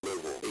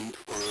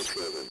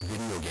857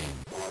 Video Game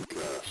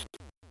Podcast.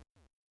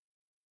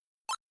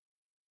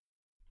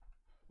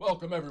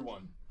 Welcome,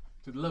 everyone,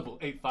 to the Level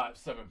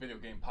 857 Video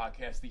Game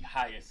Podcast, the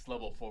highest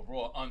level for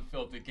raw,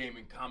 unfiltered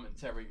gaming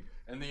commentary,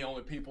 and the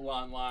only people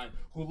online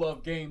who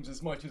love games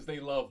as much as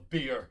they love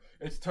beer.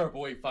 It's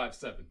Turbo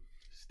 857.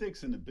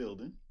 Sticks in the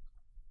building.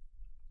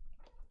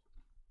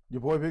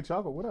 Your boy Big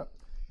Chocolate, what up?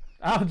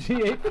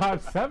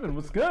 LG857,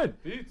 what's good?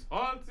 It's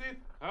Haunted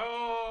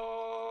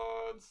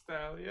Hound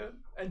Stallion.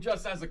 And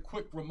just as a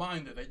quick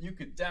reminder that you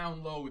could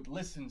download,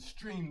 listen,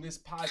 stream this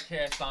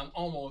podcast on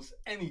almost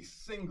any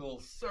single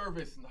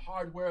service and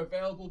hardware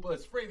available, but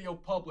it's Radio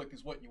Public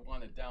is what you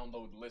want to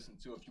download and listen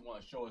to if you want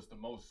to show us the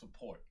most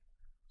support.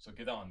 So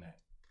get on that.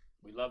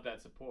 We love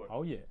that support.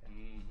 Oh, yeah.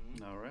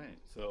 Mm-hmm. All right.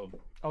 So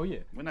Oh, yeah.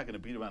 we're not going to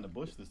beat around the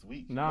bush this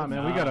week. Nah,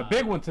 man, we got a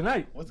big one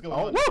tonight. What's going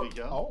on this week,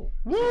 y'all?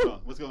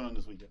 What's going on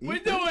this week, y'all? We're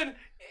doing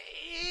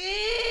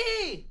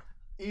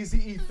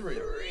Easy E3.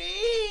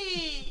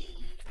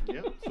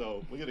 Yep.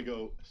 So we're going to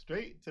go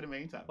straight to the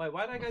main topic. Wait,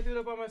 why did I gotta do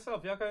that by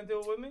myself? Y'all can't do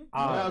it with me?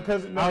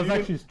 Because I was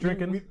actually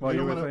drinking while We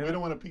you were don't saying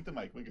want to peek the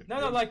mic. We're good.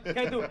 No, like, can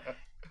I do it?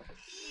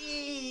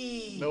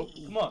 Nope.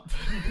 Come on.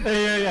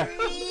 Yeah.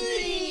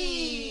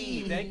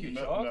 Thank you,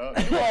 No, Chalk. no.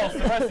 You all, the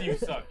rest of you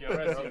suck. The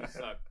rest of you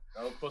suck.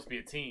 That was supposed to be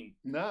a team.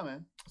 Nah,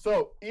 man.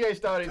 So EA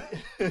started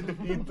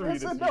E3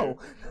 this no.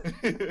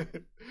 year.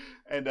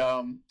 And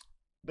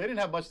they didn't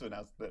have much to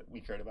announce that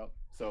we cared about.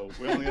 So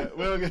we're only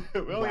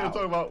gonna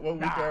talk about what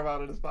we care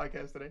about in this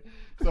podcast today.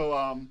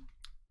 So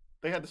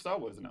they had the Star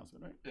Wars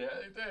announcement, right? Yeah,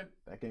 they did.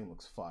 That game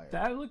looks fire.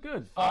 That looked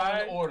good.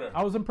 Fallen Order.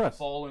 I was impressed.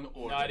 Fallen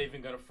Order. Not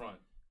even gonna front.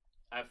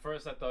 At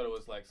first, I thought it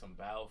was like some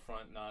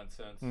Battlefront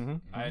nonsense. Mhm.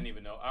 I didn't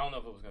even know. I don't know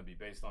if it was gonna be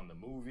based on the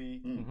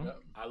movie. Mm-hmm.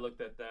 Yep. I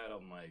looked at that.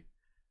 I'm like,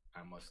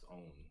 I must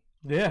own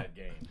Yeah. that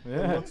game. It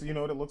Yeah. looks, you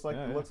know what it looks like?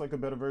 Yeah, It looks like a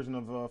better version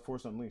of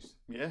Force Unleashed.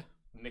 Yeah.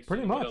 Mixed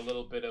Pretty with much. a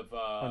little bit of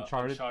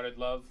Uncharted. Uncharted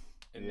love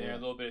in there, Yeah. a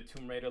little bit of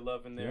Tomb Raider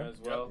love in there Yeah. as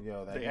well.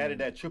 Yo, that They game- added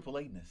that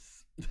AAA-ness.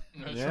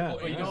 Yeah.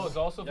 But you know what's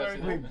also very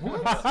Yes, good? it Wait,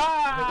 what?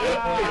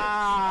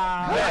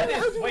 That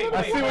is, wait,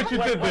 I see what you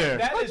did there.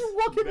 That How'd is, you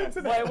walk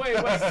into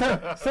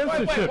that?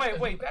 Censorship.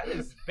 wait, that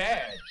is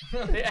bad. You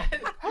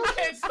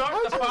can't start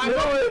the You know fire.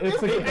 what? It's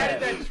They like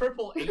added that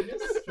triple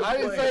anus. I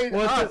didn't say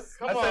Well, it's us.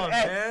 Come I said on,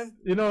 X. man.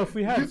 You know, if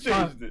we had You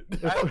changed it.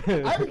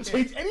 I didn't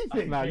change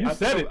anything. Nah, you I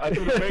said threw, it. I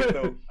threw the bait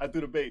though. I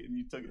threw the bait and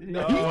you took it.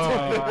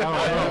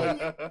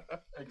 Yeah.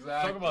 Exactly.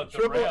 Talk about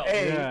Triple derailed.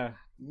 A. Yeah.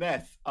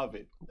 Ness of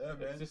it. Yeah,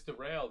 man. It's just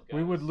derailed, guys.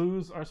 We would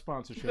lose our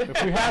sponsorship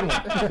if we had one.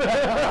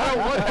 I don't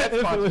want that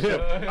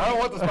sponsorship. I don't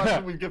want the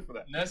sponsorship we get for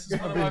that. Ness is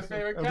one of my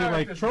favorite It'd be like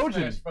characters.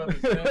 Trojan. in Smash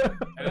Brothers, man.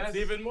 And that's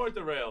even more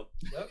derailed.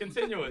 Yep.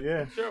 Continue it.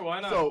 Yeah. Sure, why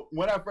not? So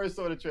when I first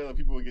saw the trailer,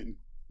 people were getting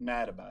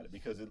mad about it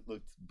because it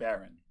looked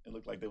barren. It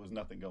looked like there was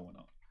nothing going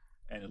on,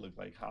 and it looked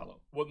like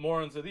hollow. What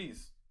morons are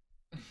these?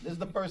 This is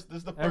the first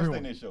Everyone.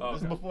 thing they showed. Oh,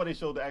 This is okay. before they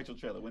showed the actual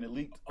trailer when it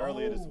leaked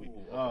earlier this week.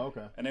 Oh,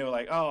 okay. And they were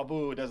like, "Oh,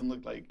 boo! It doesn't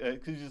look like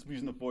because you're just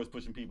using the force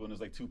pushing people, and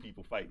there's like two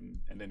people fighting,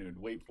 and then they would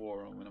wait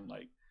for them." And I'm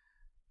like,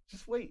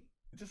 "Just wait,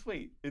 just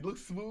wait. It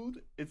looks smooth.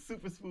 It's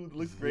super smooth. It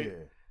looks great. Yeah.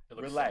 It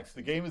looks Relax.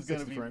 sexy. The game is gonna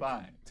 60 be frames.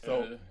 fine."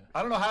 So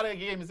I don't know how that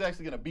game is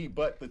actually gonna be,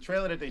 but the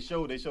trailer that they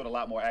showed a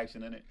lot more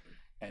action in it,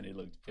 and it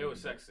looked. It was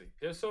pretty good. sexy.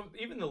 There's so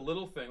even the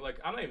little thing, like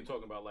I'm not even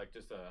talking about like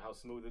just how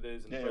smooth it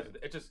is and Yeah. the present.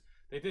 It just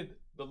they did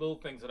the little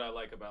things that I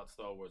like about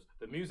Star Wars.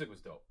 The music was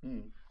dope.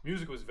 Mm.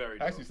 Music was very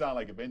dope. Actually, sound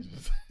like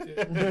Avengers.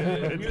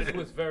 The music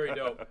was very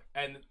dope.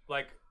 And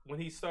like when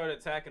he started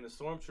attacking the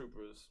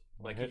stormtroopers,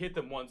 like he hit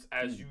them once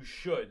as you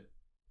should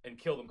and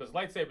kill them because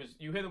lightsabers,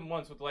 you hit them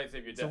once with the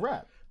lightsaber, you're It's a dead.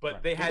 wrap.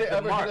 But they Did had they the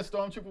ever mark. hit a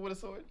stormtrooper with a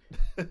sword?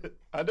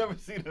 I never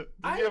seen it.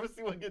 Did you ever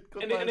see one get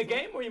cooked In by the a sword?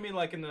 game, or you mean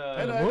like in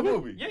the? In the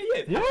movie? Yeah.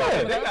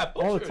 Yeah. They got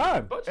All the butchered.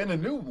 time. Butchered. In the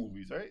new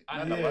movies, right?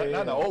 I-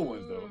 Not the old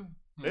ones though.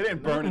 They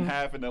didn't burn in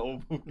half in the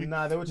old movies.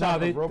 Nah, they were Nah,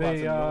 chopping robots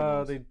in the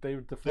old ones. they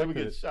deflected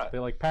get it. shot. They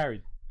like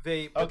parried.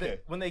 But Okay.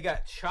 when they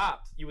got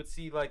chopped, you would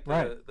see like the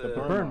Right, the, the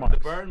burn burn marks.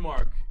 the marks. burn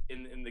mark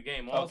in the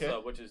game also,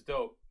 Okay. which is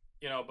dope.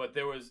 You know, but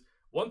there was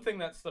one thing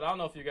that stood. I don't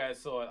know if you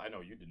guys saw it. I know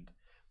you didn't,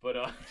 but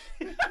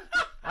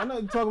I know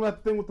you're talking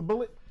about the thing with the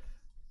bullet.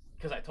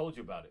 because I told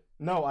you about it.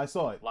 No, I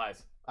saw it.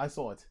 Lies. I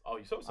saw it. Oh,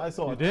 you saw something. I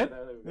saw You it. did?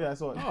 There we go. Yeah, I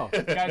saw it. Oh,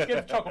 Guys,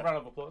 give Chuck a round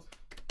of applause.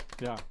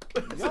 yeah.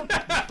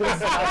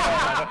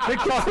 Big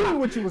Chocolate,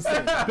 what you was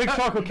saying. Big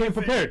Chocolate came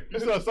prepared. You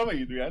saw some of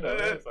you three. I know.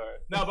 That's all right.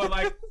 No, but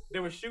like they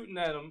were shooting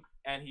at him,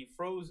 and he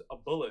froze a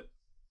bullet,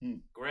 Hmm.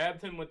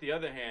 grabbed him with the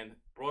other hand,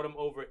 brought him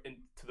over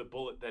into the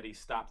bullet that he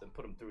stopped, and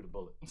put him through the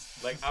bullet.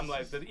 Like I'm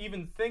like, to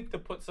even think to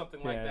put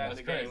something like Yeah, that in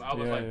the that's game, crazy. I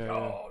was Yeah, like, yeah,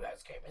 oh,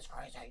 that game is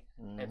crazy.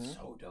 It's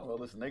so dope. Well,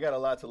 listen, they got a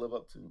lot to live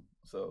up to,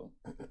 so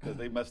because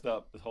they messed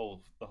up the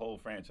whole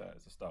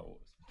franchise of Star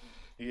Wars.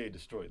 EA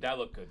destroyed That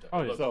looked good. Though. Oh,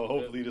 It yeah. looked So good.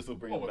 hopefully this will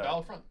bring Oh, it with back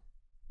Battlefront.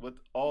 with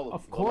all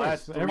Of the course.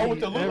 last three. Every- Oh, with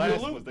the loot, every- last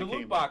the ones that loot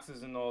came out.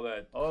 boxes and all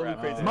that. All the crap.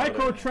 crazy-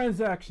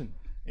 Microtransaction.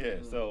 Yeah,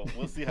 so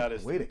we'll see how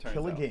this Way to turns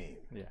kill a out. game.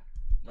 Yeah.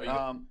 Then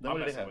what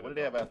did they have? What did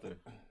they have after?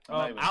 I'm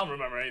not even- I don't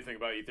remember anything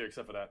about E3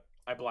 except for that.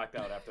 I blacked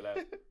out after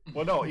that.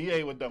 Well, no,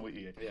 EA was done with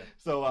EA. Yeah.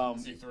 So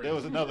C3. there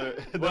was another.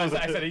 What is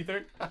that? I said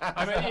E3.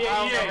 I mean, I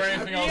don't remember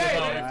anything else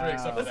about E3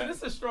 except for Listen, that. this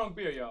is a strong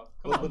beer, y'all.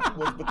 Come Was, on.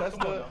 was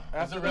Bethesda Is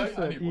after it really? this?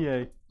 I need one.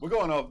 EA. We're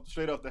going off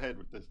straight off the head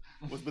with this.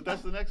 Was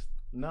Bethesda next?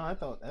 No, I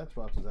thought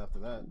Xbox was after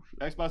that.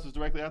 Xbox was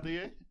directly after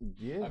EA.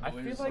 Yeah. I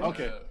believe feel so, like-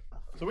 Okay.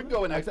 So we can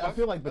go in Xbox. I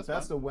feel like That's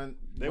Bethesda fine. went.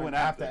 They went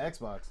after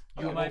after. Xbox.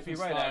 You might be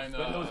right. Wolfenstein,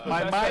 But it was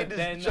My Bethesda, mind is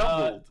then,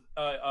 jumbled.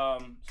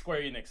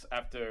 Square Enix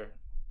after.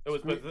 It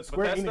was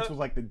Square Bethesda. Enix was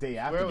like the day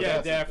after. Square was Yeah,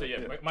 after. day after. Yeah.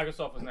 Yeah,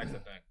 Microsoft was next, I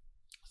think.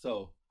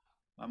 So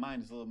my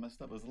mind is a little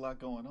messed up. There's a lot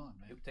going on,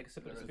 man. Take a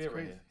sip of this It's beer right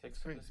crazy. here. Take a It's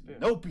sip of crazy. this beer.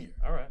 No beer.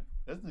 All right.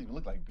 That doesn't even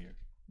look like beer.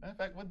 Matter of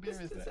fact, what beer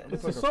is that?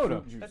 It's like a a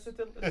soda. fruit juice. That's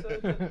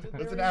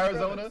It's an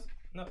Arizona.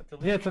 No,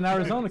 Yeah, it's an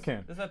Arizona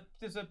can.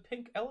 There's a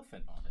pink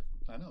elephant on it.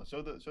 I know.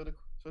 Show the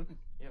people.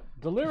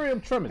 Delirium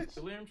Tremens.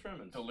 Delirium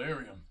Tremens.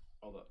 Delirium.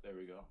 Hold up, there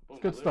we go. Boom,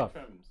 Good Delirium stuff.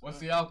 Tremens. What's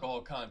the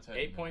alcohol content?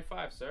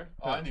 8.5, sir.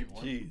 Oh, I need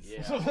one. Jeez.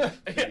 Yeah.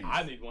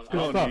 I need one. You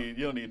don't stuff. need.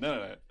 You don't need none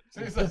of that.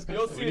 See, that's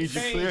You'll good. see We need you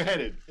change.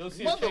 clear-headed. You'll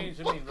see a change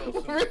in me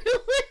real soon.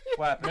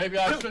 Maybe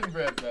I shouldn't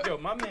grab that. Yo,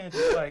 my man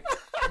just like.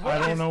 I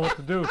don't know what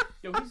to do.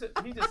 Yo,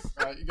 he just.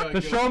 All right, you gotta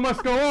The get show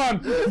must go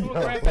on. Someone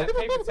grab that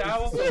paper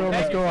towel. The show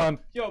must go on.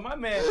 Yo, my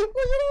man.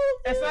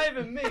 It's not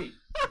even me.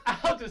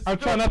 I'll just. I'm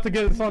trying not to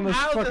get this on this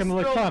I'll just fucking spill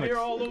electronics. beer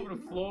all over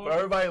the For floor.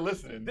 everybody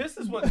listening, This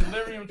is what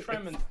Delirium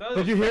Tremens does.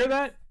 Did you hear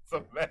that? it's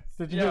a mess.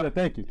 Did you Yeah. hear that?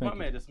 Thank you. My Thank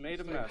man you. just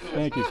made a mess.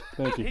 Thank you.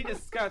 Thank He you.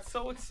 just got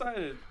so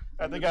excited.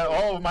 I think I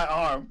all over my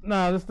arm.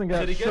 Nah, this thing got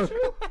Did he get shook.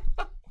 you?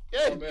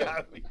 Yeah, you man.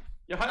 got me.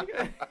 Yo, how you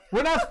get?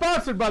 We're not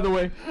sponsored, by the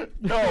way.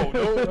 No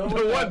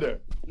wonder.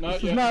 Not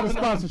This yet. is not a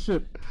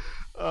sponsorship.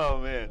 Oh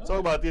man, talk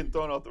about getting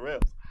thrown off the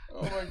rails.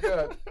 Oh my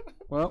god.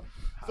 Well,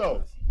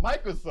 So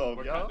Microsoft,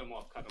 We're y'all. cutting them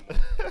off. Cut them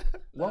off.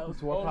 Welcome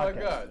to Oh our my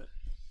podcast. god.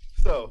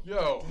 So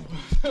Yo.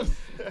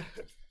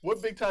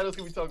 what big titles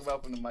can we talk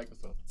about from the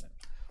Microsoft?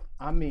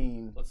 I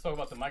mean, Let's talk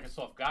about the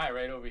Microsoft guy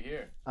right over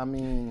here.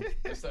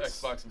 It's the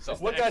Xbox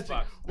himself. What got you?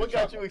 Xbox. What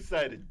got you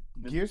excited?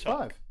 Mr. Gears Chuck?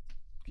 5.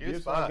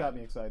 Gears Five 5 got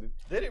me excited.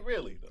 Did it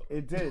really though?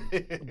 It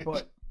did,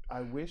 but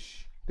I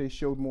wish they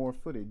showed more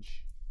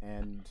footage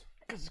and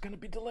it's gonna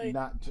be delayed.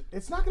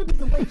 It's not gonna be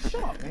delayed.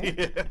 Shut up, man. Yeah.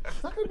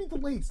 It's not gonna be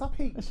delayed. Stop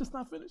hating. It's just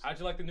not finished. How'd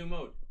you like the new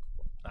mode?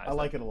 I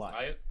like it a lot.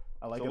 Riot?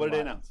 I like So it what a did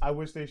they lot. announce? I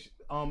wish they.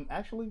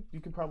 Actually, you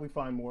could probably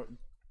find more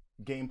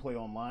gameplay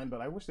online, but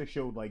I wish they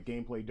showed like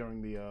gameplay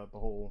during the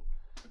whole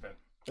Event.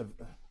 It'll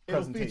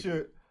presentation.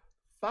 feature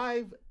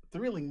 5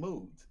 thrilling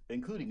modes,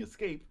 including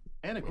escape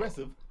and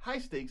aggressive,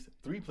 high-stakes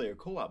 3-player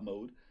co-op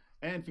mode,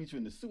 and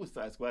featuring the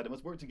Suicide Squad that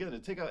must work together to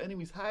take out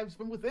enemies' hives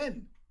from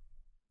within.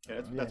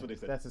 Yeah, that's what they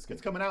said. that's escape.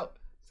 It's coming out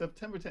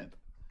September 10th,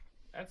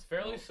 That's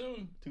fairly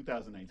soon.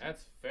 2019.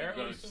 That's You're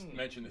fairly gonna soon.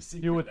 mention the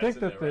secret. You would that's think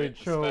in that there, right? they'd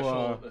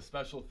show, the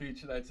special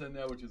feature that's in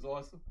there, which is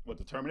awesome. What,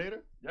 the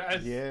Terminator?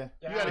 Yes. Yeah.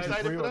 You got excited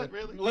for pre-order. that,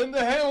 really?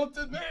 Linda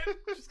Hamilton, man.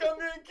 She's gonna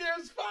be in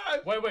Gears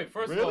 5. Wait.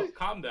 First of all, Really?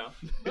 calm down.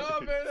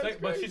 No, man. That's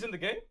But great. she's in the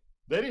game.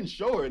 They didn't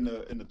show her in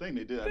the thing.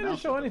 They did. They didn't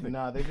show anything.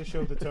 Nah, they just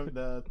showed the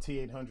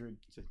T800.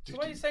 So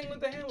why are you saying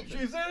Linda Hamilton?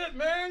 She's in it,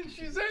 man.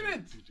 She's in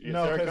it. Yeah,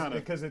 No, Sarah Connor.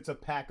 because it's a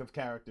pack of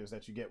characters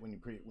that you get when you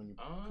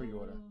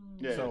pre-order.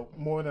 Yeah. So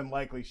more than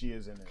likely she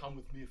is in it. Come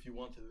with me if you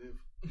want to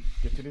live.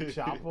 Get to the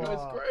chopper.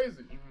 That's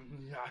crazy.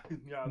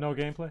 Yeah. No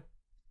gameplay.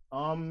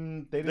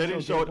 They They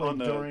didn't show it gameplay on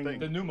the during thing.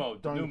 The new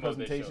mode. during the the new mode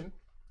they presentation,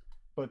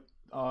 showed.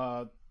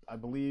 but I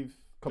believe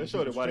They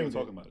showed it while they were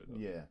talking about it. Though.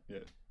 Yeah. Yeah.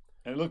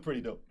 And it looked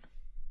pretty dope.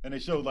 And they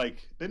showed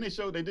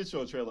they did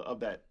show a trailer of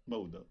that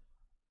mode though.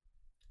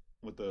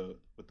 With the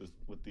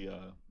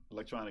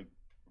electronic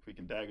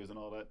freaking daggers and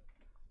all that.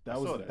 That I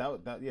was saw that.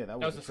 that. That That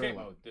was was the the skate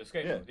trailer. mode. The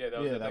skate Yeah. mode. Yeah, that Yeah,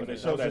 was the that thing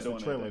was, they showed that was that just during the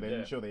the trailer. thing. They Yeah.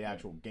 didn't show the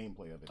actual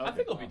gameplay of it. I think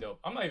it'll be dope.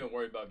 I'm not even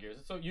worried about Gears.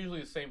 It's usually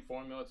the same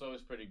formula. It's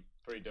always pretty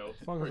dope.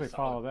 As long as they Pretty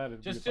follow solid. that,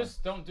 it'd be fine.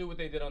 Just don't do what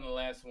they did on the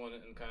last one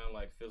and kind of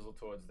like fizzle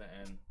towards the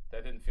end.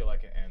 That didn't feel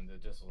like an end.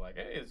 It just was like,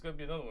 hey, it's gonna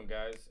be another one,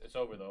 guys. It's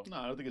over though. No,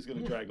 I don't think it's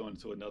gonna drag on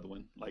to another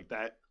one like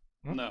that.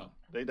 No.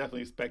 They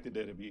definitely expected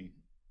there to be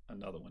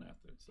another one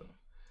after. So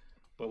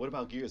but what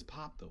about Gears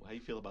Pop though? How you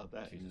feel about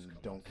that?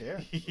 Don't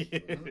care.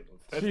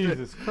 That's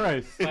Jesus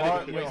Christ.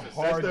 Hard, Wait, you know, that's That's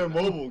hard, their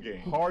mobile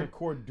game.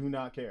 hardcore do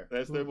not care.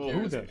 That's their mobile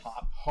Who game. does?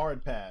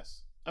 Hard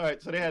pass. All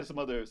right, so they had some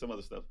other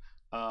stuff.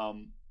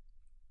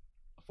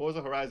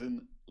 Forza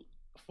Horizon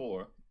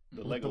 4,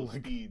 the Lego Lego-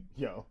 Speed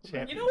Yo,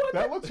 Champion. You know what?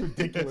 that looks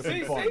ridiculous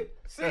and fun.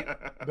 See.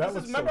 That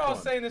looks Remember so I was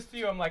fun. saying this to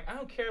you. I'm like, I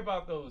don't care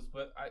about those,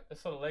 but I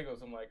saw the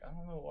Legos. I'm like, I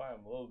don't know why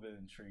I'm a little bit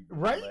intrigued.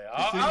 Right? Like,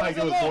 It seemed I like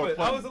was it was a little more bit.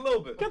 fun. I was a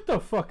little bit. Get the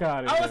fuck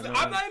out of here. man.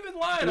 I'm not even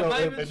lying. Yo, I'm not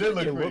it even It did look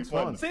cheating. pretty looks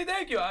fun. fun. See,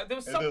 thank you. There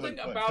was It did something look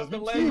fun, about 'cause the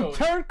we've You Legos.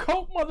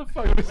 turncoat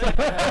motherfucker.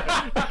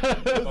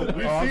 Listen,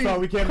 we've Oh, I'm seen- sorry,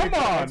 we can't Come make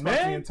that on, Xbox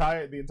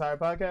man. the entire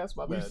podcast.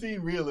 My We've bad.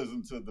 seen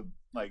realism to the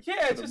Yeah, to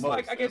it's the just most.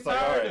 like, I get It's like,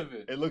 tired all right, of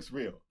it. It looks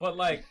real. But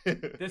like,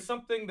 there's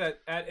something that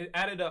it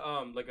added a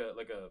like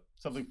a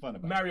Something fun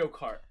about Mario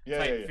Kart Yeah,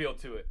 type yeah, yeah. feel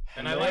to it,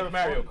 and I Mario like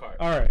Mario Kart. Kart.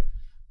 All right.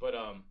 But it.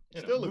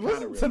 you Still know, look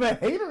kind Listen of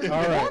to real. the haters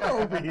All right.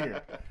 over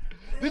here.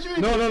 Did you?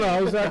 No.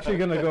 I was actually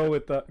gonna go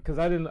with because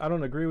I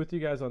don't agree with you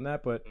guys on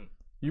that, but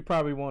you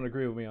probably won't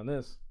agree with me on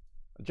this.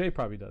 Jay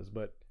probably does,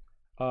 but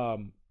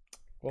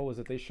what was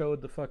it? They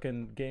showed the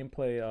fucking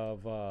gameplay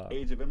of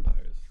Age of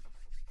Empires.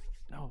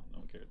 no, No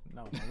one cared.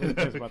 no, nobody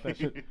cares about that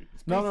shit.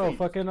 It's No, PC,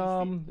 fucking it's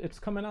PC. it's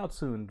coming out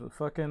soon. The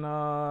fucking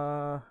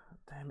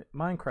damn it,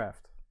 Minecraft.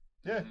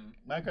 Yeah,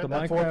 Minecraft. The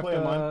That Minecraft, four-player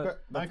Minecraft,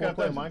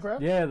 Dungeons.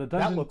 Minecraft? Yeah, the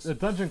dungeon, looks the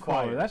dungeon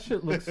crawler. fire. That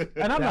shit looks. And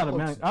I'm That not a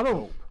man. looks I don't.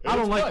 dope. I don't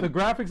looks like fun. the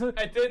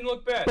graphics, It didn't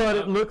look bad. but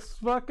it looks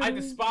fucking. I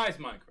despise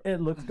Minecraft.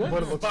 It looks good.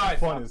 But it looks Despise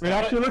fun it. as It hell.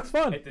 actually looks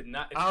fun. It did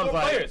not. It's I was 4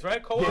 like- players,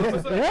 right?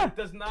 Co-op. Yeah. It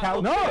does not Couch-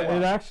 look No, bad.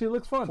 it actually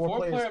looks fun. Four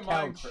Four-player players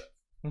couch.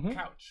 Minecraft. Mhm.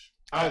 Couch.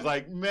 I was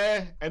like,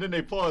 meh, and then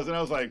they paused, and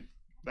I was like,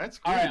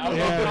 that's All crazy. right, I will,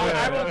 Yeah.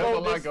 I will There's a go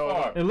lot this going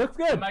far. on. It looks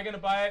good. Am I gonna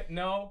buy it?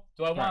 No.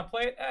 Do I want Right. to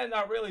play it?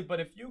 Not really. But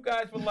if you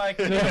guys were like,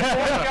 we Yeah. need a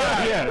fourth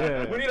guy.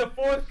 Yeah. We need a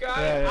fourth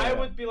guy. Yeah, yeah, I yeah.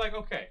 would be like,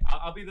 okay,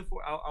 I'll be the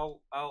fourth.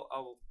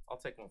 I'll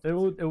take one.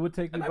 It would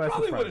take me And I by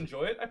probably surprise. would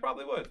enjoy it. I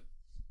probably would.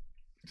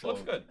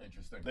 Looks good.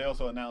 Interesting. They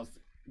also announced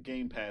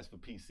Game Pass for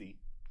PC,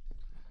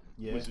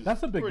 Yeah. which is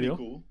That's a big pretty deal.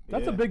 cool.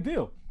 That's a Yeah. big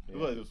deal. It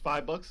was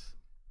 $5,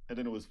 and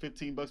then it was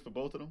 $15 for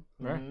both of them,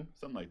 Right. Mhm.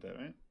 something like that,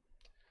 right?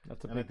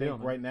 That's a And I big think deal.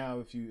 man. right now,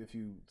 if you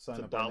sign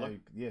It's up $1? right now,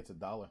 yeah, it's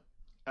 $1.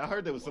 I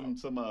heard there was some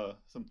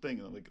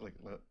thing like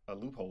a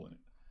loophole in it.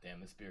 Damn,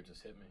 this beer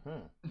just hit me.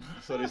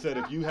 So they said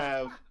if you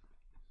have,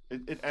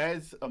 it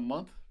adds a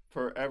month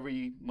for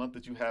every month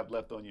that you have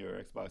left on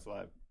your Xbox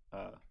Live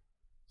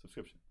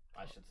subscription.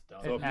 I should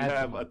dumb. So if you adds a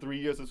have a month.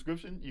 3-year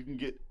subscription, you can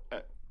get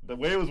the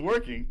way it was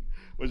working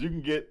was you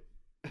can get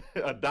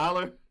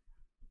 $1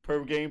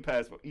 per Game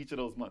Pass for each of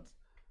those months.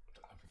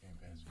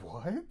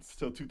 What?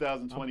 Till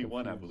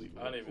 2021, I I'm believe.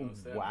 I don't even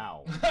understand.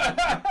 Wow.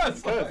 Because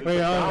it's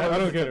Wait, I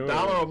don't get it. $1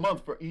 Wait, wait. a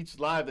month for each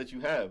live that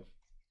you have.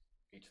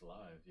 Each live.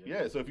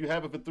 Yeah, so if you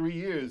have it for 3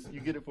 years,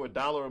 you get it for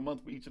 $1 a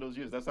month for each of those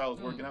years. That's how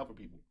it's working out for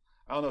people.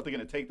 I don't know if they're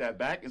gonna take that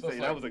back and So say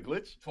it's that like- was a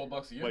glitch,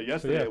 $12 a year. but So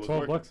yesterday yeah, it was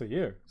 $12 working. a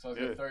year. So I Yeah.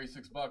 get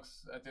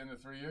 $36 at the end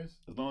of 3 years.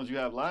 As long as you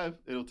have live,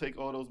 it'll take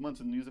all those months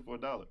and use it for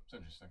 $1. It's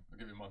interesting. I'll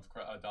give you a $1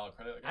 credit. I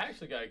I guess.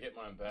 actually gotta get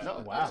mine back. No,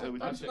 wow. it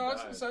would, That shit No,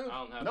 it's died. incentive. I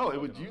don't have no, it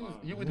it would fucking use. online.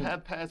 You would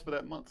have pass for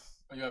that month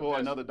Oh, you have for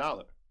pass. another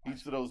 $1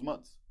 each of those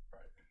months.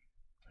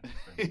 Right.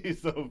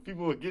 Interesting. So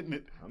people were getting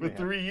it I for may have-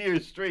 3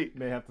 years straight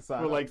May have to sign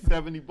for up. like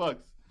 $70,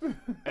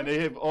 and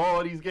they have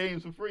all these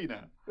games for free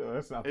now. Oh,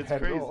 that's not It's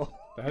bad crazy. at all.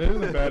 That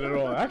isn't bad at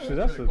all. Actually,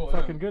 that's Pretty a cool, yeah.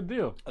 fucking good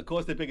deal. Of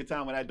course, they pick a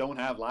time when I don't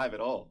have live at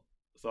all,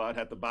 so I'd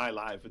have to buy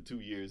live for 2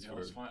 years You know,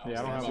 for. it's fine. Yeah,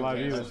 I don't was have thinking live about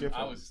either. canceling- That's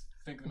I your was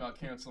thinking about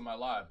canceling my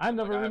live. I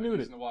never haven't renewed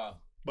used it. in a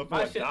while. But for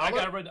My a shit, dollar, I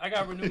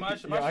got to renew my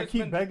shit. My Yeah, I shit's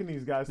keep been- begging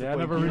these guys to Yeah, I play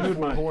never Gears renewed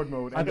 4 mine. horde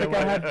mode. I and think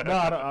they're I like, had-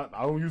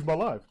 I don't use my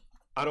live.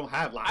 I don't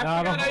have live. I Nah,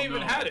 forgot I I don't-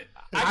 even no. had it.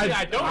 Actually,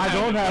 I don't I have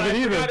don't it. have but it I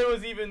either. forgot it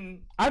was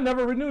even. I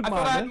never renewed I mine.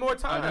 thought I had man. more I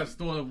time. just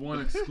thought of one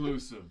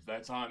exclusive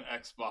that's on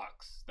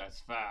Xbox.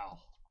 That's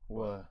foul.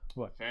 What?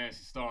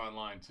 Fantasy Star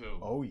Online 2.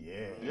 Oh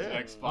yeah. Yeah.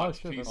 It's Oh,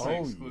 Xbox shit, PC that's-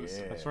 Oh, exclusive.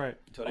 yeah. That's right.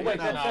 So Oh, they wait,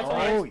 got that's,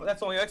 now- only,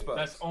 that's only Xbox.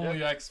 That's only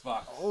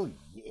Xbox. Oh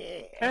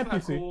yeah. And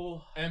That's PC.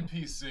 cool. And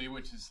PC,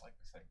 which is like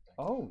the same thing.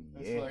 Oh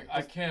It's yeah. like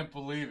I can't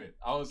believe it.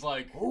 I was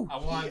like, Oh, I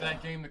wanted yeah.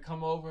 that game to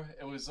come over.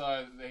 It was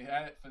they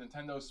had it for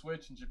Nintendo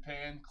Switch in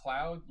Japan,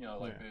 cloud,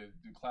 like Yeah. they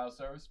do cloud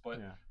service, but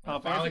Yeah. when it Final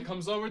finally Fantasy?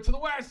 comes over to the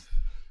West,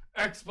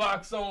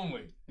 Xbox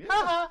only.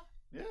 Yeah.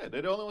 Yeah,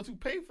 they're the only ones who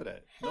pay for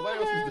that. Nobody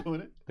else is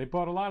doing it. They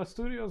bought a lot of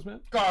studios,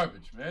 man.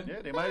 Garbage, man.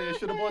 Yeah, they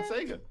should have bought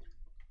Sega.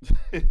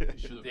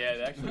 Should've Yeah, been.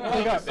 they actually.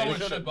 Well, got- someone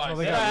they should buy well,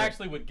 they Then Sega. got- I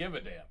actually would give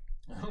a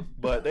damn.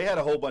 But they had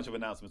a whole bunch of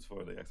announcements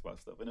for the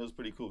Xbox stuff, and it was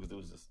pretty cool because it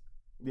was just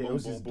Yeah, it boom,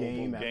 was boom, just boom,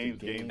 game boom, after games,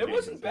 game. games, It games.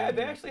 wasn't bad.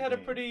 They game actually after had a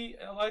game. pretty.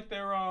 I like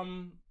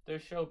their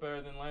show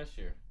better than last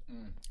year.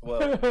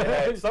 Well, they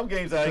had some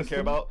games I didn't care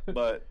System. about,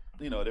 but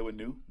they were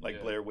new, like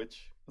Yeah. Blair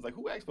Witch. I was like,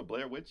 who asked for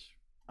Blair Witch?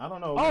 I don't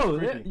know. Oh,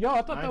 It's yeah, freaky. yo,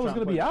 I thought I that ain't was tryna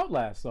gonna play be it.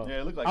 Outlast though.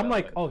 Yeah, it looked like I'm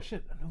like, Outlast. oh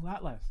shit, a new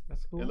Outlast.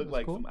 That's cool. It looked That's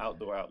like cool. some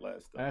outdoor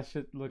Outlast stuff. That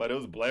shit looked. But it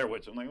was Blair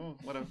Witch. I'm like, oh,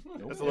 whatever.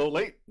 That's a little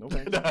late.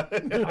 Okay.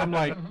 I'm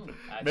like,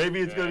 maybe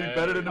it's gonna be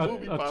better than the a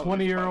movie.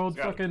 20-year-old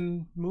Got it.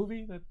 fucking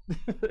movie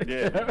that.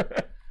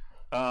 Yeah.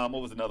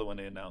 What was another one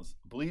they announced?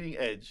 Bleeding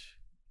Edge.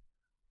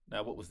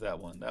 Now, what was that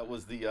one? That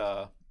was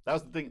the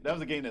thing. That was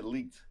the game that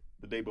leaked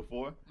the day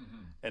before,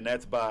 and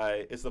that's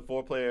it's the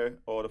 4-player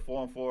or the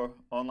 4-on-4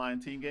 online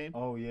team game,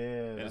 Oh yeah.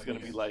 and it's gonna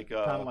be like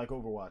kind of like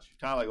Overwatch.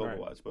 Kind of like Right.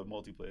 Overwatch, but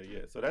multiplayer.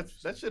 Yeah, so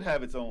that should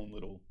have its own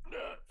little.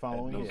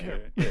 Following no yeah.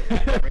 care.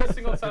 Every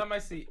single time I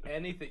see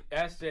anything,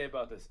 ask Jay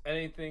about this.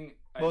 Anything.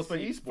 I Well, it's for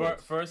see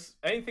esports.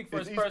 anything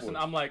first It's person.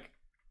 esports. I'm like,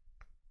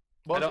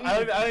 Well,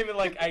 I don't even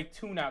like. I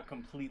tune out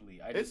completely.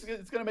 I it's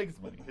just, gonna make its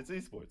money. It's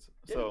esports.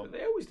 yeah, So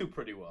they always do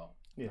pretty well.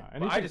 Yeah.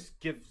 But I just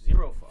give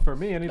zero fucks. for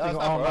me, anything it's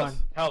not for online, us.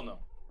 Hell no.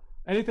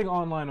 anything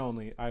online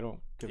only, I don't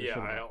give a shit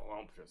about. I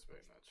don't participate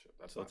in that shit.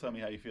 That's so not tell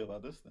me how you feel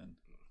about this then.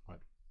 What?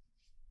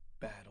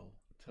 Battle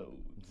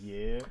Toads.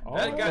 Yeah. Oh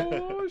That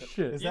guy-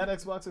 shit! Is that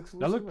Xbox exclusive?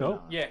 That looked or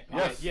dope. not? Yeah,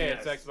 Yes, yeah,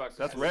 yes. it's Xbox.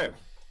 That's rare.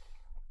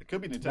 It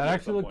could be Nintendo. That at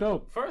actually some looked point.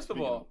 dope. First of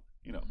Speaking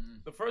all,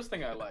 of, the first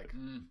thing I like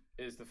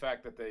is the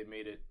fact that they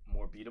made it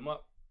more beat 'em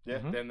up. Yeah.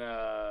 Then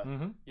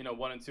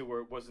 1 and 2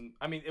 where it wasn't.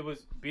 I mean, it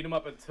was beat 'em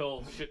up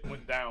until shit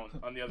went down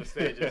on the other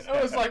stages.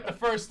 It was like the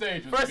first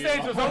stage. First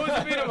stage was always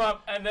a beat 'em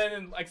up, and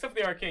then except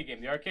for the arcade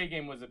game. The arcade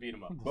game was a beat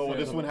 'em up. But will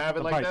this one have it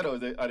The like bike. that, or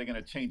are they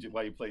gonna change it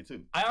while you play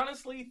too? I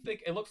honestly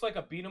think it looks like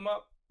a beat 'em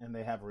up, And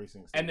they have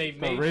racing. and they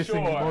stages. The made racing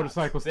sure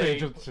motorcycle they-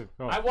 stage. and shit.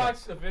 Oh, I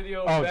watched a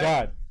video. Oh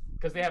God.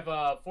 Because they have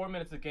 4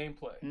 minutes of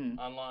gameplay Mm.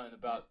 online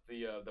about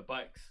the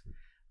bikes.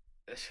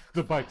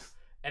 The bikes.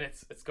 And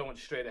it's going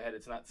straight ahead.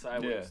 It's not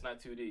sideways. Yeah. It's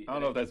not 2D. I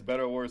don't know if that's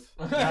better or worse.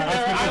 I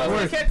honestly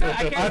worse. can't tell. I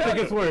can't I tell think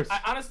you. it's worse. I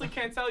honestly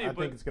can't tell you. I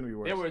but think it's gonna be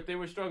worse. they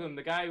were struggling.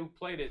 The guy who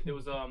played it, they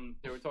were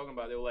talking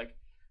about it. They were like,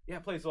 "Yeah,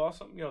 it plays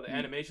awesome. You know, the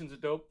animations are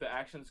dope. The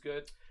action's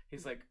good."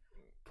 He's like,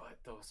 "But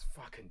those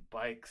fucking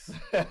bikes."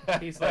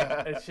 He's like,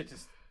 "That shit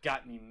just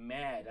got me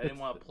mad. I didn't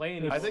want to play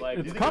anymore." I think- Like,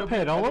 It's You think it'll be-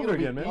 Cuphead I all think over it'll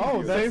be again, man. easier.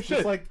 Oh, that's same shit.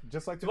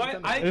 just like Do the I-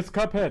 Nintendo. I- It's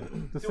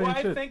Cuphead. The do same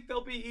I shit. think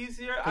they'll be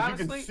easier? Because you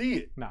Honestly, can see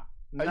it. Nah.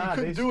 Like, Nah, you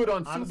couldn't they do it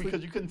on honestly- two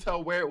because you couldn't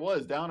tell where it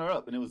was, down or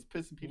up, and it was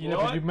pissing people You know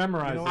off. what? You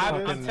memorize You know the what?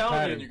 fucking I'm telling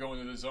pattern. And you go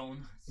into the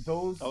zone.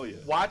 Those. Oh yeah.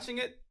 watching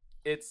it,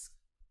 it's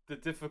the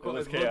difficult. It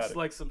was It looks chaotic.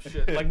 like some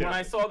shit. Like when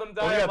I saw them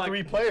die, Well, you I'm got like,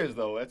 3 players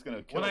though. That's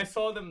gonna kill. when I it.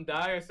 saw them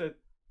die, I said,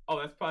 "Oh,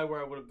 that's probably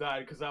where I would have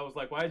died." Because I was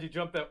like, "Why did you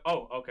jump that?"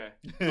 Oh, okay.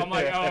 I'm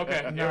like, "Oh,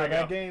 okay." Here Nah, we go.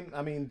 that game.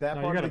 I mean, that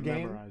No, part you of the gotta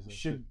game memorize that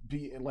should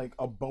be like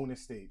a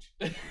bonus stage.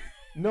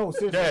 No,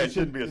 seriously. Yeah, it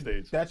shouldn't be a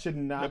stage. That should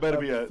not. There better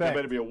be affect,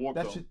 a warp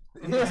that zone. should,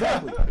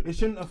 exactly. It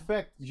shouldn't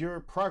affect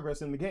your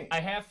progress in the game I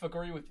half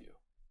agree with you.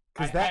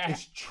 because I- that I-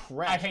 is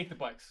trash. I hate the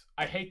bikes.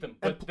 I hate them.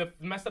 But the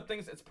messed up thing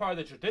is, it's part of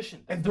the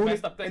tradition. That's and the doing messed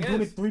it, up thing and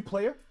doing it is.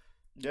 3-player.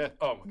 Yeah.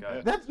 Oh my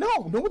god. That's no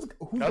one's. Who's That's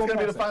going gonna be the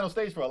past that? final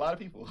stage for a lot of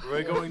people.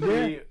 We're going to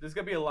Yeah. be. There's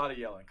gonna be a lot of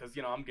yelling because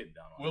I'm getting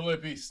down on it. Will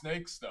it be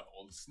snakes though?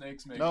 Will the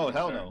snakes make? No, a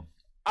hell return? no.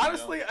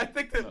 Honestly, I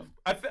think that No.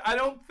 I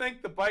don't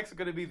think the bikes are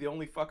gonna be the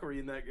only fuckery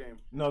in that game.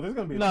 No, there's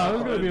gonna be. No,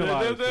 there's gonna be a They-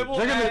 lot. they- of they shit. will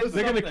They're add gonna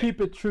something. keep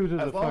it true to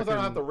the As long as I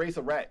don't have to fucking. race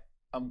a rat,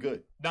 I'm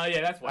good. No,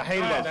 yeah, that's why. I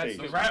hated that that's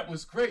stage. The rat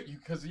was great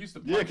because it used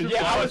to. Yeah, punch 'cause you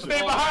you I in would the stay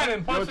ball. behind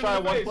and You punch ever him try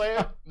in the one face.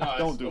 player? No,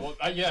 Don't do it. well,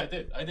 yeah, I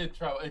did. I did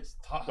try. It's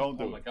tough. Don't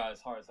do Oh my it. god,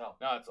 it's hard as hell.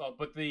 No, it's all.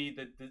 But the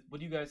what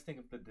do you guys think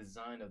of the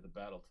design of the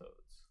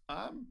Battletoads?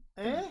 I'm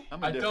Eh?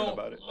 I'm I indifferent don't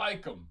about it.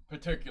 like them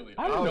particularly.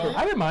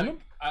 I didn't mind them.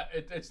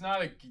 It's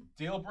not a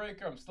deal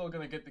breaker. I'm still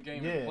gonna get the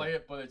game Yeah. and play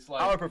it, but it's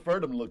like, I would prefer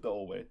them to look the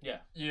old way, Yeah,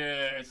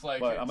 yeah, it's like.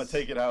 but I'm gonna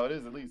take it how it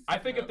is at least. I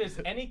think if there's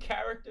any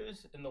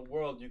characters in the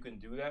world you can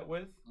do that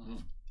with,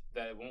 Mhm.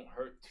 that it won't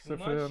hurt too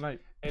Except for the much. night.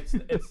 It's Yeah.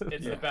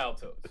 the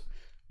Battletoads.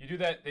 You do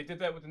that. They did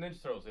that with the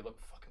Ninja Turtles. They look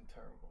fucking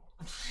terrible.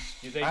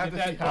 They I have did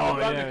to see that with how-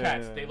 the Oh, yeah,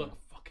 Thundercats. yeah, They yeah. look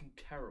fucking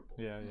terrible.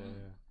 Yeah, yeah, yeah.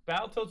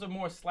 Battletoads are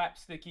more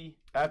slapsticky.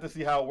 I have to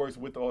see how it works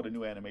with all the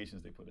new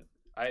animations they put in.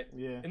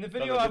 Yeah. In the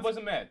video, I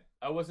wasn't mad.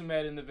 I wasn't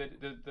mad in the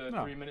the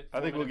No. 3 minute. I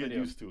think we'll 4-minute get video.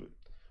 used to it.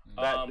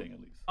 That thing at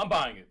least. I'm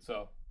buying it,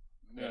 so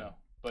you Yeah. know.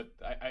 But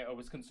I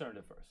was concerned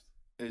at first.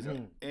 Is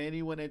Hmm.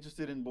 anyone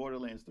interested in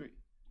Borderlands 3?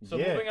 So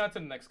Yeah. moving on to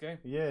the next game.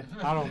 Yeah.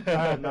 I don't.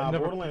 I Nah,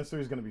 never. Borderlands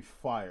 3 is gonna be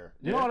fire.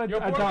 You know what? You're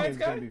a I Borderlands don't. It's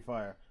guy? gonna be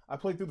fire. I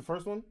played through the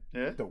first one.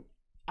 Yeah. Dope.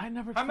 I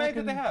never. How many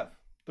did they fucking- have?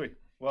 3.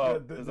 Well,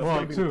 There's there's,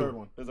 gonna a be two. the third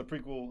one. there's a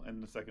prequel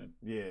and the second.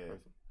 Yeah.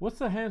 What's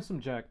the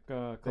Handsome Jack?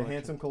 The Collection?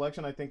 Handsome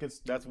Collection. I think it's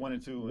That's 1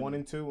 and 2. 1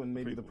 and 2, and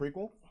maybe the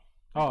prequel.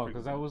 Oh,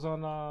 because that was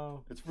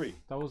on. It's free.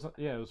 That was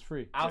yeah, it was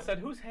free. Al said,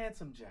 "Who's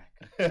Handsome Jack?"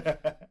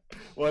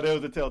 Well, there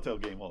was a Telltale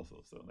game also,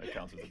 so that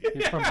counts as a game.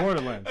 He's from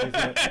Borderlands.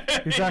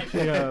 He's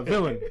actually a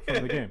villain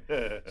from the game.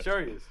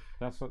 Sure he is.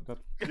 That's what.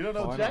 That's You don't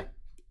know all I Jack?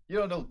 You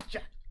don't know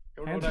Jack.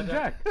 You don't know Handsome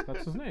that Jack.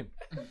 That's his name.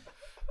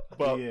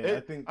 But Yeah,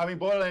 I mean,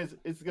 Borderlands,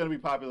 it's going to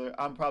be popular.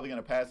 I'm probably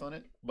going to pass on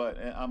it, but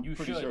I'm You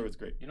pretty should. sure it's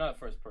great. You're not a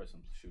first person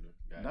shooter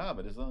guy. Nah,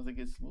 but as long as it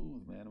gets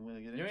smooth, man, I'm going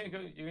to get You're into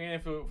in, it. you're in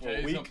for Yeah, a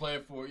he's week. gonna play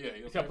it for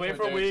You're gonna play it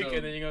for a day or week, two.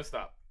 and then you're gonna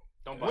stop.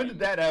 Don't buy When it. did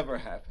that ever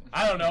happen?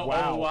 I don't know.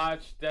 Wow.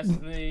 Overwatch,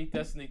 Destiny,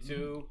 Destiny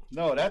 2.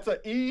 No, that's an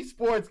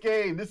esports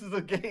game. This is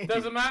a game.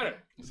 Doesn't matter.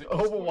 Is it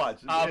Overwatch.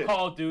 is it.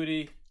 Call of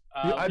Duty.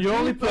 You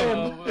only play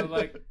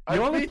like I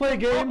you only beat play them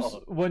games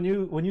all. when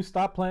you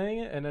stop playing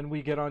it, and then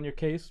we get on your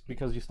case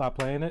because you stop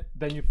playing it.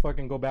 Then you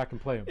fucking go back and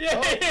play them. yeah,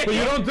 But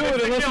you don't do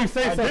it unless you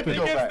say I did something.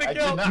 go Gets back. the I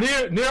kill. did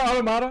not. Near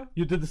Automata,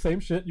 you did the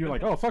same shit. You're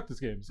like, oh fuck this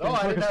game. It's No, I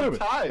fucking didn't have stupid.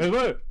 time. It's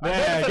what- I Man,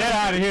 never get said-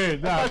 out of here.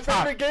 Nah, That's my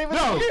favorite game of the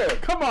no, year.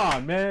 come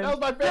on, man. That was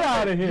my favorite. Get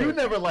out of here. You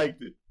never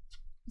liked it.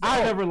 I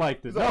So- never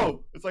liked it. So,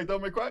 No. it's like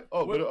Don't Make Cry.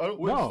 Oh, What- but I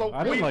don't, no, so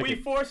I didn't we, like we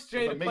it. forced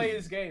Jay That's to play amazing.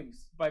 his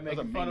games by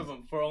making fun of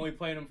him for only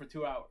playing them for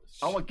 2 hours.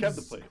 I want Kev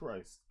to play.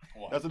 Christ.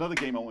 That's another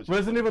game I want you.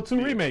 Resident Evil 2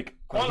 Yeah. remake. That's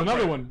Quantum another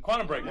Break. one.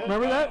 Quantum Break.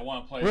 Remember I that?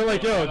 wanna play We're it.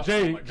 like, yo, That's Jay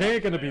one of my ain't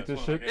games, gonna man. beat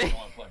this That's one of shit. my games I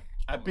wanna play.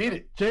 I beat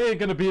it. Jay ain't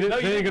gonna beat it.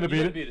 No, Jay ain't gonna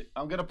beat it. beat it.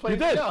 I'm gonna play You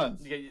did.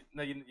 Beyonds.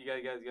 No, you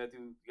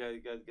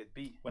gotta get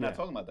beat. We're not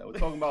talking about that. We're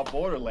talking about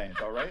Borderlands,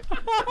 all right?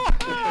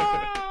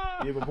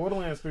 Yeah, but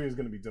Borderlands 3 is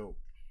gonna be dope.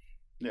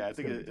 Yeah, I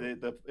think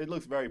it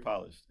looks very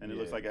polished, and it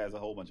looks Yeah. like it has a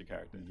whole bunch of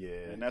characters. Yeah.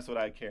 and that's what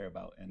I care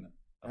about. And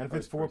And if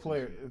it's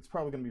 4-player, it's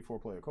probably gonna be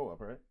 4-player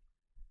co-op, right?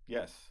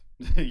 yes,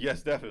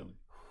 yes, definitely.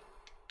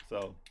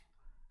 So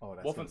Oh,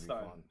 that's gonna be Wolfenstein.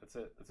 fun. That's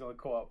it. It's only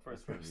co-op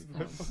first person.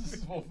 This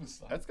is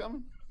Wolfenstein. that's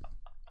coming.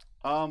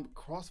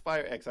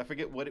 Crossfire X. I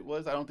forget what it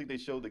was. I don't think they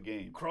showed the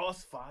game.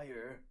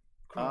 Crossfire.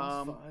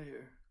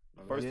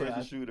 First person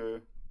Yeah,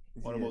 shooter.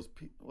 One of Yeah.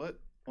 the most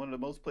one of the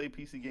most played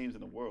PC games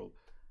in the world.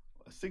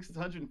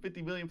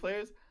 650 million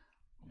players.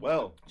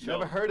 Well, Chill.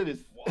 never heard of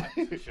this.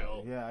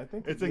 Chill. Yeah, I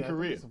think It's in I think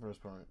Korea. it's a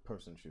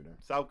person shooter,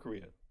 South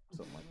Korea.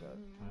 something like that.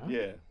 Huh?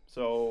 Yeah.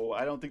 So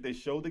I don't think they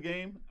showed the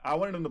game. I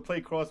wanted them to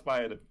play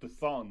Crossfire, the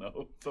song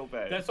though, so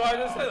bad. That's why I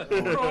just said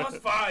it.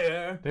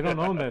 Crossfire. They don't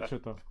own that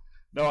shit though.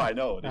 No, I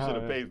know. They Oh, should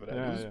have yeah. paid for that.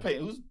 Yeah, Who's yeah.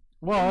 paying? Who's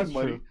Well, paying that's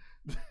money?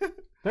 true.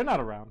 They're not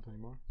around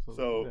anymore.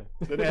 So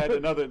yeah. then they had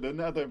another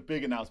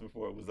big announcement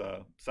for it was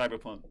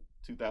Cyberpunk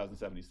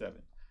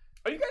 2077.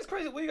 Are you guys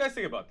crazy? What do you guys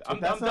think about that?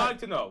 I'm That's not- dying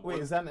to know. Wait,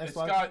 is that an It's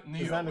Xbox? got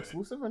Neo Is that in an it.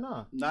 exclusive or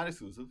not? Not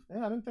exclusive.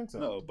 Yeah, I didn't think so.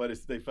 No, but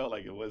they felt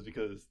like it was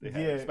because they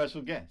had Yeah. a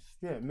special guest.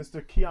 Yeah,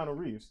 Mr. Keanu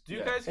Reeves, Do you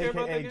Yeah. guys care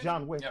about that aka game?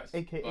 John Wick, Yes,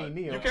 aka but-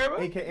 Neo, You care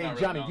about it? aka Not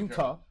really, Johnny I don't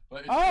Utah.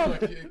 But it's Oh!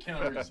 like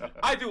Keanu Reeves.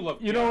 I do love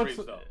Keanu You know Reeves,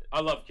 what's- though.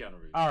 I love Keanu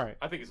Reeves. All right.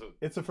 I think it's a...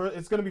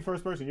 It's gonna be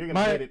first person. You're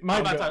gonna get it. My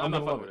I'm not gonna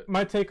fucking love with it.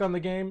 My take on the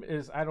game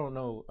is I don't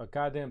know a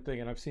goddamn thing,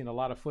 and I've seen a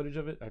lot of footage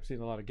of it. I've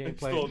seen a lot of gameplay.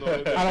 Still know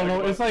anything I don't know.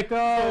 about It's it. like Still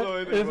know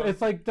anything about it.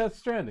 it's like Death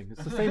Stranding.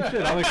 It's the same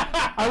shit.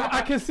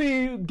 I can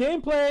see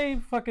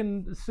gameplay,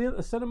 fucking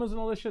cinemas and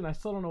all this shit. And I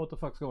still don't know what the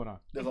fuck's going on.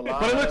 There's a lot.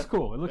 But it of, looks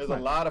cool. It looks There's nice.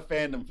 a lot of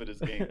fandom for this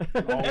game.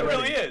 It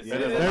really is. Yeah,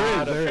 It is.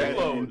 there is.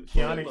 fandom.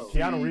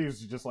 Keanu Reeves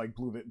just like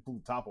blew the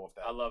top off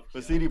that. I love For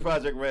Keanu. CD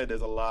Projekt Red,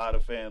 there's a lot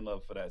of fan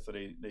love for that, so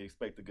they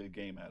expect a good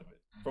game out of it.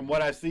 From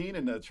what I've seen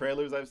and the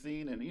trailers I've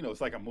seen, and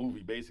it's like a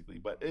movie basically,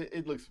 but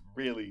it looks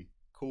really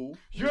cool.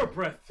 You're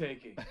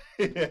breathtaking.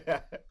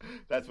 Yeah,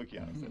 that's what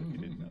Keanu said. If you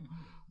didn't know,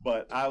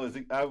 but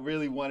I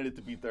really wanted it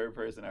to be third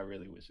person. I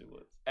really wish it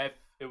was. If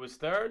it was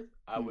third,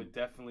 I would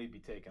definitely be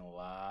taking a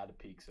lot of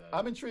peeks at it.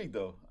 I'm intrigued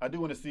though. I do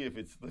want to see if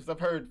it's. Because I've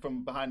heard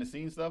from behind the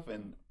scenes stuff,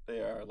 and they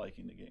are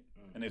liking the game.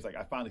 And it's like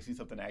I finally see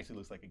something that actually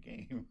looks like a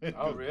game.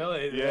 Oh,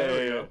 really? Yeah, There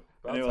we yeah. go. And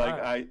About they were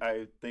like, time.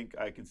 I think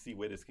I can see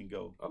where this can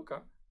go. Okay.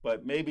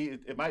 But maybe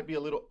it might be a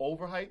little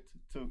overhyped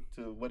to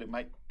what it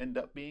might end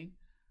up being.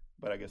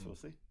 But I guess we'll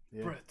see.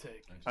 Yeah.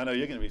 Breathtaking. I know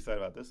you're gonna be excited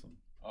about this one,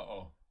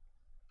 Uh-oh.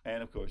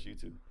 and of course you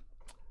too.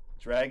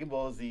 Dragon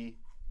Ball Z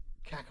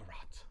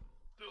Kakarot.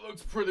 It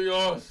looks pretty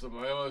awesome,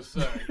 I must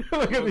say.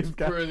 Look It at looks these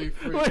guys. pretty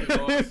Look freaking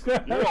at these awesome.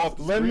 guys. You're off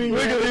the Let me- screen.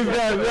 Look at these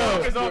guys.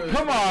 Looks Yo,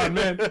 come on,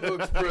 man.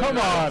 Looks pretty Come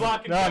awesome. on.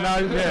 Blocking No,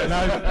 guys.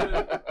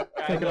 now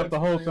taking up the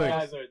whole Pretty thing.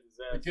 awesome. Guys are a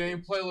The disaster.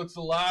 gameplay looks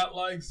a lot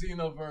like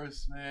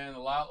Xenoverse, man.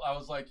 I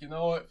was like, you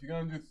know what? If you're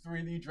gonna do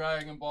 3D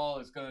Dragon Ball,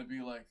 it's gonna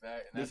be like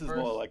that. And This at is first,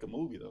 more like a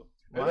movie though.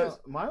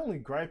 My only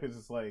gripe is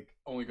it's like,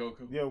 only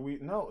Goku. yeah,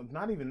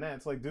 not even that.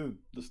 It's like, dude,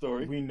 The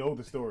story. we know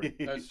the story.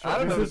 That's true. I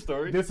don't know the This is-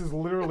 story. This is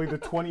literally the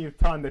 20th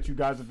time that you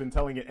guys have been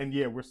telling it, and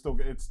yeah, we're still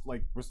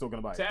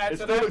gonna buy it. To add It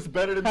to still that, looks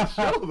better than the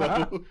show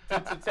though.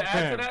 to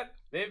add to that,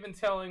 they've been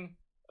telling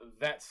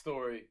that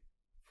story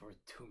for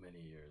too many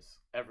years.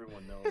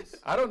 Everyone knows.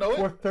 I don't know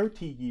For it.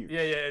 30 years.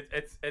 Yeah.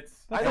 It's.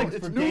 I don't. Like,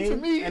 It's for new to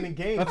games me. And in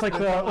games, That's like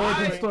the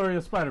origin story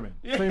of Spider-Man.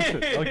 Same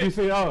shit. Like you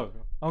say, oh,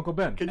 Uncle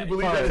Ben. Can you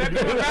believe Sorry. that?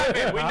 Except for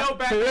Batman. We know So,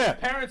 Batman's yeah.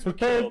 parents were His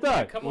parents killed.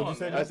 died. Come What'd on, you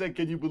say, man. I said,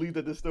 can you believe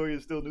that this story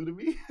is still new to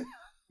me?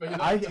 But you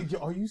know,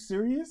 Are you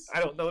serious? I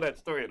don't know that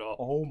story at all.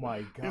 Oh my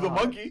god. He's a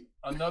monkey.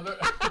 another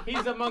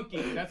He's a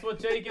monkey. That's what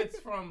Jay gets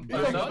from. He's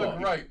a another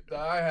monkey. gripe that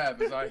I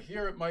have is I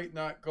hear it might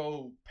not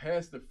go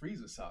past the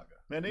Frieza saga.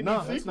 Man, they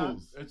No, need that's not.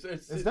 sequels. It's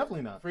It's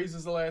definitely not.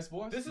 Frieza's the last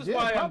boss. This is Yeah,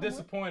 why I'm probably.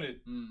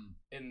 disappointed Mm,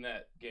 in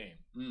that game.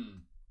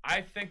 mm.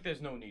 I think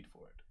there's no need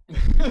for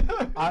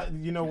it.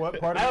 You know what?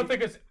 Part of I don't me- think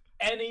there's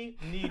any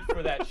need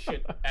for that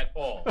shit at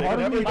all. Part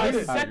of me My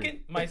did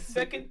it.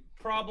 second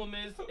problem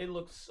is it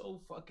looks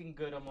so fucking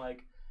good. I'm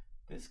like,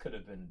 this could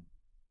have been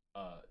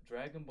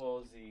Dragon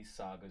Ball Z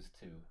Sagas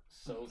 2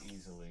 so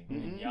easily,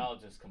 and y'all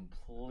just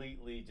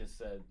completely just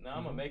said, "No,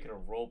 I'm gonna make it a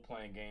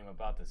role-playing game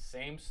about the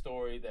same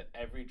story that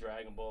every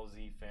Dragon Ball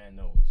Z fan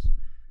knows."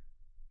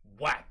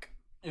 Whack.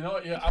 You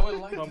know, yeah, I would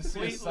like to see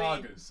Completely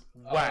sagas.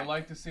 I whack. would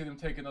like to see them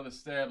take another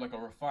stab, like a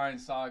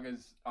refined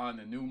sagas on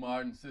the new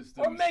modern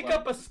system. Or make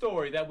up a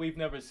story that we've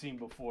never seen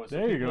before. So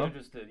There you people go. are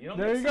interested. You know,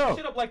 There make you some go.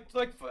 shit up like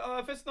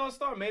Fist North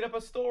Star made up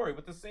a story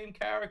with the same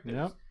characters.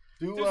 Yep.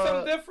 Do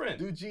something different.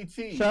 Do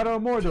GT. Shadow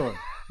of Mordor.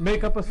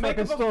 Make up a Make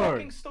second up a story.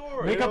 fucking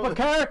story. Make up a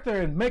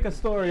character and make a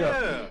story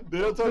up. Yeah,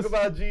 they don't talk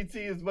about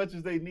GT as much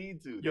as they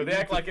need to. Yo, they need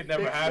act to like it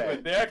never fix happened.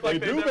 that. They act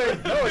like they do.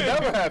 never- No, it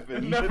never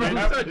happened. It never They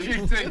happened.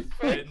 said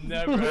GT. It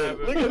never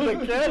happened. Look at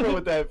the camera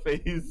with that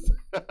face.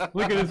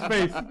 Look at his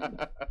face.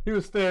 He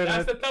was staring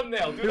That's the at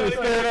thumbnail. He Do was that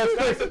staring at again.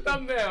 That's the sticks.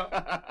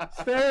 thumbnail.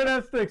 staring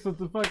at sticks with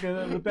the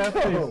fucking with that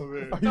face. Are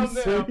you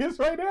Thumbnail. serious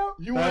right now?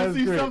 You That want to is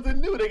see great.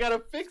 something new? They gotta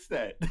fix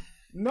that.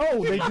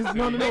 No, they just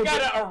no. They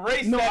gotta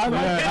erase No, that I from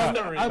like, Yeah.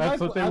 history. I That's like,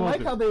 what they I like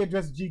wanted. how they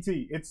addressed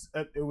GT.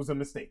 It was a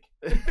mistake.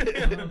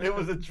 It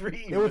was a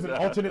dream. It was an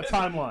alternate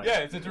timeline.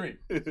 Yeah, it's a dream.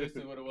 It's just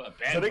what it was.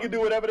 So they can do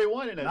whatever they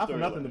want in that Not for storyline.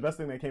 nothing. The best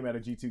thing that came out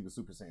of GT was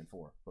Super Saiyan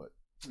 4, but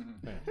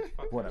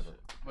Whatever.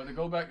 But to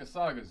go back to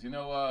sagas, you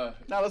know,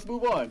 Now let's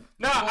move on.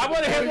 Nah, I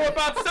want to hear more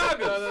about sagas.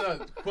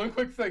 no. One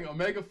quick thing.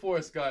 Omega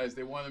Force guys,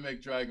 they want to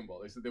make Dragon Ball.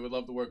 They said they would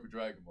love to work with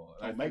Dragon Ball.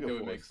 And I think Omega they would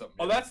Force. make something.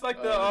 Oh, that's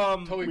like the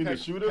Toei You mean the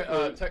shooter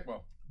for-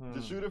 Tecmo.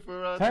 The shooter for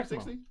Tecmo.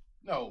 360?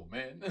 No,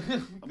 man.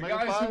 the Omega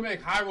guys 5? who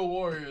make Hyrule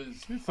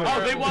Warriors.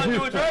 Oh, they want to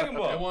do a Dragon They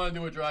Ball. want to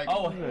do a Dragon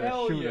Oh, Ball.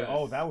 hell shooter. yes.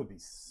 Oh, that would be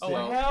sick. Oh,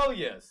 So- hell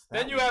yes. That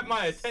Then you would have be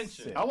my sick.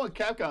 attention. I want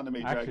Capcom to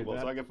make Actually, Dragon Ball so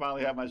that- I can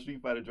finally have my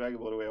Street Fighter Dragon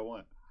Ball the way I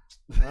want.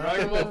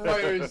 Dragon Ball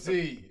Fighter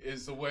Z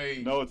is the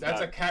way. No, it's That's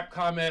not. a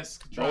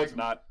Capcom-esque No, Dragon it's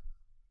not.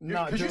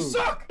 Nah, Because you dude.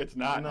 suck. It's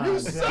not. Nah, You Jay,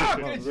 suck.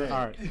 Jay, It's- Jay.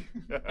 All right.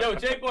 Yo,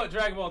 Jay bought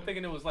Dragon Ball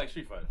thinking it was like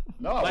Street Fighter.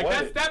 No, I Like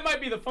wanted, that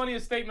might be the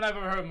funniest statement I've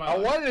ever heard in my I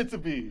life. wanted it to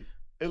be.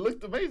 It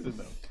looked amazing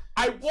though.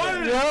 I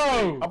wanted it.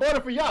 Yo, I bought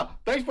it for y'all.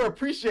 Thanks for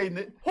appreciating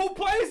it. Who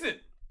plays it?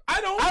 I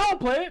don't. I don't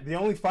play it. The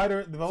only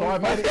fighter, So I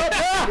messed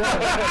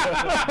up.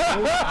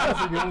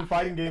 honestly, the only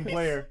fighting game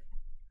player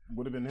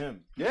would have been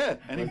him. Yeah,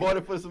 and he bought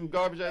it for some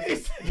garbage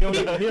ass. He don't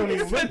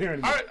even live here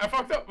anymore. All right, I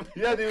fucked up.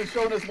 He hasn't even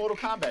shown us Mortal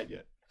Kombat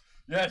yet.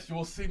 Yes, you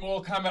will see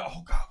Mortal Kombat.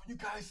 Oh God, when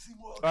you guys see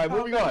Mortal Kombat. All right,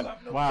 moving on. I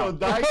have no- Wow. So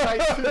Dying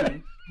Light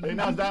 2, they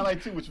announced Dying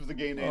Light 2, which was a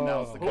game they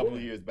announced a Oh. couple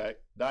of years back.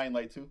 Dying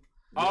Light 2.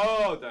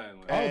 Oh, damn.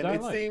 And Dying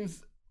it Light.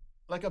 seems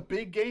like a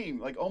big game,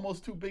 like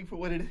almost too big for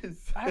what it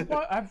is. I've,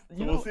 So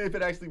you we'll know, see if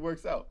it actually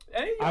works out.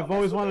 I've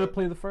always wanted to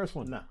play the first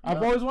one. Nah. I've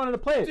No. always wanted to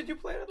play Did it. you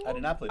play it at all? I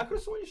did not play I it. could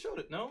have sworn you showed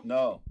it. No.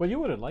 No. But you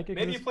wouldn't like it.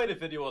 'cause Maybe you it's- played a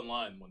video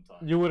online one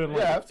time. You wouldn't like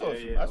Yeah, it. I've saw Yeah,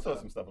 some. yeah, I saw okay.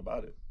 some stuff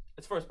about it.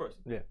 It's first person.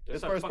 Yeah.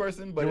 It's like, first fuck-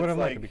 person, You but wouldn't it's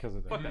like like it because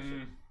of that. Fuck that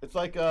shit. it's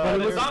like But it the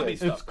Mirror's zombie Edge.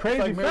 stuff. It's crazy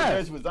It's like Mirror's fast.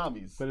 Edge with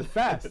zombies. But it's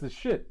fast as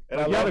shit. And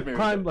Like, I you love had to Mirror's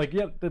climb, Edge. like,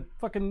 yeah, the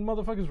fucking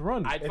motherfuckers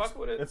run. I'd fuck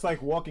with it. It's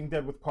like Walking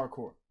Dead with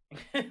parkour.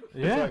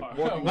 Yeah. like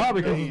walking No,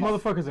 because days. these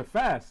motherfuckers are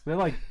fast. They're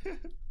like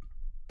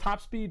top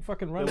speed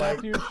fucking run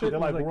after you and shit. They're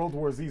like It's World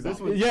War Z This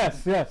zombies. was-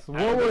 Yes, yes. I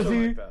World don't War like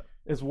Z. that.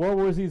 It's World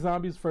War Z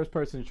zombies first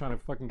person. You're trying to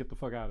fucking get the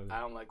fuck out of there.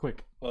 I don't like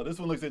Quick. Well, this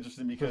one looks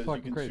interesting because you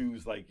fucking can crazy.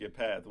 choose like your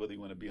path, whether you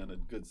want to be on the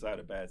good side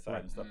or bad side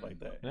Right. and stuff like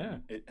that. Yeah.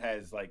 And it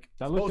has like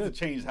That looked supposed to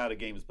good. change how the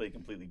game is played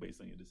completely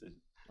based on your decision.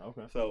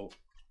 Okay. So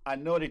I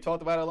know they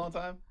talked about it a long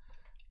time,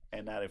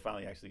 and now they're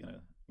finally actually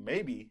gonna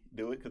maybe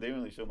do it because they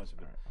didn't really show much of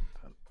it.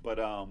 But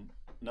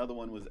another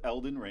one was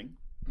Elden Ring.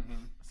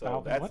 So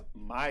Elden that's what?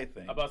 my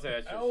thing. I'm about to say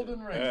that shit. Elden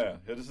Ring. Yeah,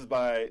 this is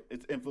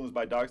it's influenced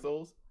by Dark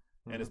Souls,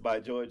 and it's by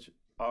George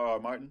R.R.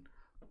 Martin,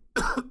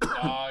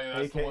 Ah, yeah,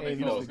 that's the one they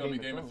AKA thought was the going to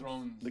be Game Game of of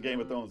Thrones. the Game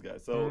of Thrones guy.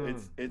 So Mm.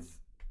 it's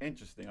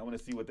interesting. I want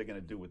to see what they're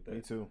gonna do with that.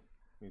 Me too.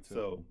 Me too.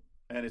 So,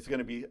 and it's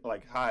gonna be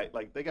like high,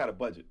 like they got a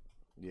budget,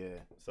 yeah.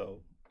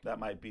 so that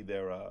might be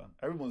their.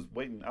 Everyone's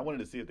waiting. I wanted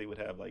to see if they would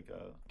have like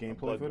a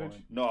Gameplay Bloodborne.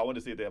 footage? No, I wanted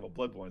to see if they have a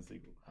Bloodborne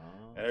sequel, Oh.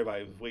 and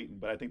everybody was waiting.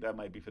 But I think that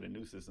might be for the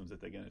new systems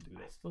if they're gonna do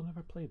I that. still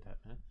never played that,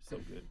 man. So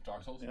good.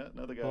 Dark Souls. Yeah,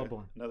 another guy.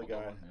 Bloodborne. Another guy.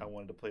 Bloodborne, yeah. I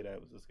wanted to play that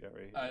was this guy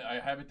right here. I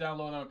have it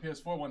downloaded on a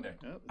PS4 one day.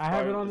 Yeah, it's I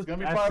have it part- on It's the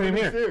gonna be part of same the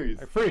here. series.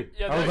 Like, free.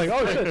 Yeah, I was like,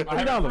 there's- oh shit, I free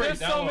have it download. free. There's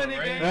so Download, many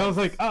right? games. And I was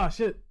like, oh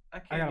shit. I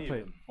can't I gotta play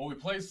even. Well, we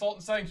played Salt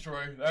and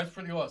Sanctuary. That's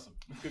pretty awesome.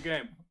 Good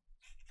game.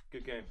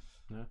 Good game.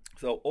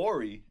 So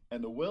Ori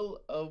and the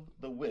Will of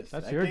the Wisp.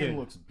 That's That your game game.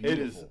 looks It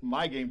beautiful. is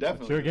my game,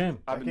 definitely. your game.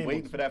 I've That been game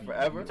waiting looks for that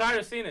forever. I'm tired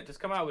of seeing it. Just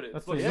come out with it.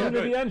 That's It the looks too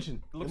Unity good.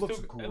 engine. It looks, looks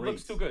too, great. it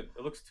looks too good.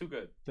 It looks too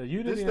good. The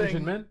Unity thing-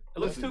 engine, man. It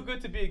looks Listen. too good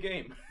to be a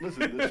game.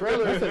 Listen, the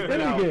trailer has been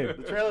Any out. game.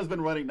 The trailer's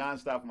been running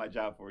nonstop for my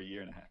job for a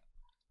year and a half,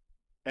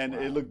 and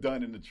it looked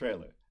done in the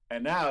trailer.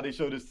 And now they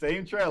show the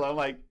same trailer. I'm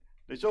like,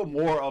 they show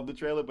more of the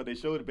trailer, but they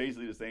showed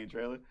basically the same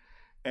trailer.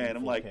 And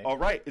I'm like, 4K. all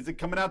right, is it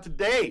coming out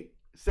today?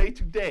 Say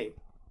today.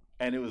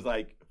 And it was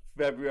like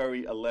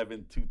February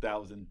 11,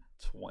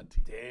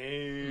 2020.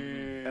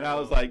 Damn. And I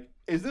was like,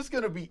 is this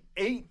going to be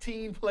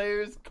 18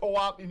 players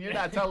co-op? And you're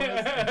not telling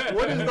us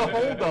what is the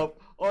holdup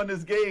on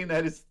this game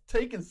that is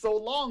taking so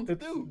long to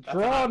It's do? a hot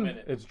drawn.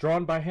 minute. It's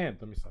drawn by hand.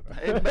 Let me stop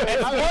that. And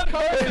one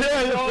person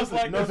Yeah, shows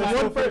like No, this. there's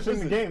one one person in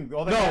person. the game.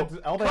 All they No, had,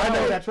 all they I had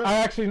know. was that trailer. I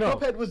actually know.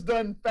 Cuphead was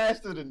done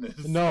faster than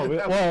this. No,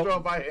 that well- was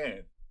drawn by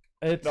hand.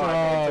 It's No, I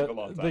know, it took a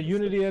long time the to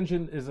Unity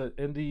engine is an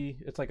indie.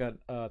 It's like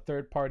a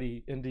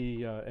third-party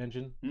indie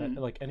engine that Mhm.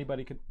 like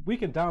anybody can. We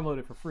can download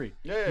it for free.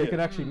 Yeah, You yeah. can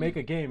actually make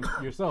a game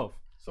yourself.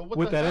 So what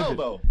with the that hell engine.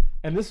 though,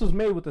 And this was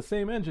made with the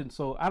same engine,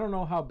 so I don't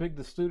know how big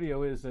the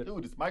studio is. That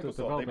dude? It's Microsoft.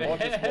 develop They it. bought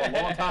this for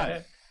a long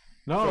time.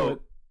 no,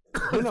 So,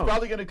 who it's knows?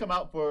 probably going to come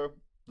out for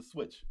the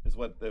Switch, is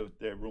what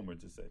they're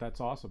rumored to say. That's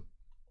awesome.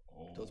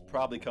 So it's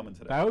probably coming to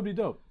that That would be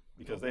dope.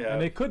 because they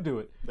And they have could do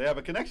it they have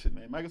a connection,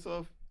 man.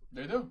 Microsoft.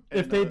 They do.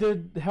 if and, they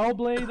did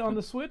Hellblade on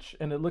the Switch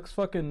and it looks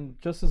fucking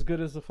just as good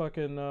as the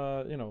fucking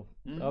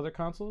other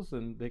consoles,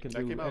 then they can that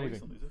do came out anything.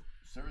 recently.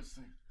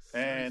 Seriously.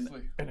 And-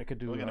 Seriously. And it could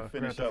do We're gonna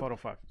finish Grand Theft up. Auto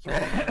 5.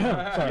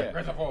 Yeah.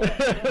 Grand Theft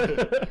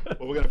Auto.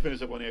 Well, we're gonna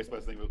finish up on the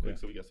Xbox thing real quick,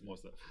 so we got some more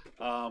stuff.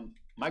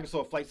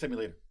 Microsoft Flight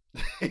Simulator.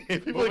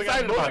 People Moving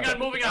excited on, about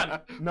moving on,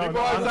 that. moving on. No, People no,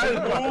 are honestly, excited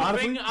about it.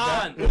 honestly, Moving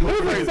on.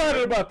 Who's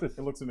excited about this?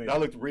 It looks amazing. That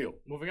looked real.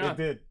 Moving It on.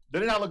 did.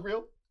 Did it not look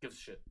real? Gives a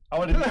shit. We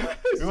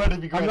wanted it to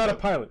be Grand I'm not a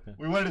Theft. pilot. Man.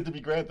 We wanted it to be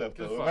Grand Theft,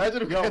 though. Just fine.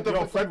 Imagine if Grand Theft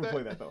Yo, was Fred like can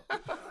play that. that though.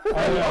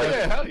 Oh,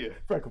 yeah, hell yeah.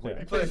 Fred can play He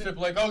that. plays shit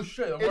like, oh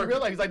shit, I'm In working. real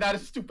life, he's like, nah,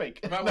 this is too fake.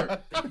 I'm at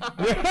work.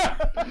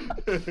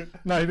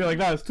 No, he'd be like,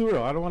 nah, it's too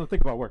real. I don't want to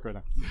think about work right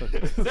now.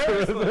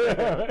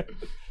 Seriously.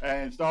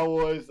 And Star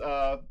Wars,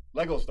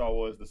 Lego Star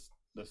Wars,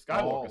 the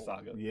Skywalker All-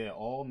 saga, Yeah,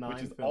 all 9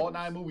 which is films. all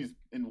 9 movies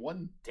in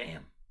one.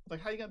 Damn. Like,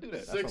 how you gonna do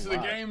that? 6 a of the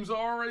lot. games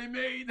are already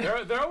made.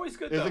 They're always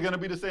good. Is though. it gonna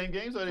be the same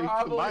games or are they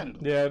Probably. combining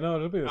them? Yeah, no,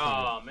 it'll be the same.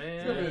 Oh man.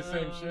 It's gonna be the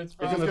same shit. It's Is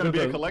probably this gonna be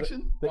a the-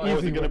 collection? the Or is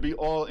easy it gonna one. be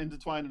all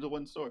intertwined into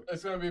one story?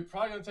 It's gonna be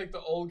probably gonna take the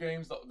old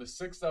games, the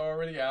 6 that are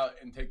already out,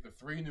 and take the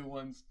 3 new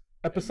ones.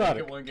 and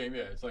Episodic. Make it one game.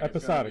 Yeah, it's like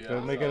Episodic. It's They'll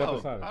gonna make be, it Oh,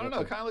 episodic. I don't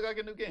know. Kind of look like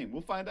a new game.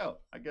 We'll find out,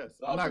 I guess.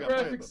 I'm the not gonna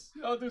play it. graphics.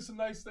 I'll do some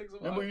nice things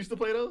about Remember we it. used to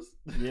play those?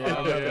 Yeah,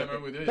 Oh, yeah, remember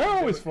we did. They're You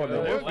always could- fun,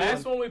 though. they're The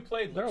last fun. one we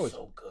played They're was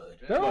always- so good.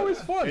 They're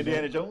always fun.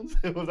 Indiana man. Jones?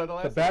 Was that the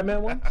last The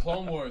Batman one?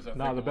 Clone Wars, I think.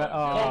 No, the it Ba- was.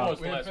 Clone Yeah, Wars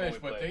we the didn't last one finish, we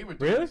but played. they were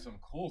doing Really? some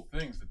cool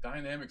things. The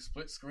dynamic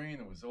split screen,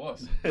 it was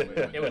awesome.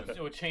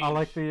 It would change. I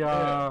like the.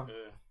 Yeah.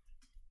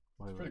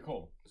 It's pretty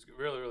cool. It's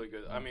really, really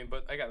good. I mean,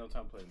 but I got no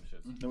time to play them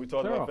shit. Then we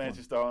talked They're all about fun.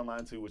 Phantasy Star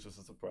Online 2, which was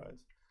a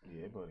surprise.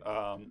 Yeah, buddy.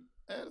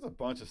 There's a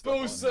bunch of stuff. Boo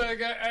on there.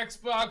 Sega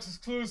Xbox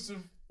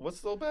exclusive. What's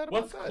so bad about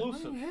What's that?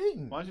 exclusive?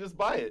 hating? Why don't you just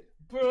buy it?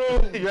 Boo.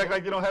 You act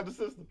like you don't have the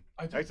system.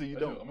 I do. Actually, you I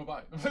don't. I'm gonna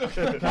buy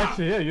it.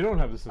 Actually, yeah, you don't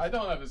have this. I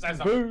don't have this. That's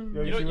not- Boo.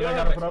 Yo, you You see don't- what I you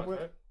gotta don't put have up with?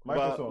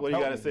 Xbox, What do you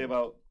help got to me. say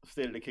about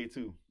State of Decay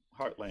 2,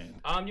 Heartland?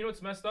 You know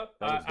what's messed up?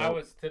 That was I dope.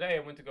 was today. I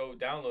went to go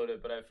download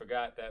it, but I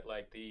forgot that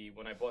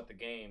when I bought the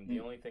game, the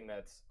only thing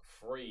that's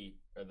free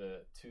are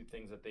the 2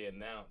 things that they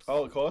announced.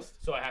 Oh, it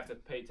cost? So I have to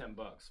pay $10,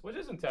 which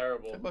isn't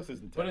terrible. $10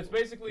 isn't But it's terrible.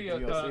 basically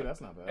DLC,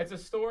 that's not bad. it's a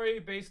story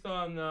based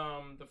on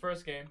the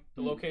first game,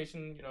 the Mhm.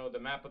 location, the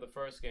map of the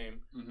first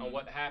game, Mhm. on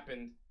what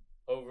happened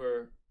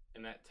over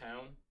in that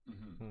town,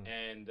 Mhm.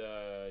 and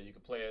you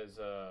can play as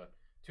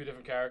 2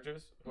 different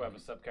characters who have a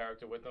sub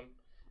character with them,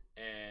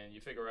 and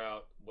you figure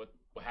out what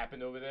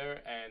happened over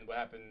there and what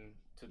happened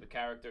to the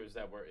characters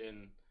that were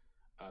in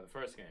the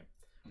first game,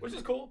 which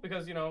is cool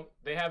because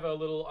they have a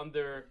little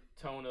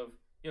undertone of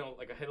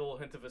like a little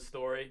hint of a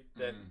story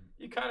that Mhm.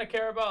 you kind of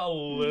care about a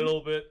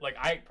little bit. Like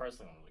I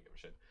personally don't really give a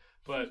shit,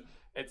 but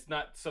it's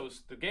not so.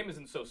 The game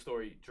isn't so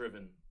story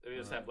driven. They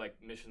just have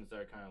like missions that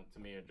are kind of to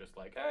me are just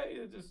like, hey,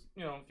 it's just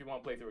if you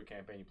want to play through a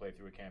campaign, you play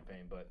through a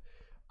campaign. But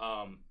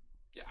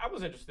yeah, I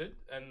was interested,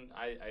 and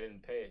I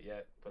didn't pay it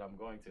yet, but I'm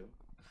going to.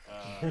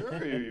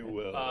 Sure you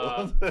will.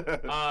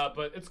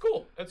 But it's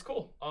cool. It's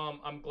cool.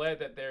 I'm glad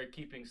that they're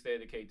keeping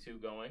State of Decay 2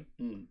 going.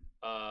 Mm.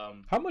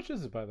 How much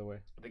is it, by the way?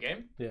 The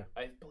game? Yeah.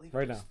 I believe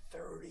Right it was now.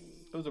 30.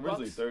 It was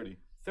originally 30.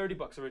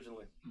 $30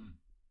 originally.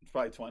 It's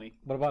probably 20.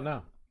 What about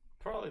now?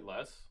 Probably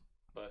less,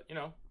 but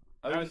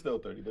I think it's still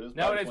 30, but it's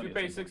nowadays probably we 20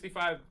 pay at some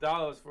point.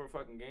 $65 for a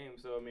fucking game.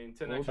 So I mean,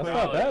 10 Well, extra That's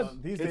not dollars.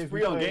 bad. These It's days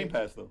free we on play- Game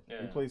Pass, though.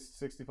 Yeah. We play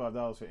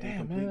 $65 for Damn,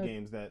 incomplete man.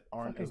 games that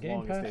aren't Fucking as Game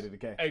long as Pass. State of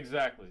Decay.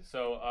 Exactly.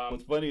 So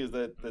What's funny is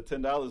that the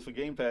 $10 for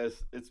Game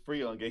Pass, it's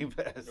free on Game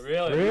Pass.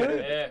 really, Really?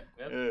 yeah,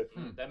 yep. Yeah.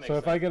 That makes So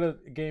sense. if I get a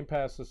Game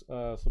Pass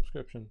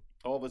subscription,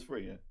 All of it's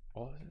free, yeah.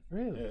 oh,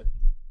 really? Yeah.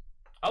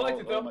 I liked all-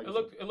 it though.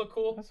 all It looked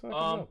cool. That's fucking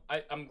dope.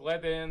 I'm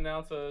glad they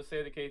announced State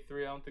of Decay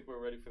 3. I don't think we're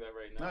ready for that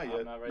right now. Not yet.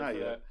 I'm not ready Not for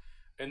yet. that.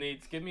 It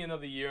needs give me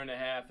another year and a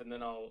half, and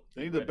then I'll.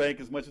 They need to bank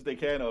as much as they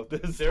can off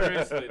this.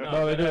 Seriously,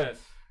 No, they do. deadass.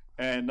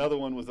 And another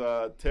one was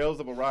Tales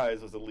of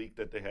Arise was a leak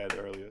that they had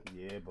earlier.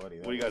 Yeah, buddy.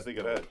 What do you guys think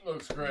of that?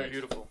 Looks great.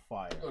 Beautiful.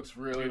 Fire. Looks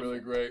really, really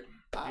great.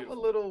 I'm a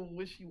Beautiful. little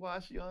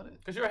wishy-washy on it.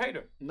 Because you're a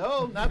hater.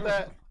 No, not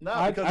that. No,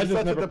 I because just it's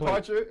such a never played.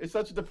 departure. It's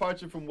such a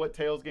departure from what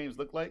Tales games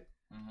look like.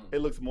 Mhm. It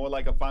looks more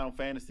like a Final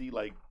Fantasy.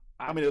 Like,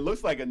 I mean, it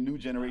looks like a new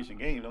generation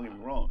game. Don't get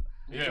me wrong,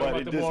 Yeah, but want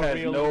it the just more has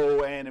real-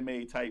 no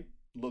anime type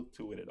look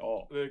to it at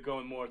all. They're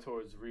going more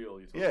towards real.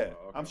 You're talking Yeah, about.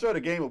 Okay. I'm sure the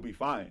game will be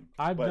fine.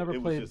 I've but never it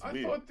was played- just I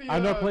weird. thought the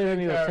I've never played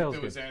any of the character Tales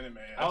was games.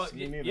 anime.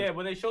 Me neither. Yeah,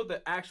 when they showed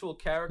the actual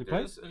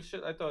characters and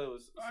shit, I thought it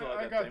was. still I had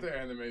that got thing. the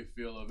anime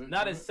feel of it.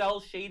 Not as cell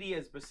shady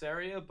as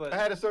Berseria, but I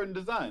had a certain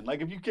design.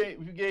 Like if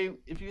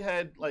you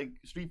had like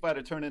Street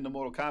Fighter turn into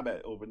Mortal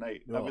Kombat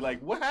overnight, I'd be Ugh.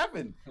 like, what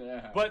happened?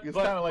 Yeah. But It's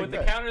but, kinda like but to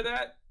that. counter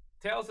that,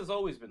 Tales has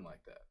always been like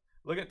that.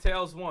 Look at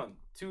Tales 1,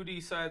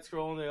 2D side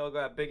scrolling. They all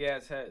got big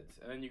ass heads,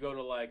 and then you go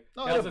to like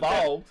No, Tales it of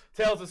evolved.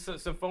 Tales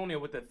of Symphonia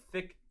with the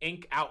thick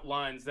ink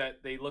outlines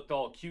that they looked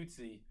all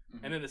cutesy, Mhm.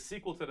 and then the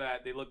sequel to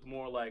that they looked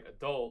more like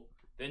adult.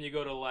 Then you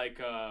go to like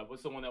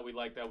what's the one that we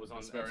like that was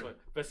on Vesperia.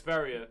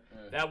 Vesperia.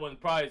 Yeah. That one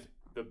probably is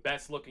the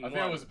best looking I one.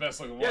 think it was the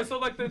best looking one. Yeah, so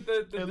like the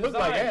It design, looked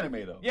like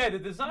anime though. Yeah, the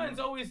design's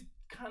always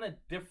kind of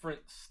different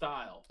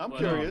style. I'm but,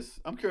 curious.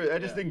 I just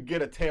yeah. didn't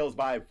get a Tales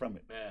vibe from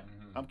it. Yeah,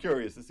 Mhm. I'm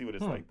curious to see what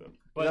it's like though.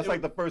 But That's it-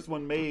 like the first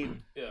one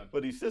made yeah.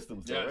 for these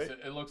systems, though, Yes, right?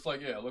 it looks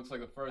like it looks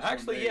like the first.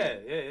 Actually, one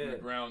made yeah. from the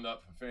ground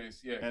up for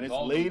face. Yeah, And 'cause it's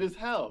all late the- as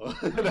hell.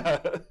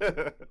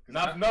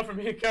 Not for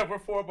me and Kev. We're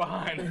 4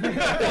 behind.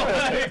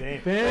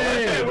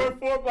 Damn. We're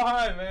 4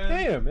 behind, man.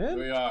 Damn, man.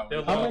 We are. They're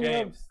we How long are. many,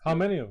 games. how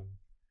many of them?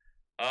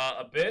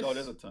 Abyss. No,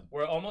 there's a ton.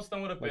 We're almost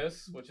done with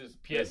Abyss, which is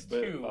Yes,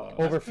 PS2. but,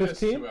 Over That's PS2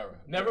 15? era.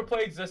 Never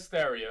played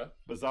Zestiria.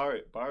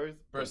 Berseria.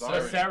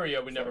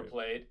 Berseria we never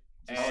played.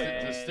 Oh,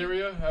 And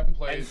Hysteria, haven't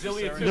played. and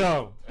Xillia Hysteria. 2.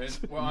 No. And,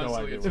 well, No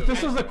honestly, idea. it's If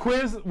this was a yeah.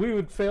 quiz, we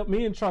would fail.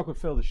 Me and Chalk would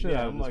fail the shit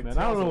Yeah, out of I'm this, like, man.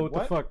 I don't know Tales what of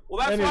the what? fuck. Well,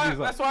 that's any of why. these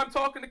are. That's why I'm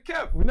talking to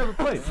Kev. We never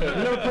played. We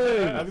never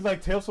played. I'd be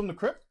like Tales from the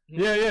Crypt.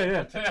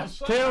 Yeah.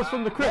 Tales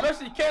from the Crypt.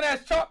 Especially, you can't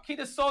ask Chalk. He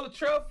just saw the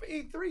trailer for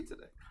E3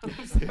 today.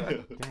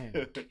 Damn.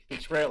 The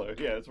trailer.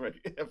 Yeah, that's right.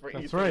 For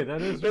That's E3. right.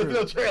 That is There's true.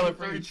 no trailer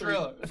for Free E3.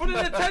 trailer. For the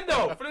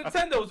Nintendo. For the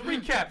Nintendo. It was a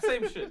recap.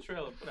 Same shit.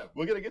 Trailer. Whatever.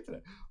 We're gonna get to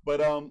that.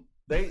 But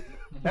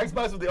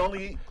Xbox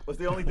was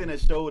the only thing that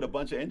showed a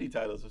bunch of indie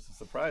titles, which is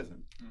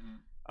surprising.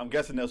 I'm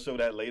guessing they'll show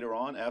that later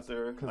on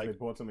after Because they like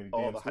bought so many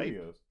all damn the hype.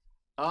 studios.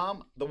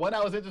 the one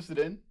I was interested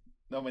in.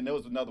 No, I mean there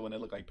was another one that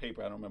looked like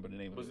paper. I don't remember the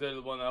name Was of it. there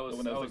the one I was, The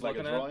one that I was looked like a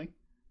looking at? drawing,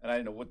 and I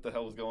didn't know what the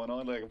hell was going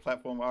on, like a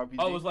platform RPG.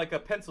 Oh, it was like a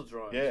pencil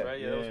drawing, Yeah. right?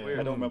 Yeah, that was Yeah. weird.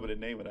 I don't remember the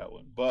name of that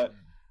one, but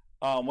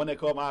one that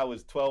caught my eye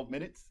was 12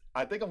 minutes.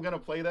 I think I'm gonna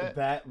play that.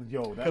 That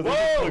Because Whoa, it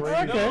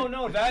looks no,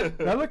 no, that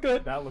That looked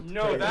good. That looked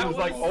No, crazy. that it was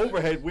like was-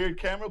 overhead weird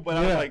camera, but I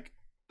was Yeah. like,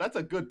 that's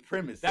a good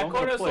premise. so that I'm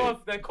caught gonna us play it.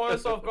 off. That caught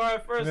us off guard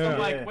at first. Yeah. I'm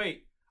like, Yeah.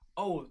 wait.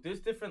 Oh, there's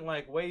different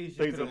like ways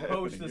you Things could are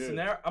approach the happening, yeah.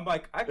 scenario. I'm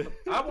like, I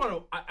want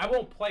to. I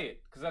won't play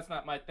it because that's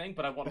not my thing.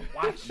 But I want to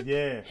watch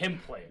Yeah. him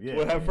play it. Yeah.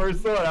 When I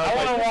first saw it, I was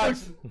I like, wanna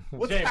 "This looks-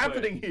 what's Jay play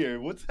happening here?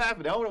 What's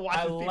happening? I want to watch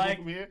I this people like-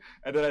 from here."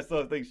 And then I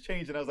saw things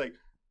change, and I was like,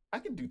 "I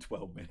can do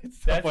 12 minutes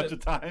That's a bunch of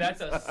times."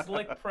 That's a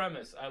slick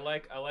premise. I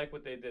like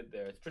what they did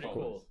there. It's pretty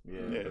cool.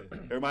 Yeah. Yeah,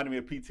 it reminded me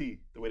of PT,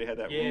 the way they had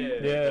that Yeah. room. Yeah.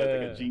 They had, like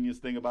Yeah. a genius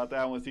thing about that.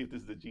 I want to see if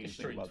this is a genius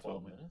thing Straight about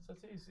 12 12 minutes. minutes.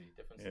 That's easy.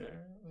 Different Yeah. scenario.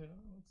 You know,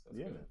 that's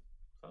Yeah, good. man.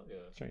 Oh yeah.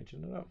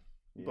 Changing it up.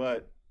 Yeah.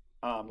 But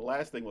the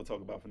last thing we'll talk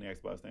about from the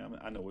Xbox thing,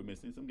 I know we're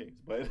missing some games,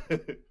 but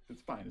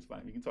it's fine. It's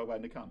fine. We can talk about it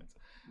in the comments.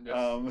 Yes.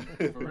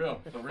 For real.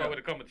 For Fuck real. with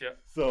the comments, yeah.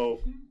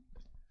 So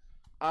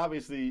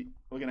obviously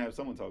we're gonna have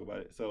someone talk about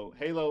it. So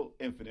Halo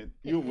Infinite,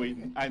 you're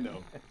waiting. I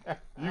know.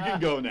 You can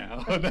go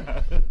now.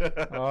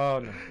 Oh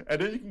no.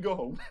 And then you can go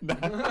home.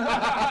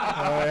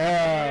 Oh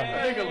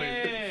yeah.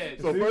 Hey.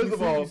 So See- first you of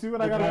see- all, you see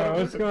what I got Yeah,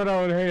 what's going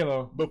on with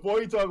Halo?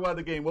 before you talk about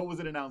the game, what was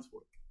it announced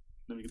for?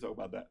 Then we can talk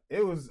about that.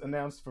 It was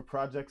announced for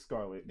Project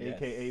Scarlet, Yes.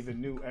 aka the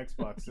new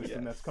Xbox system Yes.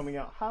 that's coming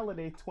out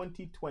holiday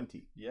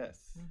 2020.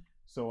 Yes.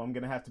 So I'm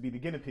gonna have to be the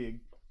guinea pig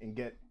and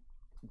get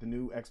the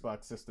new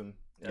Xbox system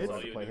That's to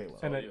all you play do.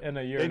 Halo. In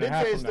a year They and a did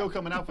half say it's from still now.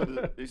 coming out for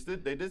the.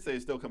 They did say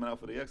it's still coming out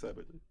for the X, I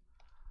believe.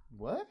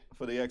 What?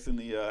 For the X and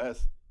the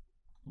S,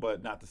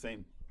 but not the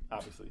same.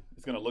 Obviously,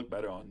 it's gonna look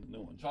better on the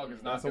new one. Chalk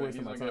is not That's a gonna, waste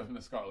he's of my gonna get it time. from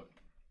the Scarlet.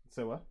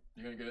 Say what?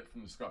 You're gonna get it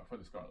from the for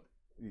the Scarlet.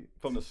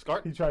 From the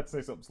SCART. He tried to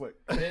say something slick.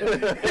 You're gonna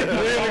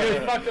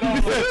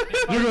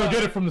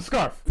get it from the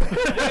scarf.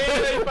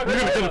 You're gonna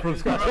get it from the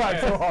scarf. Tried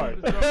so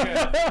hard.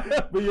 Okay.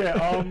 But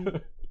yeah,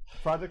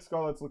 Project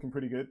Scarlet's looking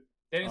pretty good.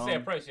 They didn't say a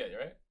Um, price yet,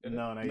 right? Did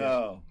No, not yet.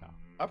 No,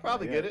 I'll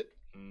probably Yeah. get it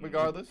they?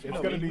 regardless. It's You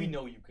know gonna me. be- We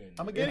know you can.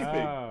 I'm a guinea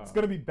pig. Ah. It's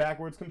gonna be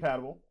backwards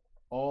compatible.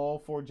 All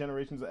 4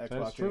 generations of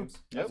Xbox true. games.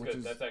 Yep. That's Which good.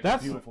 is That's actually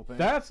That's beautiful thing.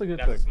 that's a good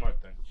That's a thing.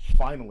 smart thing.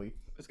 finally.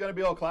 It's gonna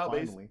be all cloud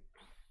based. Finally.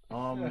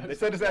 They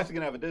said it's actually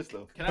gonna have a disc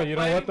though. Can But I you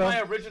know play what, though?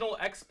 my original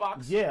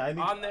Xbox Yeah, I need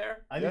on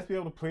there? I need to be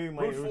able to play my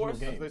Brute original force? As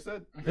they game.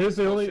 said. Here's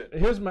the only. Bullshit.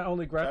 Here's my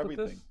only gripe with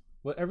this. Everything.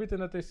 Well, everything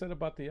that they said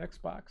about the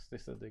Xbox, they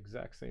said the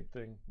exact same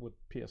thing with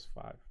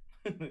PS5.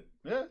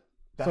 Yeah.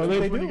 That's So what they-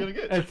 they What are you do.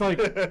 gonna get? It's like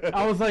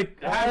I was like,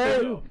 It has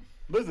to, alright. though.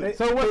 Listen.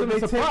 So it wasn't a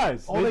take-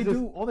 surprise. all they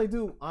just-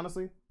 do,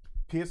 honestly,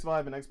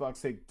 PS5 and Xbox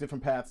take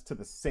different paths to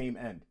the same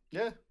end.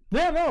 Yeah.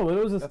 Yeah, no, it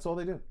was just That's all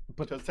they do.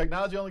 Because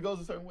technology only goes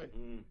a certain way.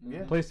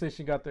 Yeah.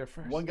 PlayStation got there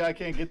first. One guy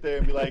can't get there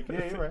and be like,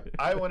 Yeah, you're right.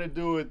 I want to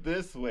do it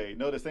this way.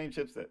 No, the same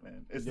chipset,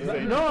 man. It's the Yeah.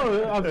 same.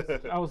 No,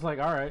 I was like,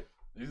 all right,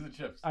 These are the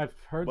chips. I've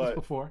heard But- this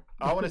before.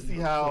 I want to see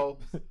how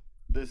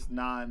this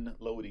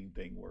non-loading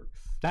thing works.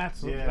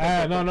 That's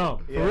Yeah. no,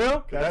 for Yeah.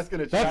 real. 'Cause that's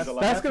gonna change That's a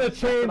lot. that's gonna That's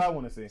change. what I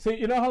want to see. See,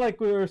 you know how like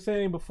we were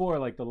saying before,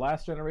 like the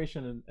last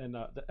generation and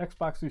the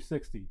Xbox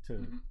 360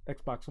 to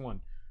Xbox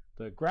One,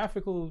 the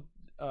graphical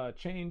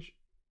change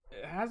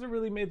it hasn't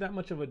really made that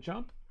much of a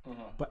jump.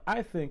 But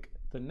I think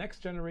the next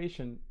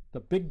generation, the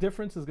big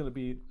difference is going to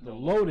be the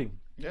loading.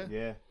 Yeah.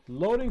 Yeah.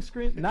 Loading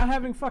screen, not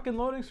having fucking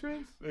loading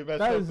screens. They messed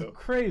That up, is though.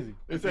 crazy.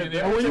 They said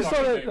Yeah, And when you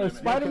saw Wait a the minute.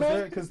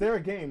 Spider-Man, Because there are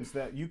games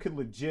that you could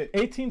legit.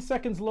 18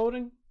 seconds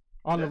loading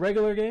on Yeah. the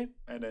regular game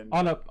and then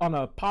on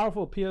a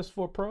powerful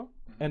PS4 Pro,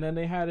 and then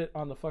they had it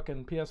on the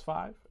fucking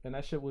PS5, and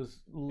that shit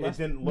was less,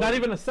 didn't not load.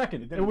 even a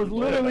second. It, didn't was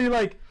load. literally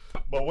like,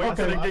 but wait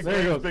till Okay, they get there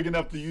you games go. big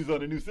enough to use on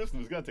the new system.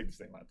 It's gonna take the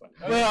same amount of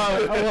time.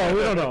 well,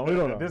 we don't know. We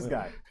don't know. This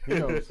guy, he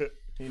knows.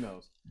 He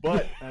knows.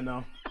 But I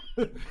know.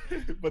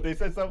 but they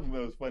said something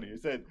that was funny. They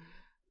said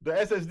the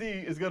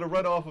SSD is gonna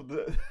run off of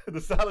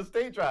the solid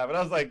state drive, and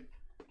I was like,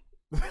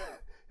 the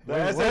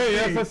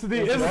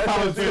SSD is a the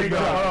solid SSD state is gonna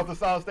drive. run off the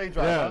solid state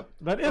drive. Yeah, huh?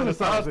 that is So a the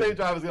solid solid state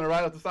drive is gonna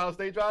ride off the solid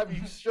state drive.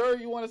 You sure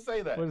you want to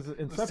say that? What is it?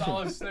 The Inception.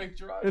 solid snake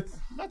drive. It's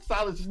Not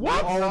solid.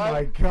 What? not Oh solid.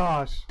 my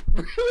gosh.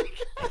 Really?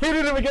 he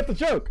didn't even get the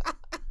joke.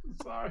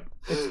 sorry.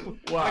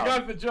 Wow. I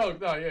got the joke.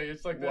 No, yeah,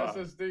 it's like the Wow.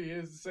 SSD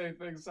is the same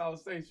thing solid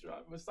state's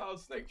drive. But solid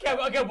state. Okay,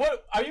 okay,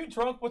 what? Are you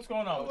drunk? What's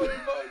going on? What are you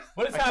guys?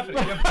 What is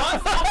happening? Your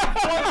butt's up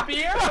before the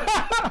beer?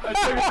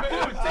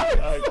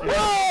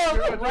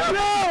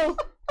 No!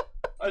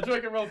 I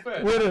drink it real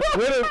fast. Way to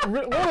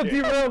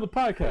derail the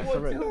podcast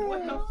already.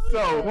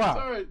 So,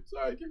 Wow.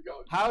 Sorry, keep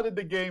going. how did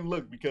the game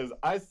look? Because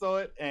I saw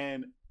it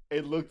and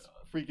it looked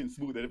freaking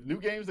smooth. And if new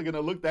games are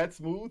gonna look that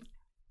smooth,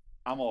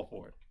 I'm all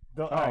for it.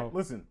 All right,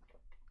 listen.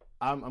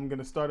 I'm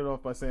gonna start it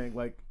off by saying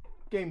like,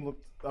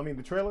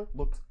 the trailer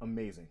looked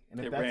amazing, and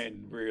if It that's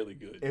ran really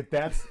good. if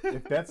that's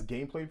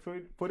gameplay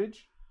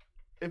footage,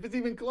 If it's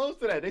even close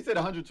to that, they said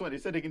 120. They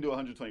said they can do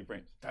 120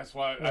 frames. That's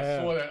why I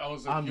saw that. I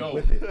was like, I'm yo,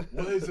 with it.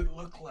 what does it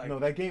look like? No,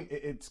 that game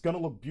it's gonna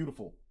look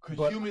beautiful. Could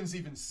but, humans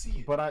even see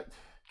it? But I.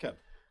 Kev,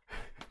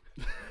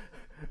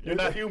 you're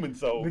not human,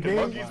 so The can game-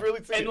 monkeys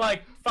really see In it?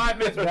 like 5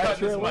 minutes, we're That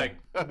cutting this trailer- mic.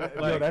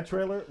 Yo, that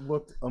trailer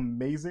looked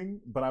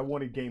amazing, but I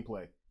wanted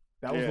gameplay.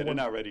 That was yeah, the they're one.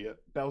 not ready yet.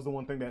 That was the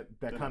one thing that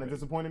They're kind not of ready.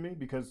 disappointed me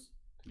because.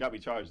 Got me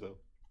charged though.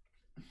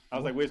 I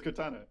was like, "Where's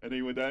Cortana?" And then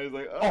he went down. He was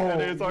like, "Oh," Oh,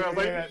 and then so I was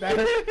like, yeah, that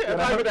hurt. "I'm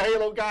not even a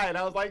Halo guy," and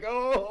I was like,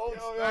 "Oh,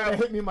 That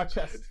hit me in my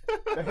chest.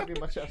 That hit me in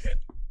my chest.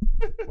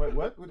 Wait,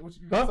 what? What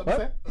you got something to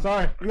say?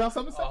 Sorry. You got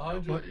something to say?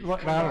 100.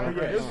 What? I don't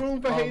know. Yeah. There's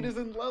room for haters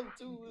and love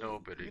too.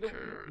 Nobody You don't-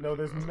 cares. No,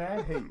 there's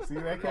mad hate. See,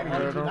 that can't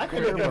I even. don't I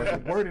can't care.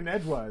 even word in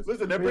edgewise.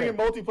 Listen, they're But bringing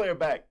yeah, multiplayer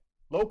back.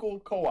 Local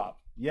co-op.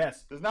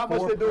 Yes. There's not much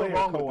they're doing Four-player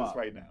wrong with co-op. this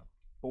right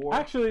now.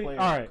 Actually, all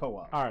Four-player right.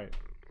 co-op. All right.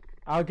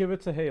 I'll give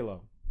it to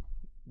Halo.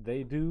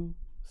 They do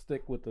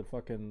stick with the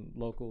fucking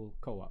local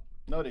co-op.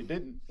 No, they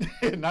didn't.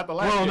 Not the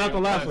last. Well, game. not the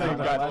last They one.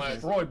 got Not the last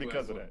destroyed one.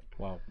 because of that.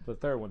 Wow, the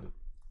third one did.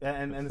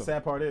 And the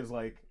sad part is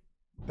like,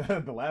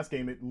 the last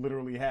game you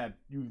literally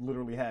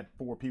had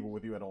 4 people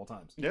with you at all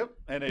times. Yep,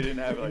 and they didn't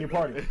have In like your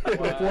party.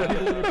 Like 4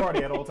 people in your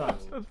party at all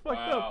times. That's fucked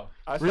up. Wow.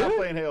 I stopped Really?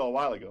 playing Halo a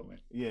while ago, man.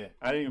 Yeah.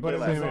 I didn't even But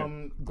play it last was,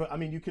 year. but I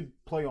mean, you could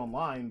play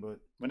online, but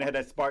When they had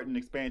that Spartan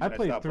expansion, I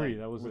played stopped 3. playing.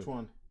 That was which it.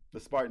 one? The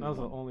Spartan That was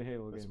the one. only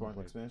Halo The game I Spartan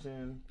played.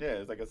 expansion. Yeah,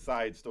 it's like a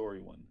side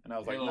story one, and I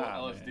was Halo like,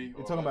 nah, LSD. man.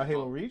 You're talking about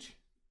Halo Reach?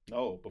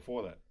 No,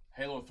 before that.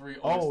 Halo 3 OST.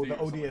 Oh, the or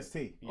something.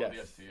 ODST. Yes.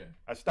 ODST, yeah.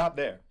 I stopped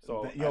there.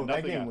 So That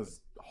nothing game after.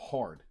 was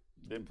hard.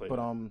 Didn't play. But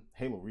that.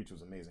 Halo Reach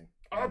was amazing.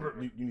 Arbor.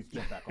 You need to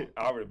jump back on.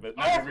 Arbor, but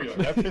Arbor.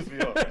 that pissed me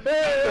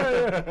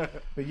off.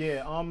 But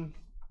yeah, I'm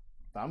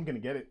gonna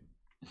get it.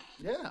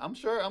 Yeah, I'm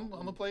sure. I'm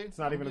gonna play. It's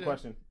not even a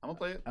question, I'm gonna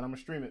play it. and I'm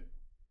gonna stream it,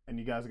 and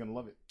you guys are gonna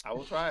love it. I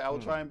will try. I will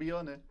try and be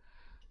on there.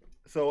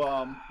 So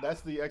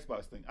that's the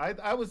Xbox thing.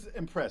 I was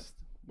impressed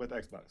with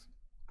Xbox.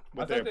 I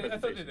With their thought they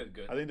presentation. did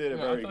good. I think they did a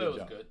Yeah, very I thought good it was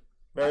job. good.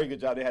 Very good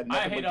job. They had I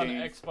nothing hate but on the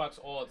games. Xbox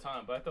all the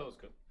time, but I thought it was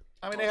good.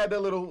 I mean, they had their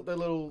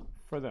little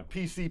For them.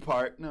 PC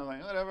part. And I was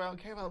like, whatever. I don't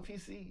care about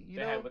PC. You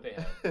They know. had what they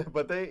had.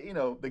 But they,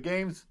 the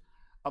games.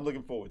 I'm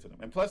looking forward to them.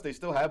 And plus, they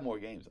still have more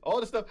games. All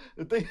the stuff.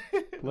 The thing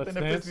Let's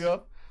that pissed Dance. me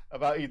off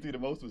about E3 the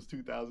most was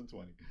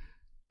 2020.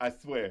 I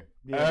swear,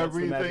 Yeah, that's the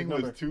everything magic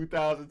was number.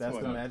 2020. That's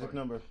the magic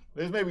number.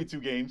 There's maybe 2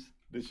 games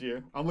this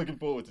year. I'm looking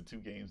forward to 2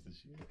 games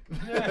this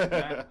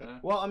year.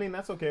 Well, I mean,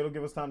 that's okay. It'll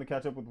give us time to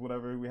catch up with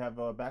whatever we have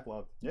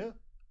backlogged. yeah,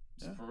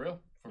 For real.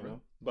 For You real.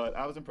 know? but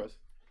I was impressed.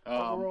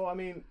 Overall, I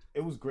mean,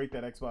 it was great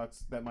that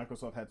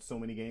Microsoft had so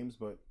many games,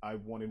 but I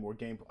wanted more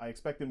game. I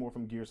expected more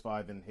from Gears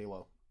 5 and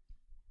Halo.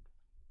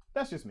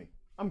 That's just me.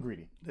 I'm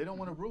greedy They don't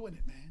want to ruin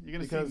it, man. You're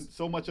gonna Because- see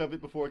so much of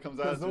it before it comes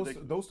out. because It's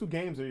ridiculous. those 2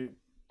 games are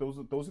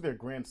those are their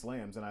grand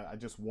slams, and I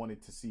just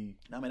wanted to see.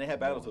 I mean, they had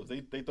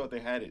Battletoads. They thought they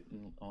had it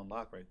on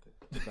lock right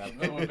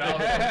Remember when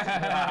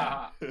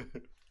Valorant-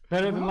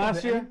 Better than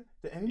last year?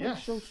 Did anybody Yeah.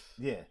 show?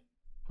 Yeah,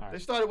 They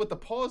started with the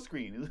pause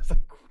screen. It was like,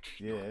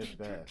 yeah, it's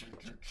bad.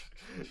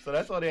 so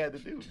that's all they had to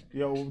do.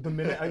 Yo, the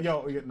minute,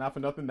 not for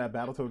nothing, that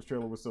Battletoads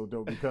trailer was so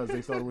dope because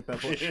they started with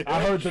that.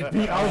 I heard the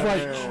beat. I was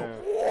like,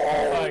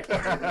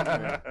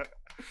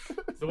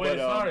 It's the way it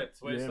started. It's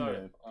the way it yeah,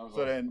 started. man. I was So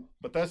like, then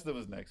Bethesda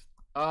was next.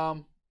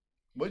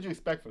 What did you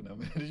expect from them?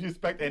 Did you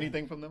expect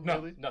anything from them? No,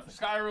 Really? nothing.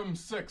 Skyrim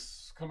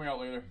 6 coming out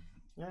later.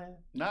 Yeah,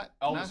 Not.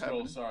 Elder not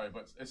happening. Scrolls, sorry,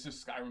 but it's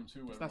just Skyrim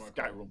 2. It's not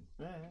whatever you Skyrim. want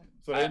yeah.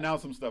 So they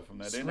announced some stuff from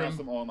that. They announced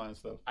Scrim. some online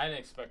stuff. I didn't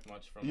expect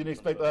much from. You didn't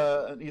from expect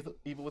Bethesda. an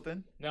Evil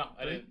Within? No,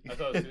 I didn't. I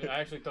thought it was I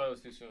actually thought it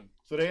was too soon.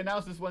 So they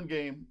announced this one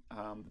game.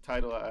 The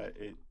title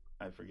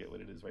I forget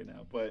what it is right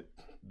now, but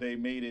they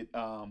made it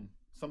some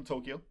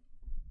Tokyo.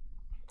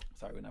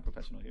 Sorry, we're not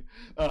professional here.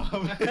 But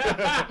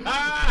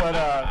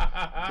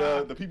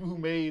the people who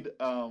made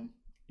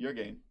your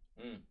game,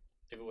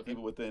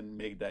 Evil Within,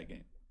 made that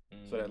game.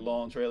 So that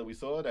long trailer we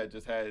saw that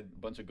just had a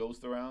bunch of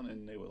ghosts around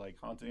and they were like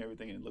haunting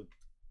everything and it looked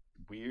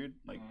weird,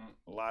 like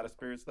a lot of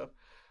spirit stuff.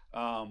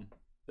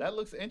 That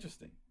looks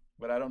interesting,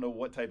 but I don't know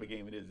what type of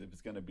game it is. If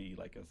it's gonna be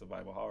like a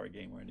survival horror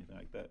game or anything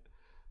like that.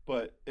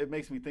 But it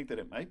makes me think that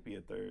it might be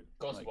a third.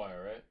 Ghostwire, like,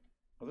 right?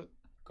 Was it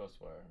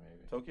Ghostwire,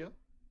 maybe. Tokyo?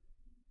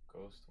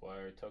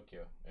 Ghostwire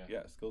Tokyo. Yeah.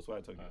 Yes,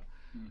 Ghostwire Tokyo.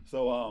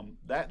 So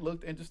that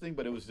looked interesting,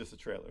 but it was just a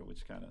trailer,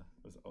 which kind of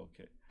was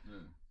okay.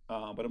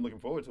 But I'm looking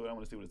forward to it. I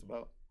want to see what it's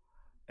about.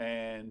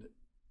 And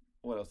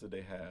what else did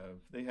they have?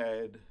 They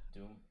had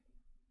Doom.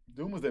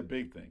 Doom was their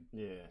big thing.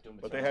 Yeah.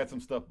 But they had some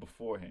stuff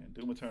beforehand.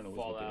 Doom Eternal was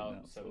what they Fallout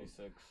announced.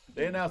 76.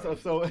 They announced.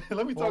 So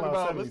let me talk Fallout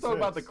about. Let's talk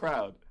about the 76.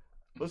 crowd.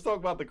 Let's talk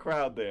about the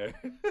crowd there.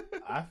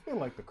 I feel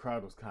like the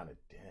crowd was kind of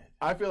dead.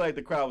 I feel like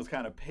the crowd was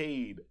kind of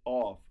paid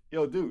off.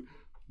 Yo, dude,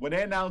 when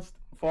they announced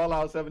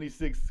Fallout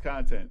 76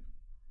 content,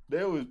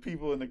 there was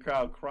people in the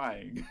crowd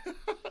crying.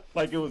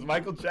 Like it was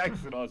Michael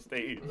Jackson on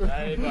stage.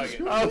 They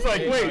bugging. I was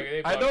like, They wait, bugging,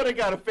 they I know bugging. they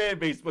got a fan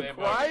base, but They bugging.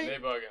 crying? They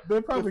bugging.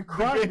 They're probably The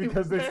crying game-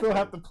 because they still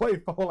have to play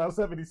Fallout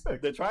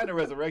 76. They're trying to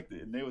resurrect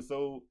it, and they were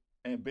so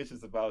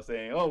ambitious about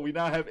saying, "Oh, we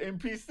now have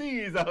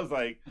NPCs." I was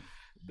like,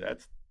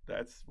 "That's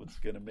what's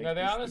gonna make No,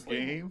 they this the honestly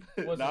game."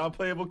 wasn't-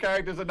 Non-playable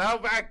characters are now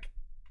back.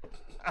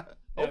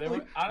 Yeah, they Hopefully,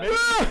 were,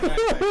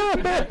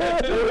 maybe-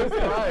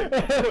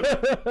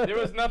 there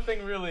was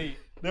nothing really.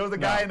 There was a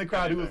guy No, in the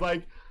crowd who was anything.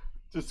 like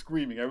just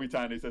screaming every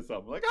time they said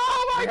something, like,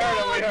 "Oh my We heard god!"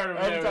 him, we heard him,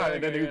 every yeah, time, we-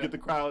 and then he would yeah. get the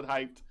crowd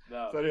hyped.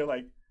 No. So they're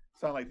like,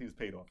 sound like he was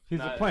paid off. He's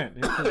Nah. a plant.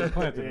 He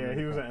planted him. Yeah,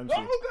 he was an MC.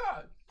 Oh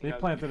God! They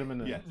planted him in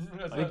the. Yes.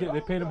 They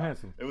paid him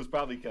handsome. It was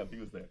probably Kev. He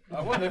was there.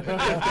 I wonder if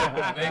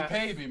they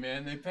paid me,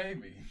 man. They paid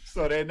me.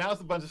 So they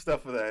announced a bunch of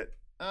stuff for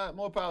that.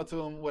 More power to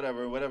them.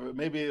 Whatever.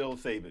 Maybe it'll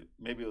save it.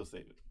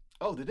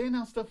 Oh, did they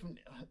announce stuff from?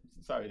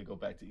 Sorry to go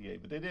back to EA,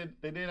 but they did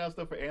announce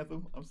stuff for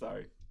Anthem. I'm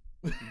sorry.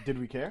 Did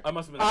we care? I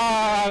must have been.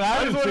 I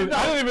just wanted to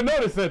know. didn't even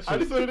notice that shit. I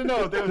just wanted to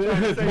know if they were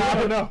trying to say. I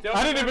don't know.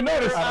 I didn't even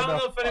notice. I don't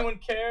know if anyone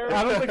cared.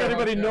 I don't think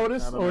anybody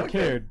noticed I don't or know.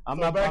 cared. I'm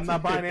So not. back I'm not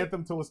to- buying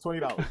Anthem till it's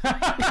 $20.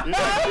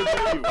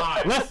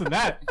 Less than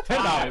that.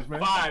 $10,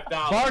 man. $5.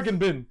 Bargain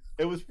bin.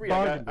 It was free.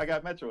 Bargain. I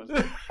got Metro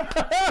instead.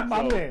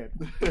 My So- man.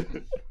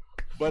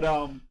 But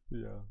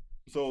Yeah.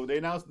 so they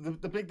announced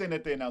the big thing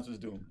that they announced was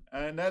Doom,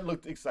 and that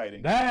looked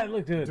exciting. That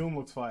looked good. Doom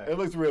looks fire. It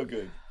looks real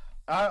good.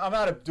 I'm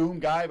not a Doom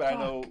guy, but I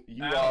know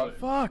you are. Alan.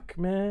 Fuck,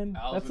 man.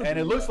 Alvin. That's, And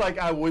it looks like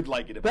I would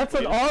like it. If that's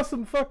an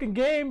awesome fucking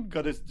game.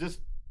 because it's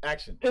just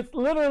action. It's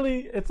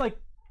literally, it's like,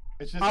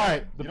 It's just all right,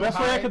 action. the You don't best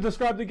way I hide. could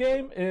describe the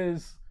game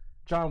is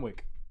John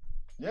Wick.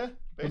 Yeah,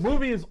 The basically.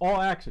 movie is all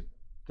action.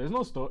 There's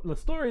no story. The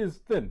story is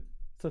thin.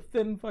 It's a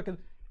thin fucking,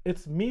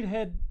 it's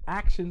meathead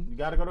action. You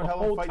gotta go to the hell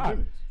and whole fight time.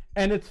 demons.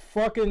 And it's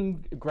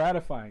fucking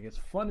gratifying. It's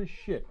fun as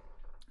shit.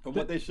 From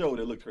what they showed,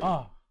 it looked crazy.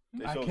 Oh,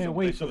 They I showed can't some,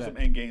 wait They for showed that. some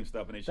end-game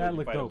stuff, and they That showed you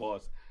looked fight a dope.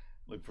 boss.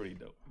 Looked pretty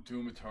dope.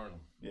 Doom Eternal.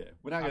 Yeah,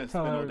 we're not gonna I'm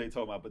spend all telling day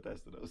talking about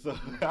Bethesda though. So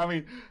I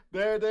mean,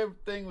 their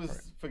thing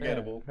was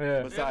forgettable.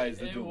 Yeah. Besides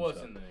the it Doom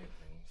wasn't stuff. anything.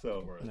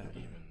 So- worth No.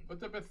 even. But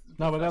the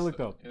No, but that looked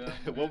Bethesda, dope.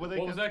 you know? What were they?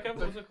 What was that, Kevin?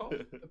 What was it called?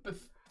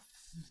 It's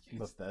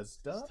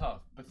Bethesda?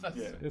 tough. Bethesda.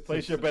 Yeah, It's-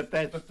 place your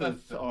Bethesda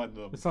Bethesda. on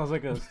them. It sounds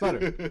like a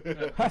stutter.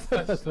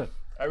 Bethesda.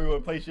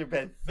 Everyone, place your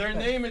bets. Their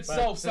name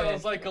itself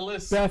sounds like a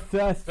list.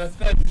 Bethesda.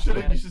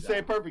 Bethesda. You should say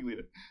it perfectly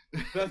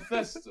then.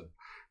 Bethesda.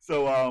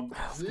 So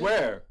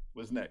Square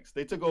was next.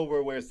 They took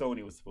over where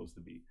Sony was supposed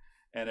to be,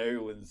 and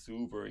everyone's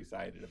super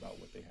excited about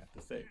what they have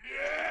to say.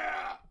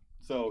 Yeah.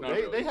 So Not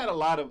they really. had a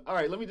lot of. All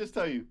right, let me just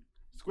tell you,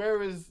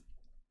 Square is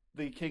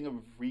the king of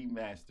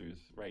remasters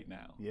right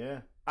now.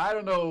 Yeah. I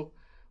don't know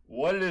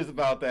what it is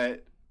about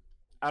that.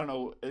 I don't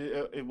know.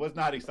 It was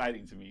not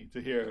exciting to me to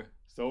hear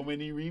so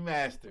many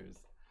remasters.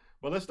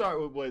 But let's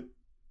start with what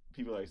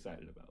people are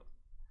excited about.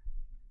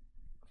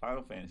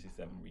 Final Fantasy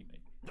VII Remake.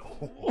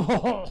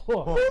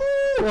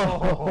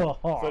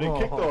 So they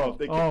kicked off.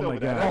 They kicked Oh over my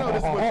that. God. I know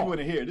this is what you want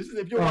to hear. This is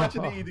if you're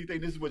watching the ED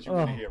thing. This is what you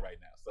want to Oh. hear right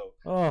now. So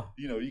Oh,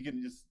 you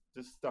can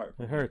just start.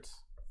 it hurts.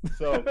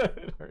 So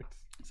It hurts.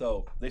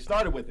 so they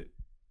started with it.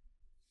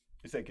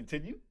 They said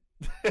continue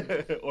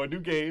or new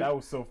game That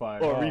was so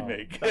fire. or Oh.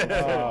 remake. That was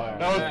fire.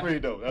 That was pretty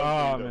dope. That was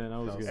Oh pretty dope. man, that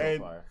was That was good. so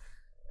And- fire.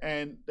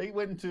 And they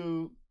went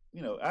into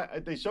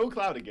they showed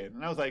Cloud again,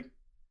 and I was like,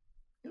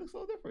 he looks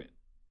so different.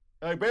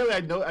 I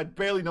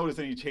barely noticed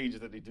any changes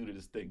that they do to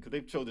this thing because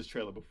they've showed this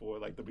trailer before,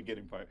 like the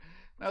beginning part.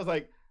 And I was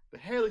like, the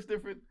hair looks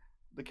different,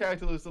 the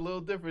character looks a little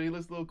different, he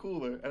looks a little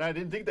cooler, and I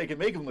didn't think they could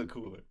make him look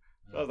cooler.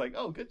 So I was like,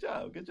 oh, good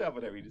job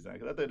on that redesign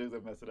because I thought they was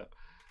gonna mess it up.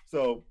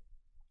 So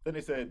then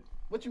they said,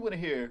 what you want to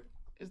hear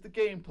is the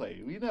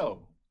gameplay. We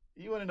know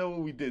you want to know what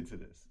we did to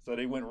this. So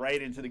they went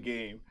right into the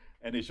game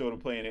and they showed him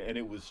playing it, and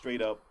it was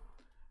straight up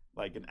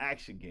like an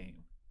action game,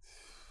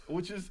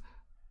 which is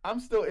I'm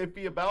still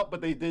iffy about,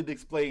 but they did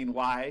explain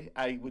why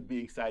I would be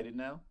excited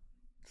now.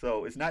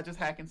 So it's not just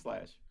hack and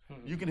slash.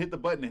 You can hit the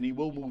button and he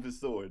will move his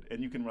sword,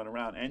 and you can run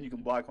around and you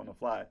can block on the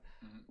fly,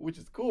 which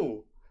is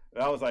cool.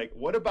 And I was like,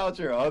 what about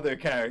your other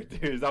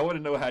characters? I want to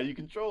know how you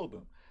control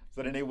them.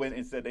 So then they went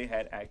and said they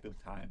had active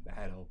time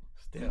battle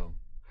still.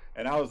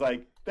 And I was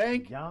like,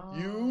 thank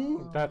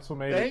you. That's what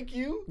made it. Thank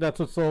you. That's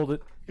what sold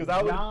it. Because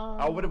I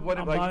would have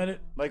wanted I'm buying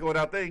it. like on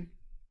our thing.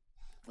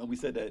 And we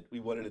said that we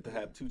wanted it to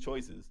have two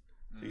choices.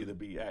 To either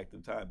be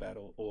active time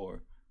battle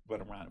or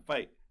run around and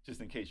fight. just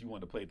in case you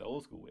want to play it the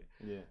old school way.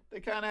 Yeah. They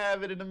kind of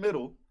have it in the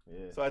middle.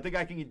 Yeah. So I think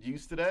I can get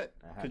used to that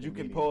I have because the you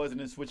can medium. pause and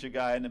then switch a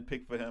guy and then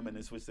pick for him and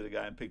then switch to the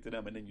guy and pick to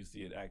them and then you see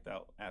it act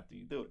out after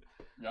you do it.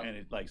 Yep. And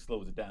it like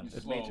slows it down. You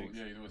It's slow, Matrix.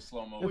 yeah, you do a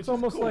slow mo. Which It's is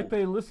almost cool. like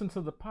they listen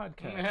to the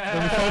podcast.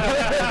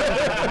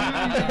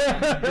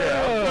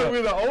 Yeah,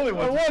 we're the only I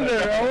ones.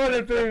 wonder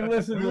if they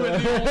listen We to were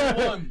that.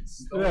 the only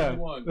ones. The only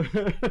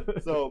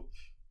ones. So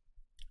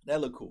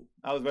that looked cool.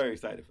 I was very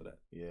excited for that.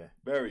 Yeah.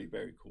 Very,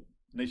 very cool.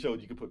 And they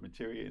showed you could put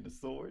materia in the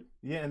sword.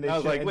 Yeah, and they I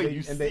was show- like, and wait, they, you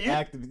and see they it?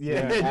 active.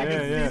 Yeah, you can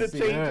yeah, see the see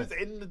changes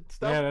that. in the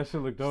stuff. Yeah, that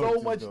should look dope. So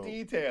Just much dope.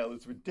 detail.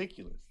 It's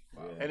ridiculous.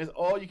 Wow. And it's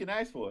all you can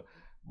ask for.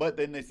 But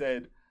then they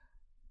said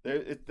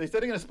they said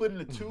they're gonna split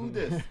into 2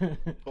 discs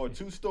or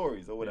 2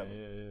 stories or whatever.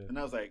 Yeah. And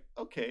I was like,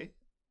 okay.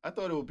 I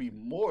thought it would be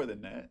more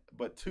than that,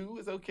 but 2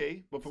 is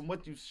okay. But from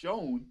what you've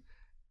shown,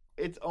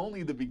 it's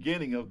only the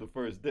beginning of the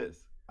first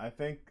disc. I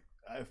think,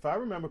 if I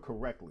remember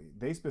correctly,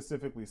 they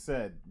specifically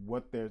said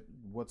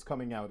what's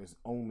coming out is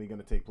only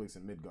going to take place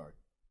in Midgard.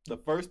 The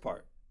first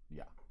part.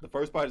 Yeah. The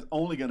first part is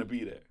only gonna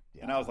be there.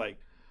 And Yeah. I was like,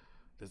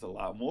 there's a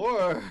lot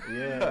more.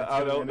 Yeah,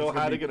 I don't and know it's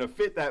how gonna they're be- gonna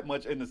fit that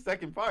much in the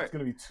second part. It's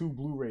going to be 2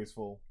 Blu-rays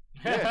full.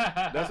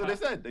 Yeah, that's what they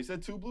said. They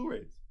said 2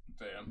 Blu-rays.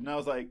 Damn. And I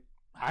was like,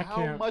 I how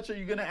can't- much are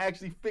you gonna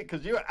actually fit?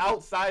 Because you're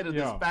outside of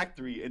Yeah. this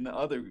factory in the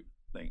other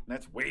thing.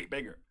 That's way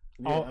bigger.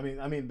 Yeah, Oh. I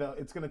mean,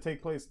 it's going to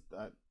take place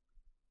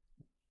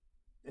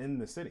in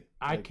the city.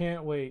 I Like,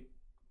 can't wait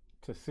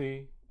to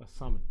see a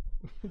summon.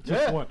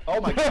 Just Yeah. one. Oh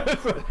my God.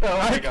 Oh my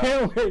I God.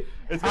 can't wait.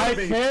 It's gonna I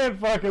be- can't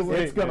fucking wait.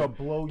 It's gonna man.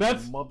 blow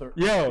That's- your mother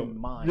Yo,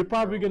 mind. you're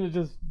probably bro. gonna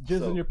just jizz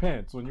So- in your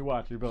pants when you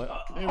watch it. You'll be like,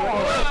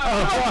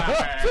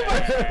 Yeah.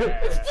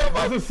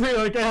 I was just saying,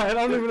 like, I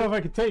don't even know if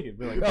I can take it.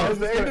 Be like, oh, It's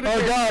the end of the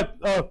game. God.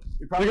 Oh, You're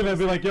they're probably gonna be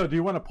gonna like, yo, do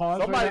you want to pause?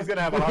 right Somebody's now?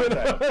 gonna have a heart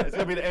attack. It's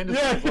gonna be the end of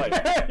Yeah, his life.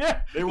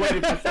 yeah. They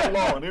waited for so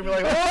long. They'll be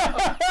like,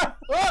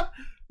 oh.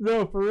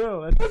 No, for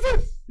real.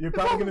 That's You're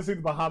probably gonna see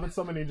the Bahamut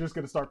summon and you're just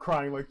gonna start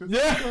crying like this.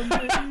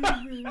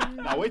 Yeah.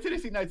 Now wait till they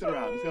see Knights of the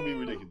Round. It's gonna be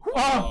ridiculous.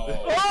 Oh,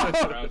 Oh.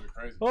 that was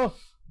crazy. Oh,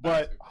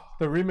 But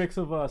the remix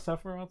of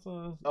Sephiroth's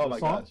oh the my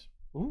song? gosh.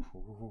 Ooh.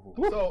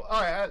 So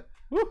all right,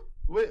 Ooh.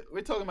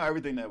 we're talking about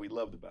everything that we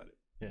loved about it.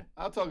 Yeah.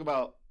 I'll talk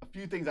about a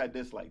few things I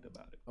disliked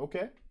about it.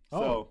 Okay.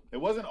 So it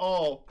wasn't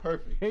all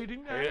perfect.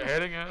 Hating that.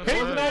 Hating it.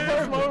 Hating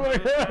that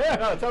first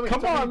No, tell me,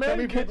 Come tell on, me, man. Tell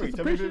me You if you can't agree. just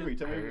Tell me if you appreciate agree.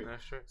 Tell me if you Hey, agree.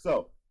 that's true.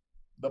 So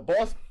the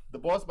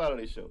boss battle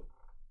they showed,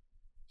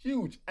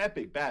 huge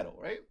epic battle,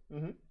 right?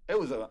 Mhm. It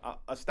was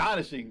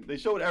astonishing. They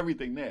showed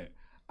everything there.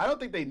 I don't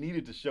think they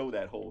needed to show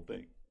that whole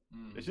thing.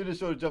 Mm. They should have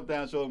showed jump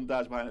down, show them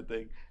dodge behind the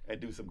thing, and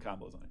do some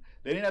combos on it.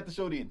 They didn't have to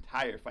show the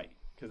entire fight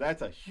because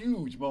that's a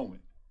huge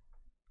moment.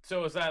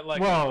 So is that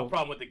like Well, a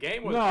problem with the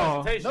game or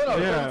no. the presentation? No,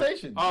 the Yeah.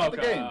 presentation, Oh, not the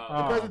okay. game. Oh,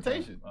 The okay.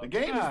 presentation. The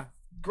game Yeah. is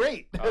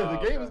great. Oh, the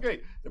game okay. is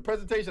great. The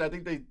presentation, I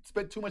think they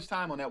spent too much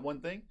time on that one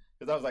thing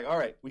because I was like, all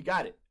right, we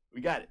got it.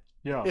 We got it.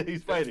 Yo.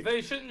 He's fighting. They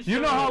shouldn't. You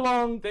show, know how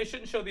long? They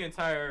shouldn't show the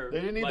entire. They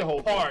didn't need like, the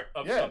whole thing. part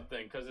of Yeah.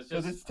 something because it's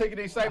Because just. it's taking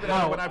the excitement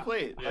out of when I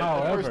play it. Yeah. That's the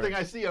first However- thing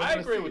I see. I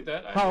agree with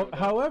that. I agree with that.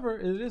 However,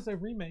 it is a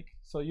remake,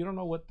 so you don't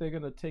know what they're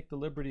gonna take the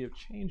liberty of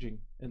changing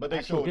in But the they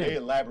actual showed, they game.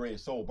 elaborated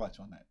so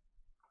much on that.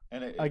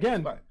 And it,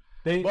 Again, it's fine.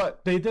 They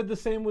but- they did the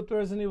same with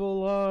Resident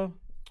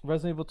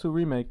Evil 2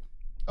 remake.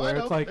 Oh, I Where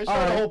know. it's like, They showed all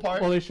the right, whole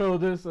part. well, they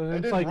showed this, and They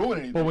it's didn't like, ruin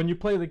anything. but when you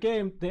play the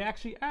game, they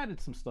actually added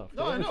some stuff.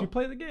 No, I If know. you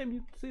play the game,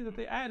 you see that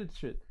they added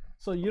shit.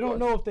 So you don't course.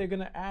 know if they're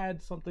gonna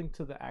add something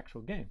to the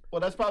actual game. Well,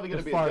 that's probably going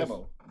As to be a far as-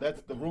 demo.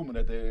 That's the rumor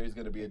that there is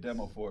going to be a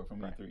demo for it from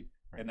Right. E3.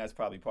 And that's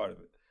probably part of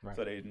it. Right.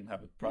 So they didn't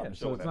have a Yeah, problem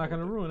so showing it's that not whole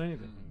gonna thing. ruin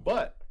anything.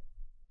 But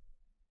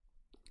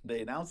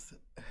they announced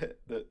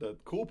the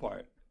cool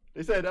part.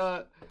 They said, when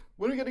are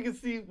we going to get to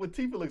see what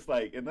Tifa looks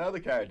like and the other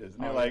characters?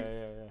 And they're Oh, like,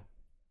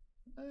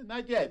 yeah.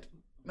 Not yet.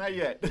 Not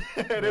yet.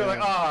 And they were like,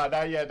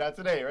 not yet. Not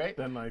today, right?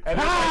 Then like, And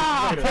then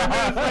like, 10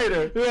 minutes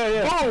later,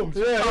 Yeah. boom, she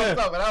Yeah, pops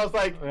yeah. up. And I was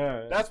like,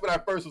 Yeah. that's when I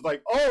first was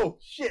like, oh,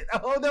 shit.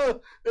 Oh, no.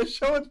 They're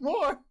showing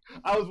more.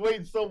 I was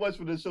waiting so much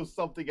for them to show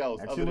something else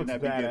and other she than looks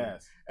that beginning.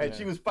 badass. And Yeah.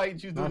 she was fighting.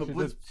 She was No, doing the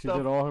blitz she stuff.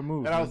 did all her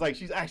moves. And I man. was like,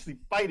 she's actually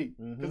fighting.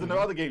 Because in the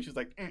Mhm. other game, she was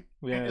like, yeah,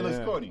 it looks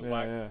yeah, corny.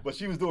 yeah. But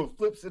she was doing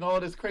flips and all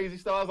this crazy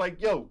stuff. I was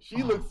like, yo,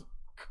 she looks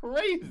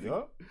crazy.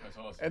 Yup. That's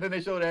awesome. And then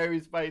they showed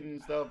Ares fighting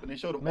and stuff, and they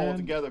showed them all Man.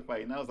 together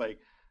fighting. I was like,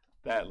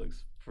 that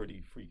looks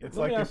pretty freaking. It's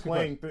Let like me you're ask you a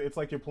playing. It's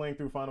like you're playing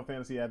through Final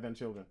Fantasy Advent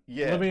Children.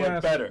 yeah, Let me but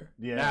ask- better.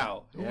 Yeah.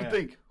 Now, who would Yeah.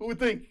 think? Who would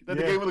think that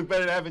the Yeah. game would look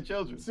better than having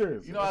children?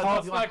 Seriously. You know, Let's how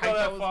not go hyped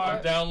that was far. for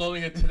I'm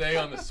downloading it today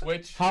on the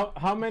Switch.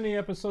 How many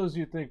episodes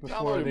do you think before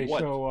Downloaded they what?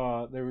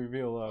 show they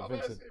reveal Oh, man,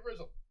 that's Vincent? the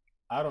original.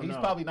 I don't He's know.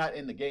 probably not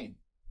in the game.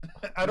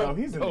 I No, don't.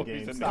 he's in the know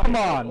game. he's Stop. Come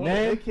on, They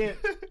man. can't.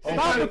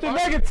 Stop with the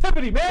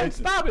negativity, man.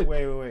 Listen. Stop it.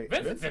 Wait.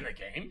 Vincent's in the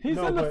game. He's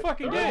No, in the but-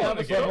 fucking They're game. all in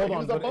the But game. hold He on,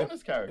 was but a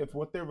bonus character. If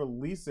what they're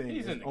releasing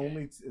He's in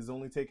is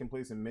only taking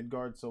place in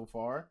Midgard so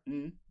far,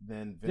 Mhm.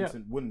 then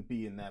Vincent wouldn't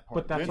be in that part.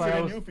 But that's Vincent why I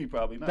and was- Yuffie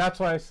probably not.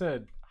 That's why I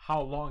said,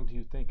 how long do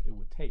you think it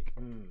would take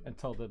Mm.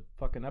 until the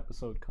fucking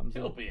episode comes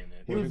He'll in? be in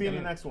it. He would be in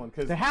the Yeah. next one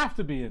because They have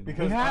to be in.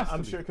 because He has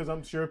I'm to sure be. because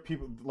I'm sure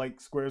people like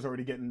Square's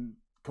already getting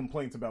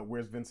complaints about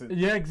where's Vincent.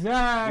 Yeah,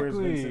 exactly.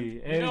 Vincent?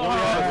 You And- know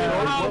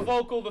Yeah. how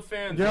vocal the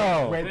fans Yo,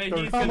 are. Red He's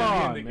 30. gonna Come be in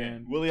on, the man.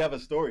 game. Will he have a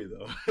story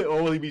though,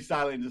 or will he be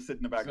silent and just sit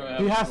in the background?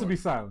 So, He has to be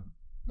silent.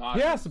 Nah,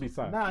 He has to be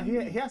silent. Nah, he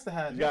has to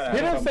have. You gotta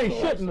He have didn't say some shit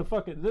story. in the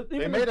fucking.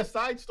 They made a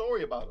side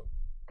story about him.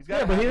 He's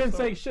gotta Yeah, but he have a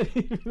didn't say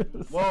story.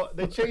 shit. Well,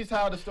 they changed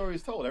how the story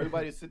is told.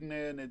 Everybody's sitting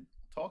there and they're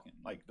talking.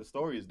 Like the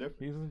story is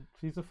different.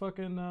 he's a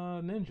fucking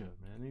ninja,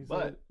 man. He's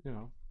But-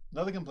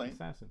 Another complaint.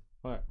 assassin.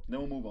 What? Then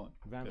we'll move on.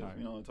 'Cause Vampire.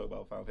 we don't want to talk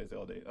about Final Fantasy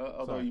all day.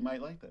 Although Sorry. you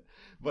might like that.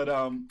 But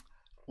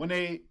when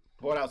they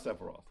brought out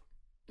Sephiroth,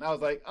 I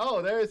was like,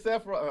 oh, there's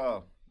Sephiroth.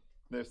 Oh,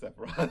 there's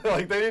Sephiroth.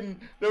 Like they didn't.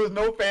 There was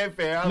no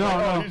fanfare. I was No, like,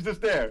 oh, no. he's just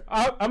there.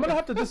 I'm gonna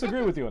have to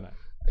disagree with you on that.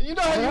 You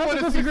know how I you have want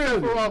to to see disagree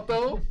with you. Sephiroth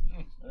though.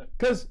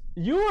 Cause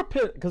you were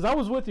pissed. Cause I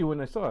was with you when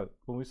we saw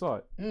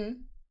it, Mhm.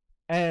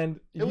 and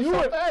It was you so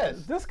were.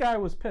 fast. This guy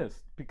was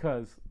pissed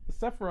because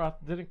Sephiroth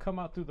didn't come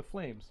out through the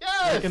flames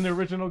Yes. like in the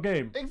original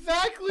game,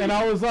 Exactly. and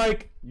I was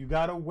like, You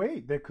gotta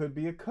wait. There could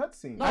be a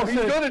cutscene. no, I he's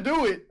said- gonna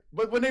do it.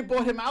 But when they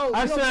brought him out,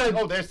 I you don't said-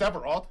 like, oh, there's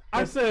Sephiroth.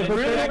 I said, The but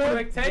real then-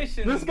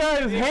 expectations. this guy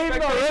is the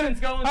hating already. expectations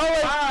going I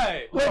was-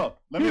 high. No,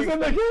 let me he's in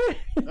the explain.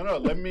 game. No,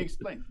 let me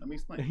explain. Let me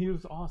explain. He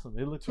was awesome.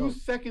 It looked 2 dope.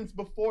 seconds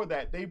before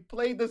that, they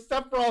played the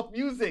Sephiroth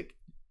music,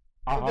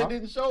 but Uh-huh. they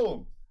didn't show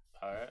him.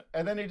 All right.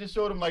 And then they just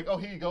showed him like, oh,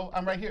 here you go.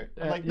 I'm right here.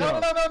 I'm like, Yeah.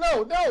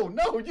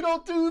 no, you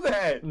don't do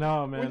that.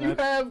 No, man. When you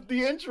have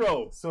the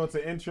intro. So it's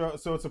an intro.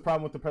 So it's a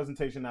problem with the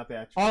presentation, not the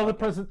actual. all the Okay.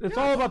 present. It's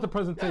all about the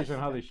presentation,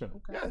 how they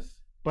show. Yes.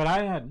 But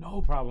I had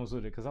no problems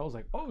with it because I was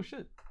like, oh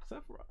shit,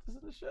 Sephiroth, this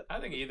is the shit. I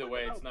think either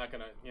way, it's not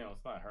gonna,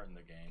 it's not hurting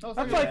the game. No, it's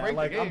That's not like- gonna break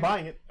Like the game. I'm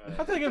buying it.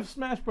 I think if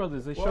Smash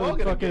Brothers they We're all showed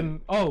gonna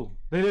fucking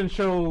they didn't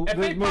show If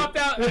they popped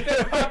out, if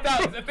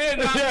they had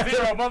not Yeah.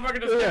 zero,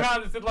 motherfucker just came Yeah.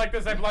 out and said like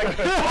this, I'd be like,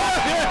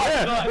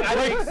 I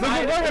think does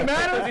it fucking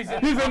matter?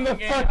 He's in the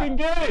fucking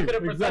game. They could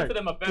have presented Exactly.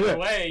 him a better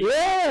way.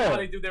 Yeah. How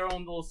they do their own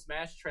little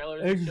Smash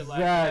trailers and shit like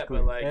that. Exactly.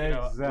 But like,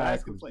 Last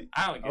Exactly. complaint.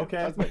 I don't get Okay.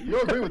 That's right.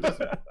 You'll agree with this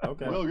one.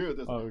 Okay. We'll agree with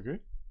this Oh, one. agree.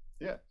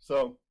 Yeah.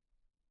 So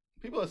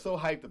people are so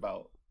hyped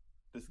about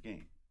this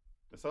game.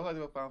 They're so hyped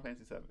about Final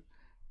Fantasy VII.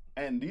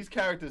 And these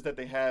characters that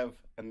they have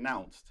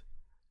announced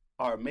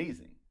are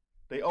amazing.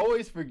 They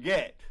always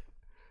forget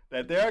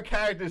that there are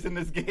characters in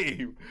this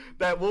game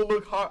that will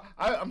look hard.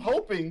 I'm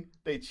hoping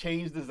they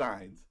change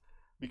designs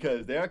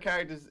because there are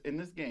characters in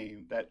this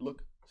game that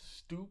look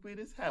stupid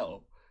as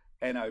hell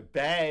and are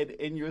bad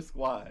in your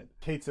squad.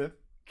 Kate Sith.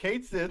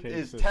 Kate Sith Kate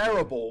is Sith,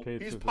 terrible. yeah.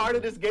 Kate He's Sith part is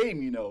of this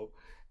game, you know.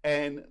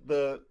 And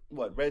the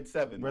Red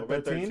 7 or Red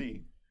Red 13?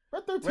 13.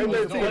 Red 13. Red was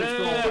 13 the is first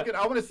cool. yeah. Look,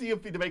 I want to see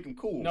if they make him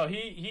cool. No, I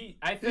he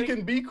think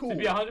can be cool. to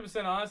be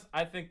 100% honest,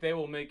 I think they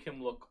will make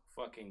him look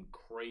fucking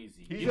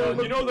crazy. He's You know,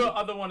 gonna you know look the cool.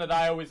 other one that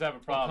I always have a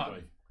problem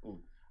Okami. with.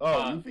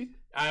 Yuffie?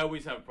 I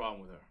always have a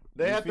problem with her.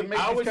 They have to Yuffie? make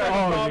I these always have a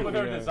characters. problem with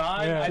her yeah.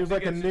 design. Yeah. I She was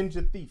think like a it's-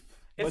 ninja thief.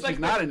 But It's she's like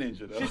not a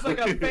ninja, though. She's like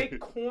a fake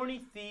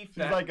corny thief She's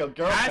that like a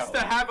girl has scout.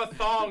 to have a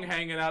thong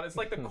hanging out. It's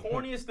like the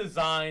corniest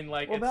design.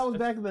 Like Well, it's, that was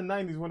back in the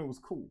 '90s when it was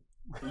cool.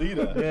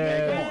 Lita. Yeah,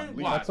 Man, come on.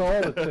 Lita. that's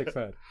all the chicks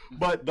had.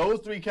 But those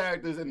 3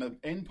 characters in the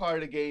end part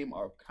of the game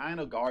are kind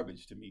of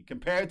garbage to me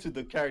compared to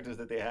the characters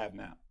that they have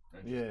now.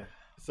 Yeah.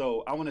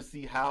 So I want to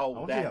see I how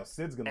want to see how that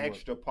Sid's gonna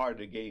extra part of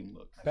the game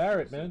looks.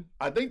 Barrett, man.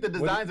 I think the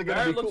designs are going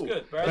to Barrett be looks cool.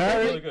 good. Barrett Barrett,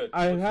 looks really good.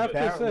 I Looks have good.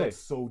 to look. say- Barrett looks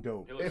so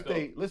dope. He looks If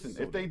they dope. listen,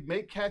 So if they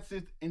make Cat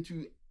Sith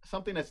into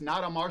something that's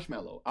not a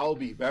marshmallow, I'll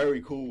be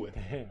very cool with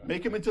it. Damn.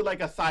 Make him into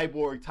like a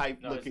cyborg type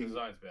No, his looking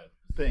design's bad.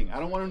 thing. I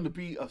don't want him to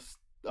be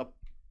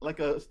like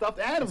a stuffed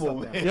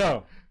animal. stuffed man.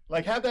 Yo,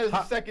 Like have that as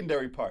Ha- a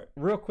secondary part.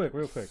 real quick.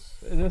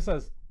 This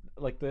says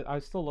I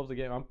still love the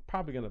game. I'm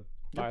probably gonna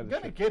buy You're this.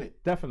 gonna shit. get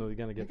it. Definitely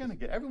gonna You're get. gonna This.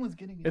 get. Everyone's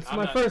getting it. It's I'm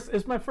my not- first.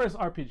 It's my first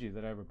RPG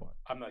that I ever bought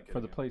I'm not getting for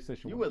the it.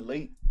 PlayStation. You 1. were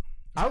late.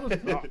 I was.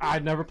 I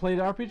never played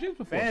RPGs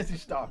before. Fancy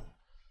Star.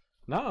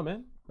 Nah,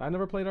 man. I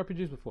never played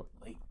RPGs before.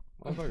 Late.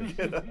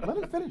 Motherfucker. Let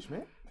him finish,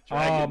 man.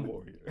 Dragon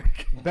Warrior.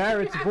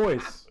 Barrett's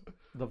voice,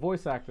 the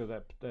voice actor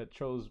that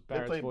chose They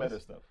Barrett's play voice. better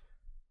stuff.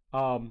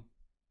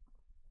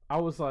 I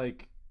was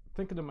like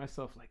thinking to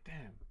myself, like,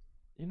 damn,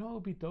 you know,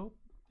 it'd be dope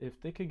if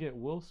they could get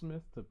Will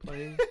Smith to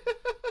play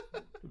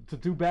to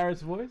do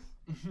Barrett's voice.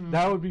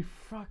 That would be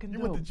fucking You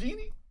dope. with the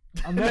genie?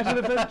 Imagine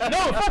if that. No,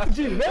 fuck the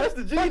genie, man. That's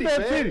the Fuck genie, that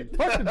man. genie.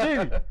 Fuck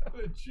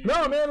the genie.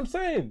 No, man, I'm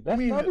saying that'd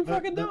be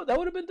fucking dope. That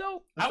would have been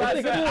dope. I If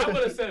they could do it.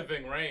 would have said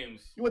Ving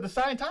Rhames. You with the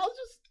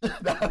Scientologist?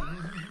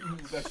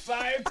 The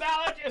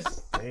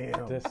Scientologist.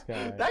 Damn. This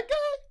guy. That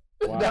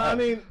guy? Wow. No, I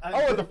mean,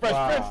 Oh, with the Fresh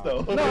Wow. Prince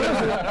though. No,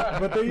 listen,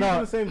 but they're using No,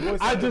 the same voice.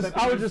 I actors just-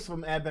 that I they was use just-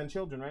 from Advent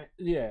Children, right?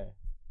 Yeah,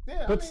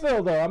 Yeah, but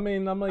still, though, I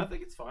mean, I'm I like,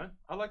 think it's fine.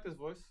 I like this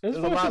voice. his There's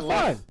a voice lot is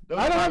less- fine. there's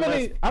I a don't lot have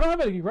any. less I don't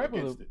have any gripe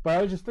with against it. it. But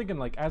I was just thinking,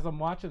 like, as I'm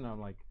watching, I'm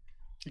like,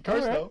 He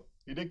cursed Alright. though.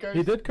 He did curse.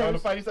 He did Go to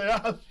curse. fight, he said,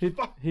 "Ah, he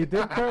fuck." he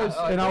did curse,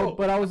 I and know.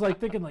 but I was like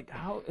thinking, like,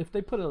 how if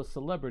they put a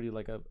celebrity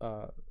like a,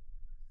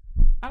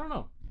 I don't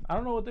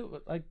know what they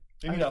like.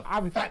 They need a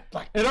I- fat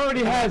black. It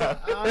already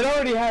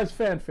has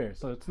fanfare,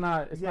 so it's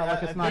not Yeah,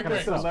 like it's I not think gonna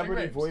a sell.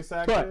 celebrity Big voice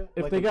But actor.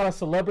 if like they a- got a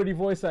celebrity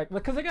voice actor,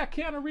 because they got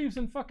Keanu Reeves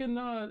and fucking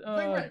Ving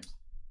Rhames.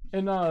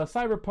 in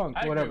Cyberpunk, I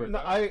agree whatever. with No,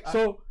 I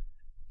So,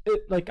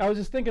 I was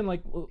just thinking,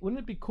 like, wouldn't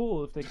it be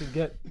cool if they could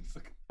get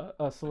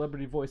a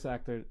celebrity voice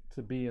actor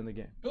to be in the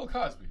game? Bill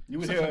Cosby. You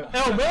would hear.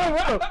 Oh man!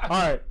 All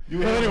right.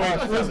 You Anyway,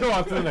 let's go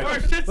on to the For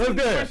next. shits Let's and,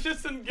 do for it.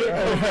 shits and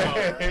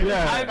giggles,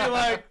 Yeah. I'd be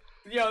like,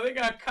 yo, they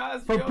got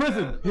Cosby From on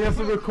prison, that. he has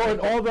to record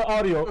all the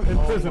audio in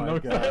prison. my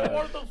Okay. God.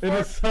 What the In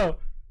a fuck? cell.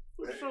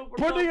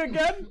 Pudding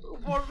again?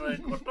 I have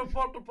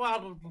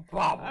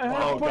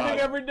Oh, pudding God.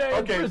 every day.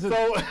 in Okay, prison.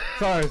 so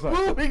sorry.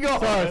 moving on.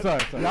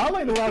 Sorry. Y'all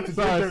ain't allowed to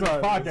Sorry. do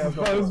podcast.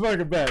 This is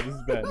fucking bad. This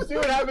is bad. See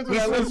what happens when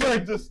I Let's listen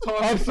like- just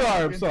talk. I'm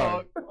sorry, and I'm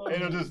sorry. talk,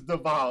 It'll just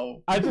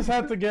devolve. I just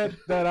had to get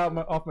that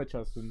off my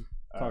chest and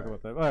talk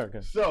about that. All right,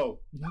 okay. So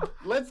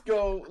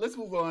let's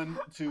move on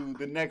to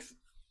the next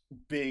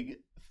big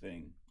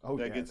thing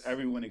that gets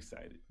everyone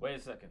excited. Wait a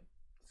second.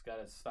 It's got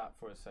to stop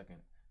for a second.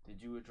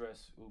 Did you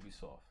address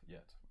Ubisoft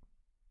yet?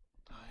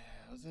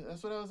 Oh, yeah,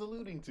 that's what I was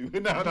alluding to.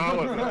 No, I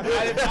wasn't. I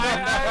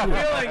had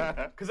a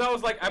feeling, because I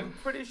was like, I'm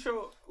pretty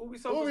sure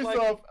Ubisoft was like,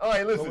 Ubisoft. All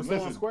right, But we're listen.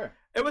 still on Square.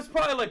 it was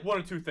probably like one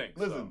or two things.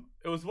 Listen.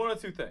 It was one or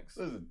two things.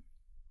 Listen.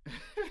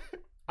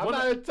 I'm One-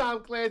 not a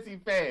Tom Clancy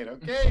fan,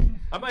 okay?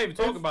 I'm not even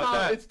talking about Tom,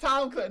 that. It's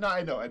Tom Clancy. No,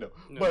 I know.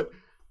 No. But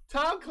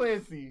Tom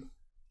Clancy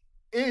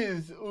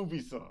is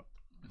Ubisoft.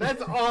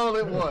 That's all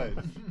it was.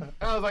 And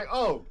I was like,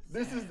 oh,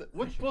 this is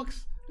what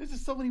books? This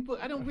is so many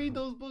books. I don't read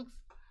those books.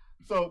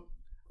 So,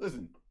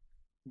 listen,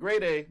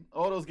 grade A,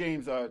 all those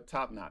games are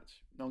top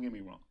notch. Don't get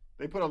me wrong.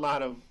 They put a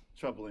lot of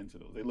trouble into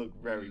those. They look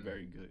very,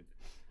 very good.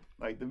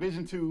 Like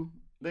Division 2,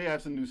 they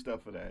have some new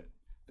stuff for that.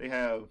 They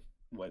have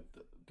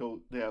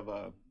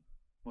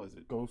what is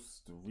it?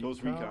 Ghost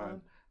Ghost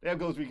Recon. They have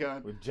Ghost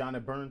Recon. with Johnny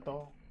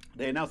Bernthal.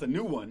 They announced a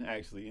new one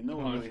actually, and no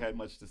one really had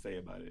much to say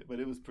about it, but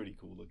it was pretty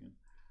cool looking.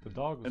 The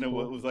dog was And it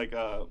cool. was like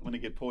when they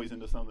get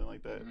poisoned or something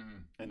like that,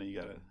 and then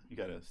you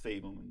gotta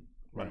save them and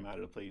run them out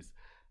of the place.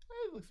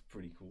 It looks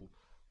pretty cool.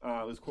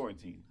 It was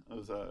Quarantine. It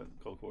was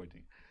called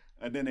Quarantine,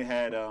 and then they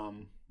had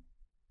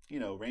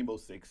Rainbow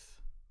Six.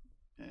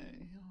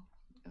 And,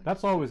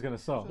 That's always gonna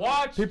sell.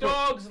 Watch People-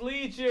 Dogs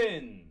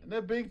Legion. and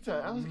they're big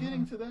time. I was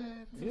getting to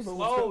that.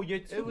 Slow, you're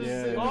too It was,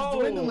 Yeah. it slow. was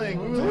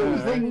dwindling. We were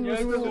Yeah. losing. You're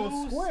We were too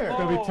losing. Square. It's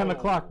gonna be 10 slow.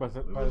 o'clock by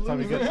the time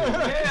we get to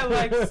it. Yeah,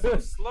 like so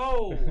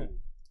slow.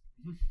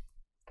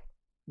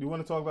 You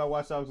want to talk about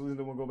Watch Dogs Legion,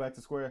 then we'll go back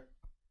to Square?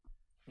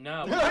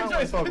 No. I don't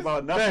want to talk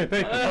about nothing.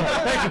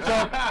 Thank you,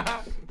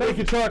 Chuck. Thank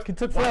you, Chuck. It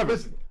took forever.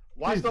 Listen,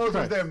 Watch Jesus Dogs was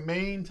Christ. their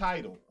main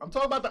title. I'm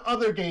talking about the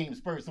other games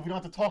first, so we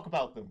don't have to talk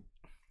about them.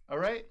 All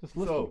right? Just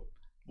listen. So,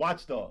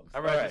 Watch Dogs.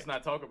 I'd rather just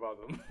not talk about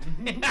them.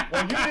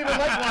 Well, you didn't even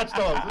like Watch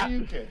Dogs. What do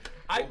you care?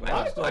 I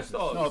like Watch Dogs.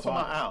 No, I'm talking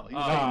about Al. He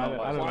was I talking don't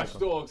about know. Watch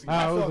Dogs.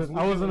 I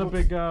wasn't a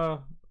big. I It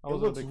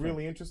wasn't looks a big fan.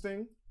 really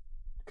interesting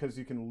because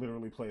you can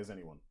literally play as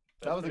anyone.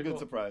 That was a pretty good cool.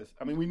 surprise.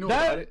 I mean, we knew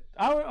about That it.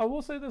 I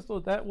will say this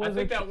though. That was I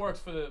think that interesting. works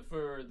for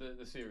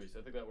the series.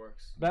 I think that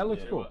works. That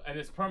looks Yeah, cool. and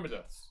it's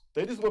permadeath.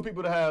 They just want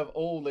people to have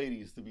old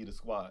ladies to be the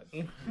squad.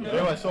 They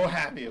were so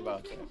happy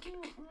about that.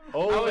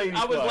 Old lady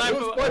I was squad. laughing.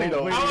 It was funny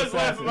though. I was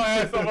laughing my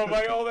ass off. I'm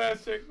like, oh,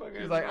 that chick.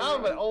 He's like,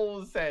 I'm an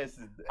old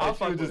assassin. I'll And she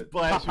fuck would with just it.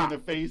 blast you in the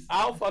face.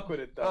 I'll fuck with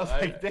it though. I was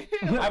like,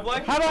 damn. I've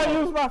liked How do it. I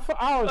use my phone?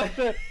 Oh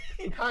shit!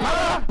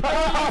 Oh,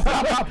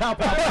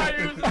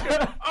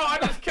 I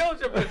just killed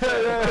you.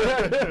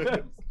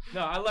 Bitch.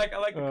 No, I like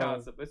the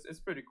concept. It's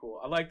pretty cool.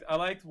 I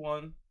liked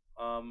one.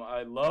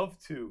 I love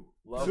two.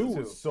 Two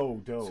was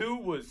so dope. Two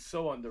was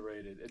so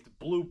underrated. It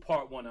blew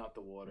part one out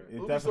the water. It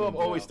Ubisoft definitely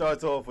always did.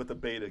 starts off with a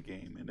beta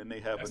game, and then they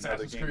have another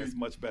Assassin's game Creed. that's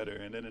much better,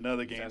 and then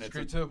another game Assassin's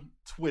that's Creed a 2.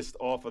 twist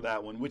off of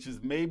that one, which is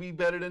maybe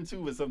better than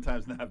 2, but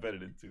sometimes not better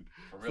than 2.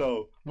 For real.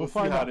 So we'll see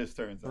find how out. this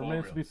turns out.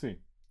 Remains to be seen.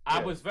 I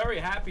Yeah. was very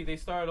happy they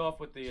started off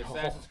with the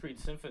Assassin's Creed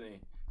Symphony.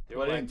 They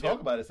Well, were they like, didn't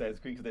talk about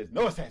Assassin's Creed because there's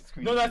no Assassin's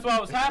Creed. No, that's why I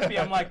was happy.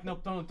 I'm like, no,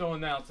 don't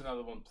announce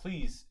another one,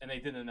 please. And they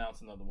didn't announce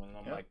another one, and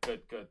I'm Yeah. like,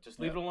 good. Just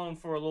leave it alone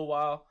for a little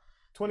while,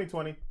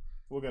 2020.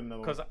 We'll get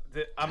another one. because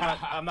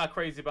I'm not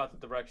crazy about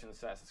the direction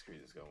Assassin's Creed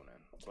is going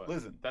in. But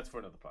Listen. that's for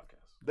another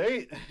podcast.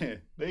 They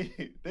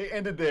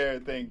ended their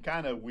thing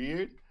kind of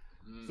weird.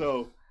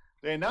 So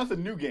they announced a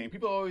new game.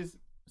 People are always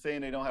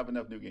saying they don't have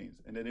enough new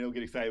games, and then they don't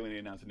get excited when they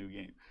announce a new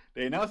game.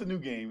 They announced a new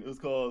game. It was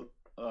called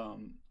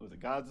was it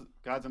Gods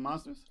and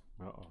Monsters?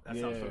 Uh-oh. That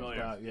sounds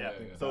familiar. I think Yeah.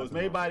 So it's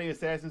made by the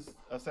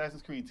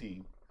Assassin's Creed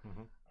team,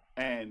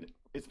 and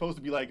it's supposed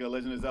to be like a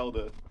Legend of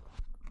Zelda,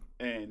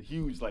 and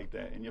huge like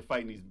that, and you're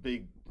fighting these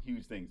big,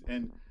 huge things.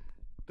 And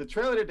the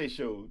trailer that they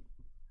showed,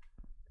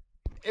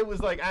 it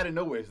was like out of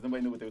nowhere, so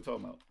nobody knew what they were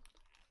talking about.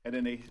 And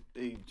then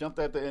they jumped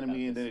at the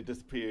enemy, and then it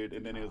disappeared,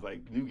 and then it was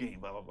like new game,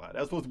 blah blah blah. That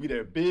was supposed to be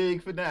their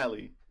big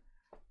finale,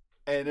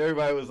 and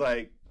everybody was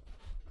like,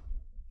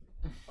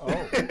 Oh.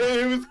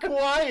 it was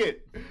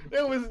quiet.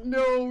 There was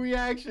no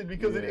reaction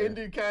because it Yeah.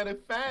 ended kind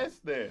of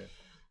fast there.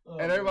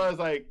 And everybody was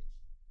like,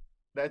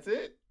 that's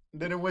it?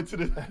 Then it went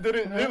to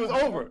it was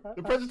over.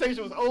 The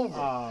presentation was over.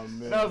 Oh,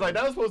 man. And I was like,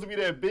 that was supposed to be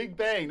their big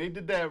bang. They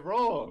did that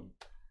wrong.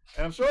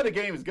 And I'm sure the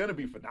game is going to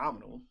be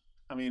phenomenal.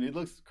 I mean, it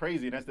looks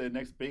crazy. And that's their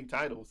next big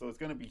title. So it's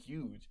going to be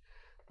huge.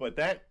 But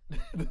that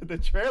the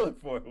trailer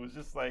for it was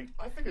just like,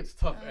 I think it's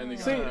tough ending.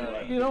 See,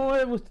 on you know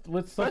what? With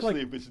stuff especially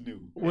like if it's new.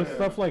 with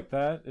stuff like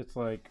that, it's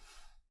like,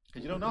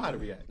 because you don't know how to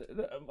react.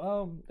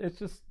 it's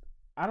just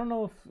I don't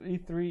know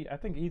if E3. I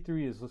think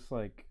E3 is just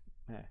like,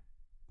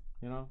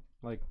 you know,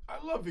 like I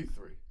love E3.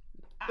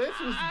 This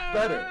was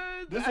better.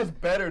 This was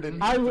better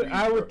than I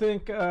E3, would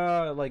think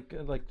like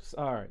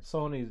all right,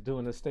 Sony's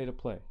doing the state of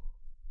play,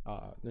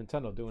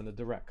 Nintendo doing the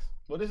directs.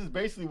 Well, this is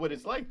basically what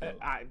it's like though.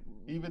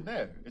 Even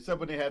there, except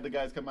when they had the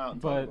guys come out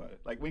and talk But- about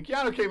it. Like when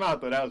Keanu came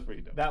out though, that was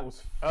pretty dope. That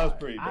was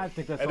pretty dope. I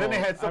think that's and then they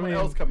all- had someone I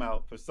mean- else come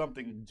out for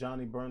something.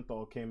 Johnny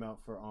Bernthal came out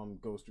for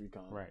Ghost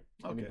Recon. Right.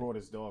 And he Okay. brought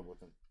his dog with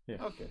him.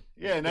 Yeah. Okay.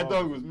 Yeah, and that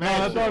dog was No,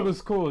 mad. that dog chill.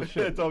 was cool as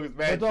shit. That dog was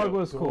mad. That dog chill.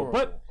 was cool,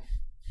 but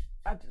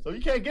So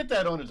you can't get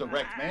that on a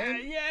direct, man.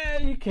 yeah,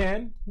 you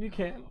can. If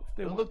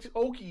they It want. looks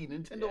hokey,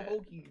 Nintendo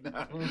hokey.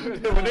 Nah.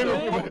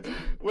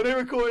 when they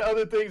record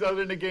other things other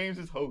than the games,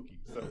 it's hokey.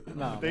 So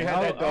Nah, they man,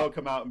 had that I'll- dog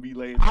come out and be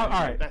laying. All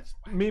right. That's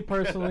Me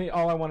personally,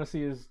 all I want to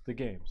see is the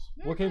games.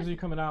 What games are you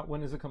coming out?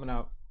 When is it coming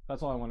out?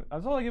 That's all I want.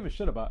 That's all I give a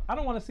shit about. I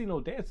don't want to see no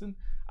dancing.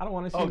 I don't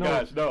want to see oh no.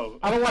 gosh, no.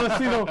 I don't want to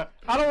see no.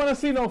 I don't want to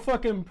see no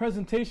fucking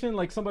presentation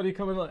like somebody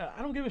coming.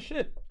 I don't give a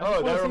shit. I just Oh,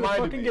 want that to see the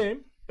reminded fucking me.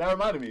 game. That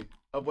reminded me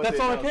of what That's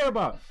they all I announced. care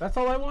about. That's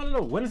all I want to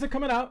know. When is it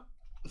coming out?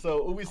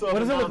 So Ubisoft What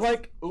does it look announced-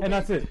 like? And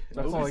that's it.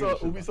 That's all I give a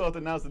shit about. Ubisoft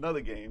announced another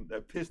game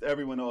that pissed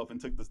everyone off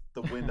and took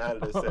the wind out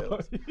of their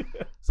sails.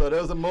 Yeah. So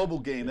there was a mobile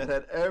game that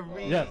had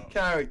every Yes.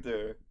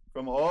 character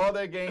from all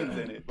their games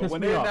in it. But Pissed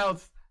when me they off.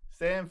 announced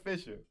Sam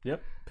Fisher,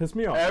 Yep. Pissed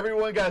me off.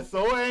 everyone got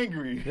so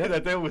angry Yep.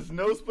 that there was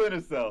no Splinter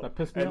Cell. That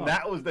pissed me and off.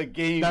 that was the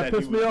game That that,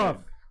 pissed he was me in.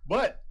 off.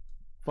 But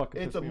Fucking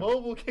it's pissed a me off.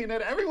 mobile game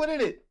that had everyone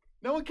in it.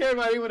 No one cared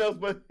about anyone else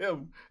but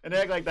him. And they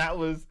act like that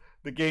was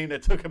the game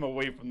that took him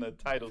away from the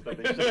titles that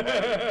they should have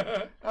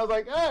had. I was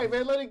like, all right,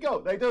 man, let it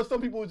go. Like, there was some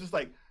people who were just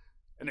like,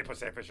 and they put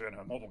Sam Fisher in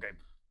a mobile game.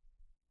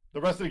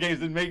 The rest of the games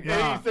didn't make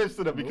Nah. any sense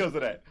to them because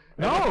of that.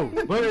 No,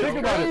 but It's think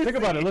about it. Think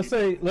about it. Let's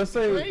say,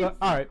 Crazy. all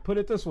right. Put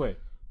it this way.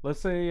 Let's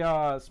say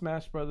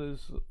Smash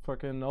Brothers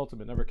fucking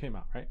Ultimate never came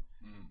out, right?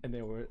 And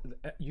they were,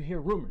 you hear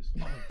rumors.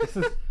 Oh,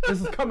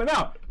 this is coming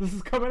out. This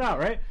is coming out,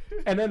 right?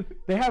 And then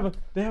they have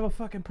a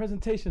fucking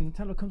presentation.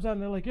 Nintendo comes out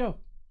and they're like, yo,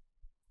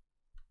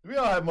 We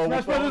all have mobile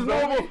Smash Brothers phones,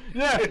 don't mobile. we?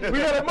 Yeah, we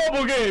got a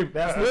mobile game.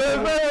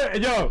 That's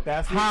yo.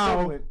 That's the how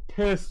equivalent.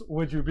 pissed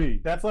would you be?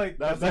 That's like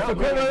That's that's the the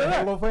equivalent equivalent of of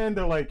that. Halo fan.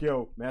 They're like,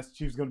 yo, Master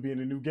Chief's gonna be in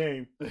a new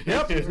game.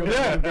 Yep. He's gonna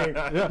Yeah. be in a new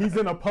game. Yeah. He's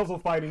in a puzzle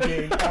fighting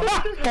game.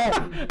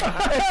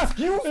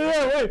 Excuse me.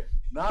 Yeah, wait.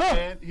 Nah, Huh.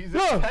 man, he's in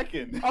Huh.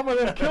 Tekken. I'm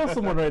gonna kill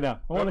someone right now.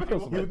 I want to kill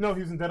He was, someone. no,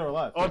 he was in Dead or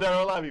Alive. Oh, Dead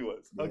or Alive he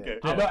was. Yeah. Okay.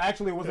 No,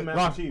 actually, it wasn't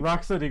Master Chief.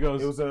 Rocksteady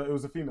goes. It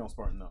was a female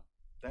Spartan though.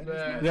 That is Yeah.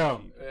 Master Yo.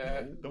 Chief.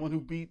 Yeah. The one who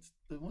beats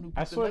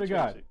I the swear to Metroid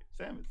God. chick,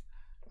 Samus.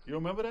 You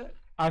remember that?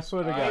 I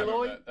swear to I God.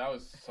 remember that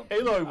was something.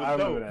 Aloy was I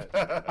remember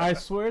dope. I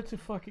swear to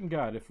fucking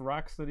God, if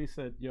Rocksteady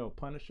said, "Yo,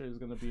 Punisher is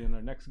gonna be in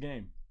our next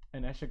game,"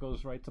 and that shit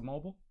goes right to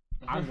mobile,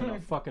 I'm gonna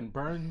fucking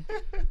burn.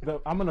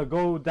 I'm gonna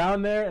go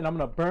down there and I'm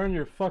gonna burn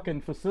your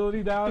fucking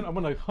facility down. I'm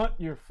gonna hunt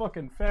your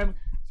fucking family.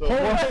 So Holy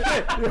what-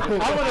 shit! I'm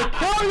gonna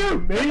kill you.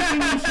 Maybe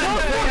you should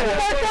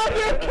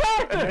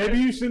Maybe Maybe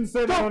you shouldn't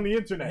say that on the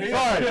internet.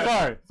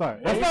 Sorry.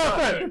 That's not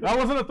a threat. That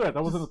wasn't a threat.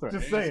 That wasn't a threat.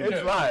 Just saying.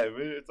 It's live.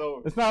 It's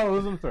over. It's not. It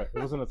wasn't a threat. It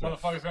wasn't a threat.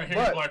 Motherfuckers gonna hear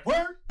But- you like,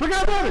 word? Look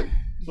out for it.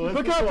 So let's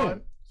Look keep out for on.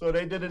 it. So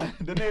they did it.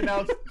 Then they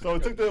announced. So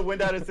it took the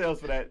wind out of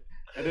sales for that,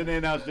 and then they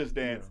announced Just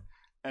Dance.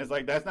 And it's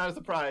like that's not a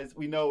surprise.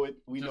 We know it.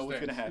 We know Just what's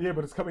Dance. gonna happen. Yeah,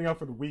 but it's coming out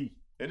for the Wii.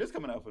 It is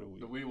coming out for the Wii.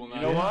 The Wii will not.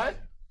 You know Yeah. why?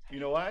 You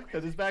know why?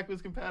 Because it's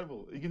backwards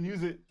compatible. You can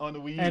use it on the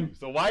Wii U. And-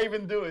 So why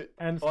even do it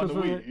And it's on the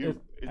because Wii U? It's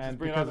just and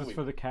bringing because out the it's Wii.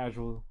 for the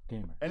casual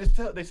gamer. And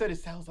they said it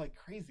sounds like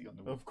crazy on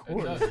the Wii. Of It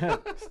course.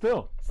 does.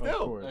 Still. Still. Of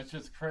course. That's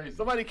just crazy.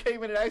 Somebody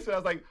came in and asked me. I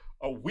was like,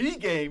 a Wii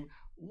game?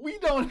 We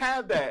don't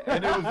have that.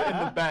 And it was in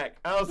the back.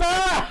 I was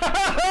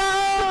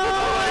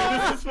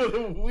like, this is for the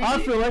Wii. I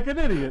feel like an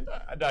idiot.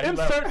 Nah, he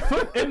Insert left.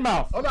 foot in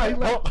mouth. Oh, no, he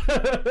left.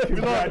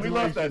 We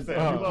lost that Congratulations. sale.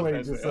 Oh, We lost played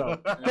that sale. yourself.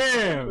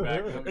 Damn.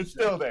 Back- It's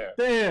still there.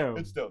 Damn.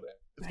 It's still there.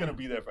 It's gonna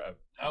be there forever.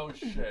 Oh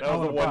shit. That Oh,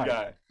 was the one God.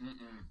 guy. Mm-mm.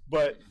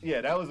 But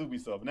yeah, that was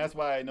Ubisoft, and that's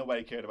why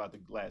nobody cared about the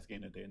last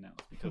game that they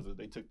announced because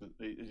they took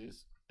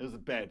it was a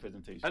bad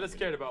presentation. I just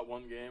cared about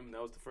one game, and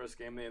that was the first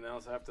game they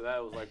announced. After that,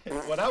 it was like,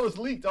 Well, that was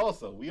leaked.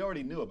 Also, we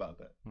already knew about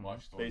that.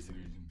 Watch Dogs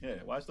Basically, Legion.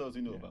 yeah. Watch those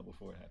we knew about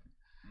before it happened.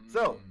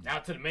 So now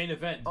to the main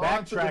event.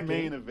 on to the Backtracking.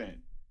 main event.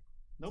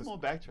 No more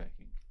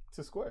backtracking.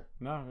 To Square.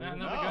 No, No,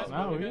 No, we good.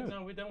 no, we're we're good. good.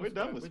 No, we're done We're with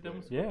done Square. with We're done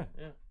with Square. Square.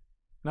 Yeah. Yeah.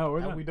 no, we're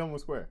Are not. we done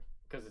with Square?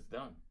 Because it's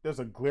done. There's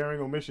a glaring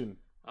omission.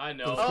 I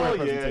know. The Oh Square yeah,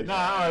 presentation. nah.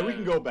 All right, we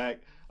can go back.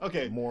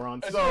 Okay,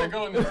 Morons. That's So- where I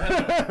go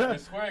Nintendo.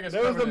 Square gets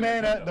there was the covered in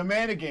mana, Nintendo. the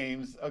mana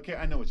games. Okay,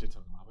 I know what you're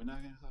talking about. We're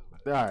not gonna talk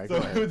about it. All right, So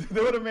go ahead.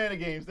 there were the mana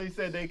games. They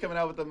said they coming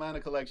out with the mana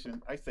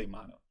collection. I say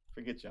mana.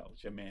 Forget y'all.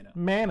 It's your mana.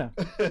 Mana.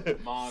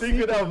 Mana.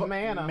 Secret of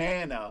Mana.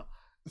 mana.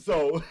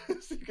 So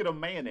secret of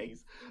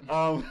mayonnaise.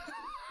 I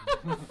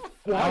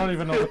don't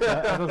even know what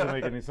that doesn't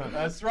make any sense.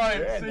 That's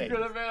right. Mayonnaise.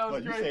 Secret of Mana What,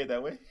 was you great. say it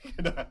that way?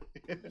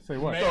 Say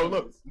what? So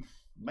look,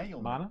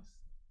 mayonnaise. Mana?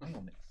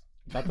 Mayonnaise.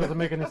 That doesn't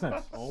make any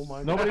sense. Oh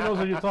my Nobody God. knows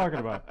what you're talking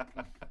about.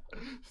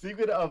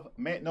 Secret of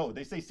Man. No,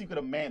 they say Secret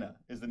of Mana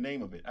is the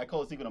name of it. I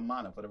call it Secret of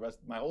Mana for the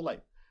rest of my whole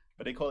life,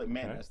 but they call it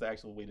Mana. Okay. That's the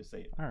actual way to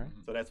say it. All right.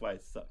 So that's why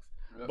it sucks.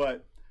 Yep.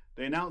 But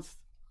they announced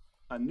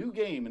a new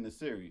game in the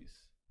series,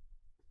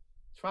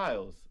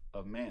 Trials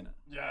of Mana.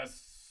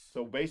 Yes.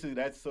 So basically,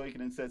 that's Soiken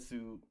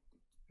Densetsu,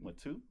 what,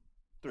 2?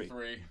 3?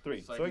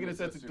 Three. Soiken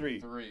Densetsu 3,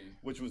 3.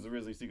 which was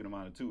originally Secret of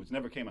Mana 2, which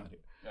never came out here.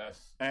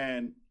 Yes.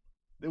 And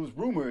it was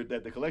rumored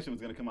that the collection was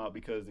going to come out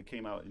because it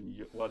came out in,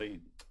 they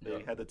Yeah.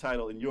 had the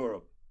title in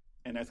Europe,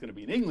 and that's going to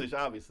be in English,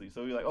 obviously.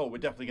 So you're like, oh, we're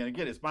definitely going to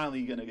get it. It's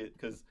finally going to get,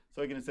 because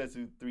Soiken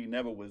Densetsu 3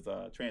 never was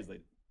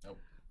translated. Nope.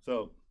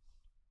 So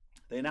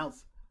they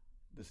announced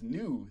this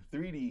new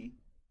 3D,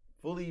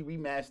 fully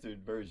remastered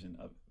version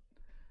of it.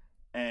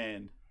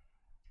 And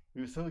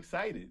we were so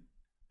excited.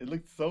 It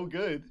looked so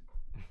good.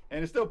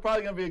 And it's still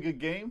probably going to be a good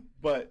game,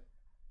 but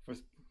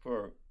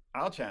for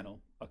our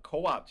channel, a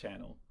co-op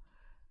channel,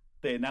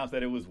 they announced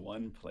that it was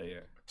one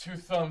player. 2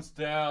 thumbs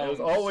down. It was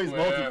always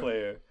swear.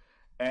 multiplayer,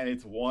 and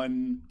it's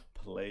one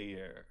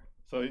player.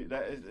 So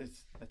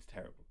that's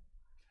terrible.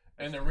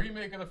 And the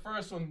remake of the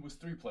first one was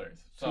 3 players.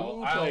 So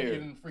 2 I don't players.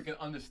 even freaking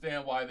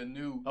understand why the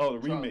new. Oh, the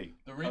remake.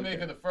 The remake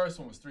Okay. of the first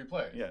one was 3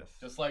 players. Yes.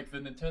 Just like the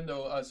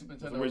Nintendo, Super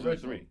Nintendo originally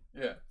original. 3.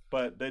 Yeah.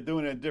 But they're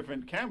doing a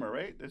different camera,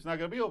 right? It's not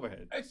going to be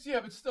overhead. But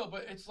still,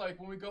 but it's like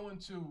when we go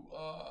into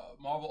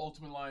Marvel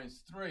Ultimate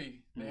Alliance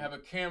 3, they have a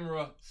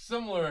camera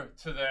similar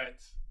to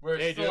that, where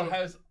They it still do.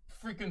 has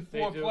freaking They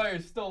 4 do.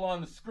 players still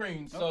on the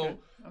screen. So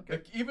Okay.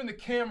 even the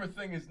camera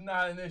thing is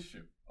not an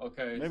issue.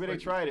 Okay. Maybe they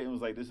tried it and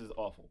was like, this is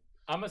awful.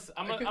 I'm a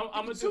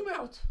zoom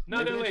out. No,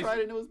 Maybe they're they lazy. tried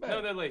it and it was bad.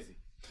 No, they're lazy.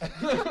 They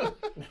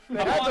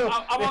I'm had on- to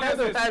I'm on have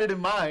this. had it in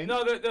mind.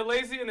 No, they're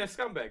lazy and they're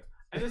scumbags.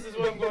 And this is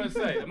what I'm going to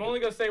say. I'm only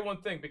going to say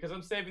one thing because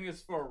I'm saving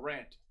this for a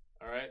rant.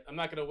 All right, I'm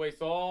not going to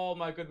waste all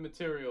my good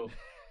material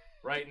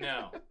right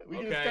now. We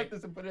can just cut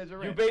this and put it as a You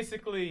rant.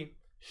 basically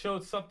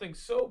showed something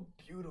so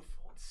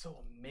beautiful and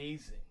so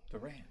amazing The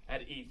rant.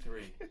 at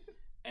E3,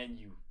 and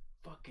you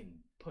fucking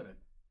put a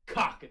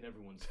cock in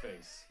everyone's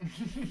face.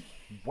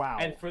 Wow.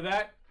 And for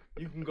that,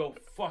 you can go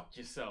fuck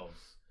yourselves.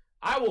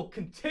 I will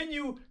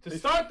continue to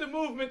start the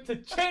movement to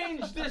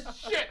change this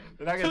shit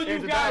They're not gonna till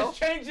change you it guys now?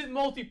 change it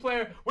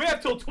multiplayer. We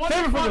have till Save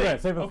it for the 2020.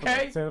 rent. Save it for the Okay?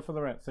 rent. Save it for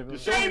the rent. Save it for the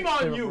Shame rent. on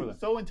Save it you. for the-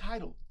 So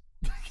entitled.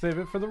 Save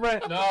it for the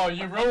rent. No,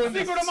 you ruined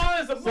Secret this. of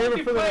Mana is a Save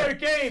it for the- multiplayer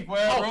game.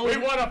 Well, Oh, we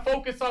ruin- want to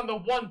focus on the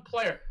one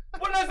player.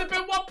 When has it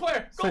been one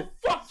player? Go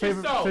fuck Save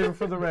yourself. it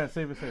for the rent.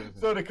 Save it.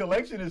 So the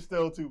collection is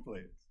still 2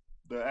 players.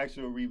 The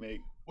actual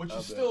remake. Which of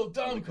is the- still of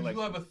dumb the because you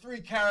collection. have a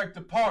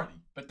 3-character party.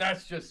 But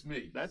that's just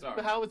me. That's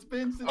Sorry. how it's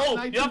been since Oh, you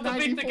have to 1994.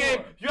 beat the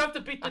game. You have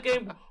to beat the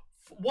game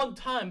one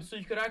time so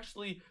you could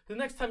actually, the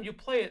next time you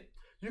play it,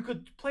 you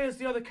could play as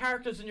the other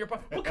characters in your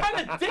party. What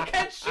kind of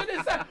dickhead shit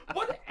is that?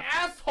 What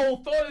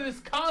asshole thought of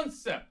this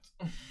concept?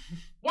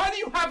 Why do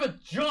you have a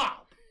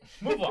job?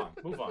 Move on.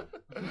 Move on,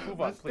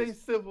 Let's stay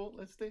please. civil.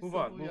 Let's stay Move civil.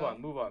 on. Move y'all.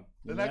 on. Move on.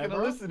 They're not going to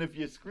Never? listen if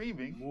you're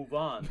screaming. Move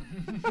on.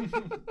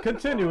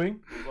 Continuing.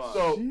 Move on.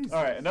 So, Jesus.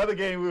 all right, another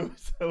game we were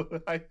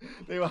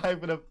they were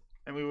hyping up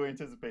and we were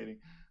anticipating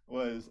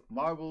was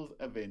Marvel's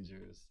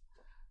Avengers.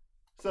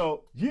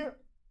 So, Yeah.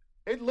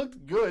 it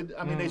looked good.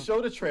 I mean, they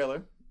showed a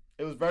trailer.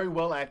 It was very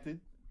well acted,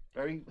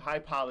 very high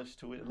polish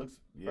to it. It looks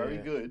very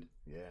Yeah. good.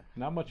 Yeah.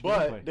 Not much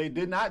But gameplay. they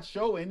did not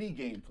show any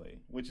gameplay,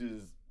 which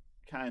is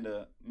kind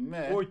of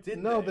meh. Or did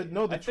No, they?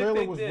 the I think trailer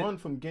they was did. run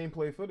from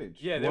gameplay footage.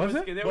 Yeah, there Was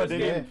was. it? There but was they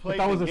game. didn't play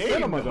that was the a game,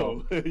 cinema,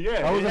 though.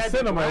 yeah, that was they a had the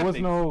cinema. It was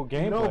graphics. no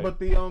gameplay. No, but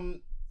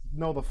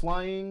the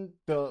flying,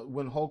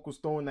 when Hulk was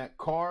throwing that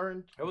car,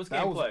 and It was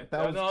that gameplay.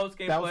 that was, No, it was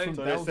that was gameplay. from,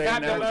 So that they're was, saying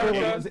Captain that that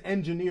America- was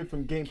engineered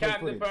from gameplay Captain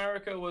footage.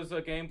 America was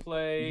a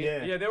gameplay.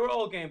 Yeah. they were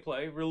all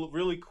gameplay.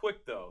 Really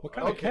quick though. What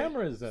kind of Okay.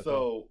 camera is that? though?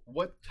 So,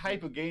 what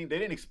type of game? They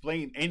didn't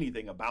explain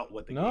anything about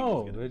what the game was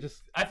No, going to they be.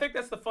 just. I think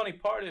that's the funny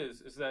part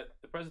is that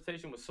the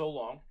presentation was so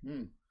long,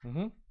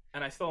 Mm-hmm.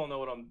 and I still don't know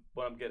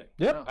what I'm getting.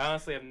 Yep. I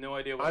honestly have no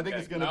idea what I I'm think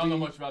it's getting. going I to don't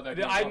be. know much about that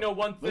game. I know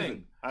one thing.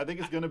 Listen, I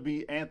think it's going to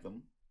be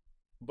Anthem,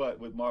 but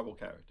with Marvel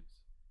characters.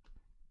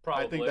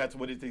 Probably. I think that's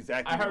what it's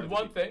exactly. I heard going to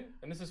one be. thing,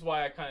 and this is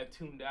why I kind of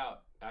tuned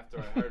out after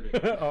I heard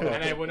it, Oh, and I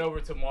okay. went over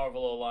to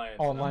Marvel Alliance.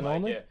 and I'm Online like,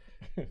 only?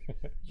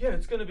 Yeah,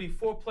 it's gonna be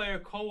 4-player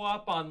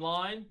co-op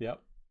online.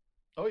 Yep.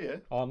 Oh yeah.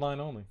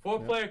 Online only.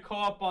 4-player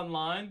co-op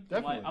online.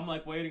 Definitely. I'm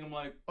like waiting. I'm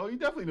like, Oh, you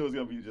definitely knew it was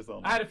going to be just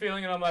on. I had a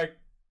feeling, and I'm like,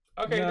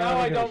 okay, No, now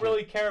I I don't don't give a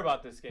really care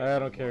about this game. I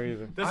don't care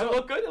either. Does I it don't-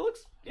 look good? It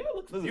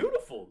looks Listen.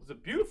 beautiful. It's a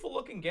beautiful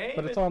looking game.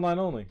 But it's and- online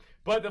only.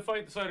 But the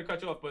fight, sorry to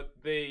cut you off, but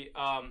they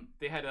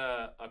had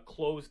a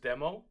closed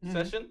demo Mhm.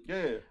 session,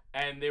 Yeah.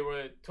 and they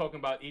were talking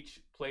about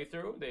each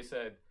playthrough. They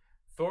said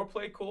Thor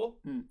played cool,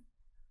 Hmm.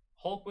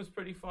 Hulk was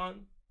pretty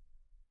fun.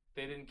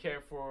 They didn't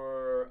care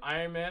for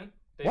Iron Man.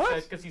 They What?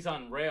 said because he's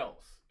on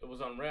rails. It was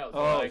on rails.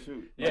 Oh Like,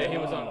 shoot. yeah, he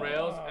was on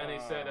rails, and they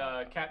said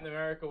Captain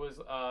America was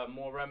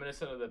more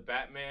reminiscent of the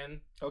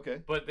Batman,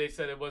 Okay. but they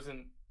said it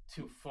wasn't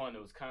too fun.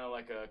 It was kind of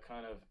like a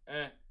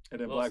And then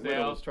little Black Widow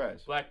stale. was trash.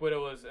 Black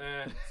Widow was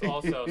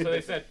also. So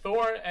they said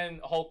Thor and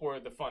Hulk were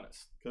the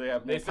funnest. Because they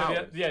have They more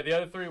said powers. the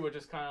other three were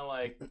just kind of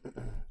like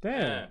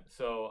Damn.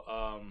 So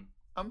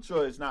I'm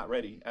sure it's not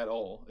ready at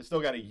all. It's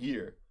still got a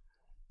year.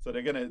 So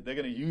they're gonna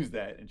use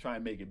that and try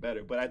and make it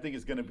better. But I think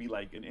it's gonna be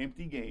like an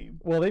empty game.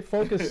 Well, they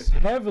focus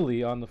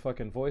heavily on the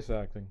fucking voice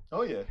acting.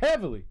 Oh yeah.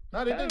 Heavily.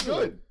 No, they did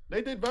good.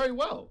 They did very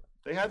well.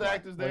 They had the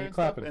actors What there are you and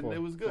stuff, clapping and for?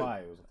 it was good. Fly.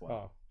 It was a fly.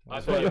 Oh. I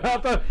thought you-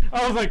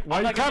 I was like, why are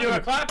you like, if you were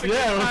clapping? clapping,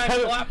 Yeah, you was try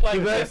and clap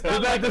like this, does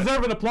not that like-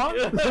 deserve an applause?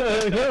 Yeah,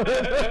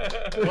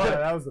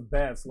 that was a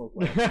bad slow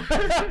clap.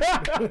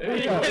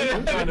 We're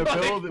trying to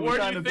build it. We're Where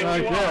trying do to you build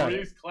think it. you Yeah. are? You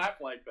just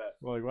clap like that.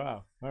 Like,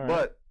 wow. All right.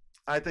 But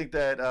I think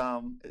that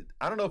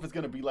I don't know if it's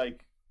gonna be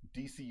like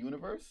DC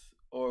Universe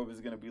or if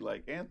it's gonna be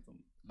like Anthem.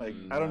 Like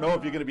I don't know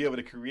if you're gonna be able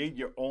to create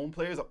your own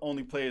players or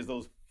only play as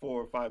those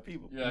 4 or 5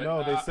 people. Yeah,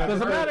 No, they said-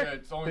 Doesn't matter.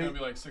 It's only They- gonna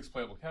be like 6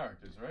 playable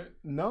characters, right?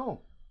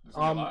 No. There's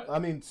gonna be a lot. I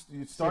mean,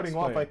 starting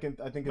off, player. I think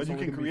But it's you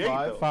only can gonna be create,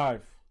 5. though.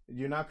 5.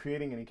 You're not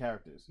creating any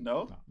characters.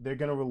 No. They're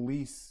gonna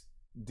release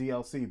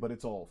DLC, but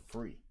it's all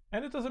free.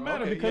 And it doesn't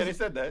matter Okay, because yeah, they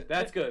said that.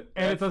 That's good.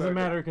 and it That's doesn't very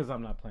matter because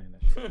I'm not playing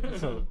that shit.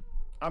 So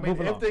I mean,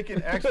 moving if on. they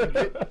can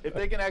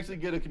actually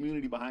get a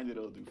community behind it,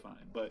 it'll do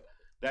fine. But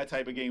that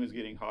type of game is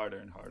getting harder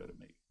and harder to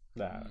make.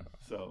 nah.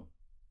 So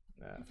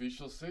We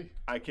shall see.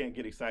 I can't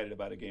get excited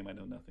about a game I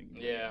know nothing.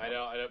 good. Yeah,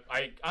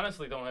 I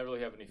honestly don't really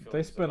have any feelings.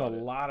 They spent a about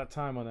it. lot of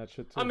time on that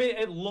shit too. I mean,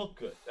 it looked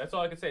good. That's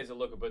all I can say is it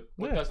looked good, but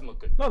what Yeah. doesn't look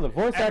good? no, the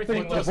voice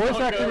Everything acting. The looks voice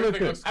good, acting looked everything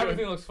good. looks good.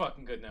 Everything looks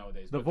fucking good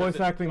nowadays. The but voice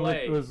does it acting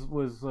play?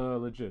 was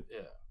legit.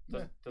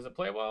 Yeah. Does it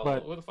play well?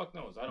 But- Who the fuck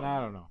knows? I don't I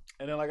know. don't know.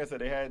 And then, like I said,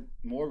 they had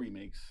more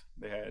remakes.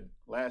 They had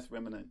Last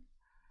Remnant.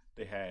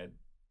 They had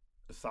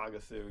the Saga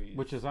series,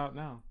 Which is out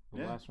now. The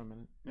Yeah. last 1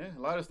 minute. yeah, a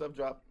lot of stuff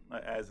dropped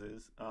as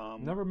is.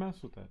 Never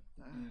mess with that.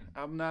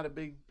 I'm not a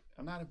big.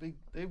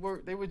 They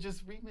were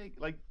just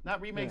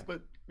not remakes, Yeah.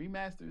 but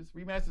remasters.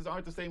 Remasters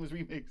aren't the same as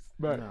remakes.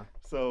 Right. No.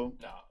 So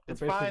No. it's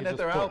They're fine basically that just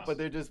they're out, ports. but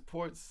they're just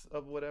ports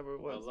of whatever it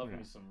I was. love Yeah.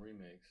 me some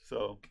remakes.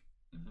 So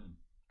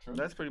True.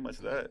 that's pretty much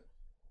that.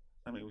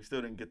 I mean, we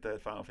still didn't get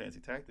that Final Fantasy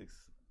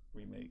Tactics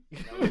remake.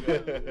 No, we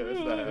got- That's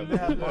not They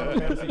have Final happening.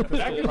 Fantasy Crystal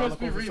That can just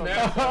be Chronicles or something.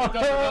 remastered. It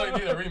doesn't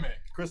really need a remake.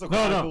 Crystal No,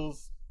 no.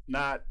 Chronicles,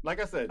 not like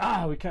I said.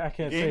 I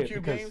can't say it GameCube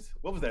because games.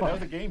 What was that? fuck.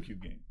 That was a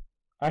GameCube game.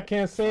 I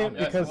can't say it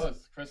Yes, because it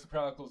was. Crystal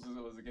Chronicles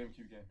was a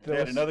GameCube game. They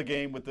had was- another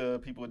game with the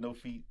people with no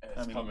feet. And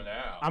it's coming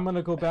out. I'm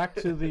gonna go back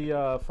to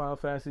the Final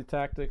Fantasy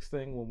Tactics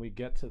thing when we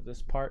get to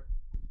this part.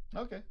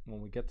 Okay. When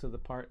we get to the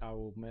part, I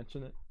will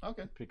mention it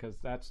Okay. because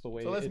that's the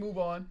way. So let's move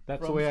on. That's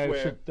the from way Square.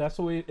 I should. That's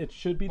the way it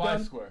should be By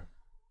done. Square.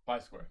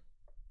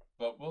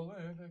 But well,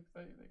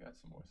 they got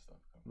some more stuff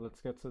coming.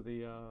 Let's get to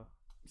the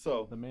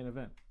So, main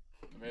event.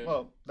 I mean,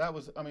 well, that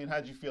was. I mean,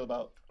 how'd you feel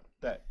about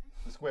that?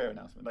 The Square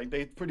announcement. Like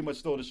they pretty much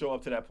stole the show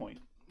up to that point.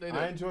 they did.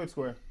 I enjoyed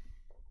Square.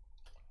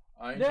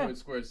 I Yeah. enjoyed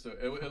Squares too.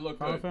 It looked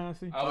Final good.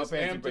 Fantasy. I was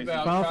Final Fantasy amped basically.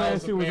 about Final Trials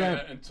Fantasy of was Mana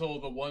amped. until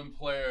the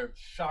one-player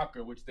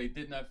shocker, which they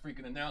did not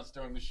freaking announce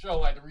during the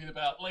show. I had to read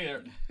about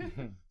later.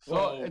 So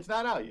Well, it's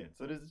not out yet,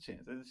 so there's a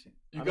chance. There's a chance.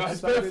 you I'm guys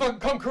excited. better fucking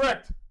come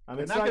correct. I'm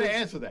They're not going excited. to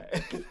answer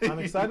that. I'm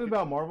excited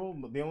about Marvel.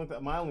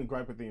 But my only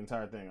gripe with the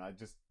entire thing, I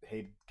just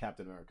hate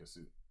Captain America's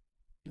suit.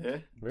 Yeah.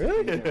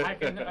 Really? I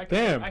can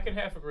Damn. I can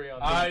half agree on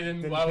that. I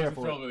Didn't wasn't care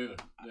for thrilled with either.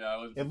 Yeah, I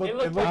was. It It looked,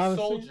 looked like honestly-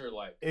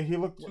 soldier-like. he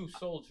looked. Too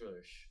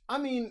soldierish. I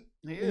mean,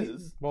 He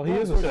is. Well, he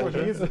long is a story short,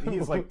 soldier. he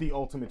is like the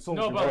ultimate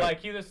soldier. No, but right?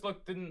 like he just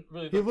didn't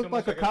really. he look looked too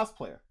like a much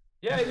cosplayer.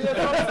 Yeah, that's what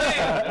I'm saying.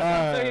 That's what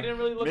I'm saying. He didn't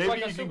really look Maybe like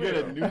you a can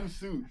superhero. get a new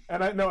suit.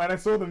 And I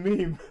saw the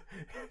meme.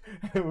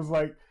 It was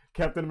like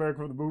Captain America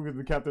from the movie and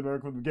the Captain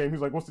America from the game. He's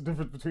like, "What's the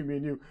difference between me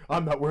and you?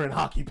 I'm not wearing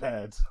hockey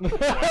pads."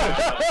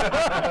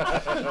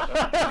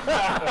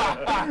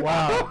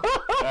 Wow.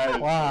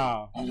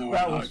 Wow.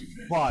 That was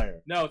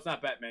fire. No, it's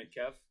not Batman,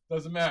 Kev.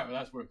 Doesn't matter.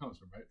 That's where it comes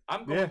from, right?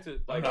 I'm going Yeah. to I'm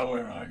like. not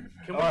wearing Iron Man.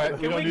 Can All right, we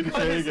can don't we need to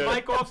cut say it his again.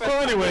 mic off So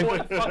at anyway.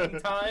 one fucking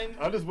time?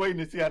 I'm just waiting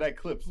to see how that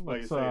clips. While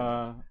you're Let's, saying that.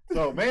 uh,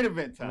 So main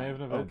event time. main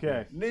event.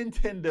 Okay.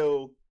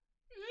 Nintendo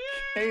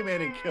came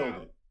in and killed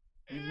it.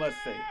 We must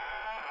say.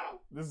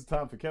 This is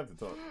time for Kev to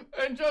talk.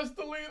 And just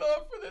to lead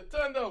off for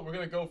Nintendo, we're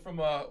gonna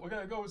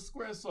go with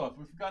SquareSoft.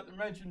 We forgot to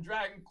mention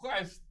Dragon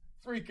Quest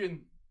freaking.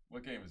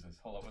 What game is this?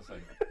 Hold on, one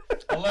second.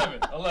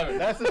 11.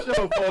 That's the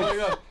show,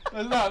 Oh,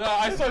 folks. no,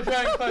 I saw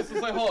Dragon Quest. I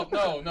was like, hold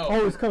up, no.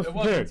 Always comes It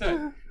wasn't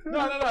prepared. 10.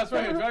 No, it's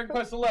right here. Dragon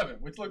Quest 11,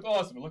 which looked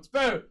awesome. It looks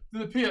better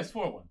than the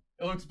PS4 one.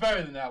 It looks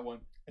better than that one.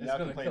 And It's y'all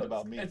gonna complained kill it.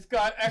 about me. It's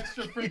got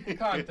extra freaking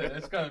content.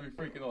 It's gonna be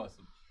freaking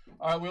awesome.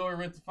 All right, we already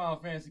went to Final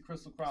Fantasy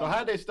Crystal So Chronicles.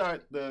 how'd they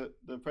start the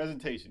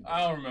presentation?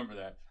 I don't remember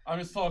that. I'm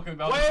just talking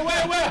about. Wait.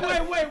 I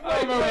don't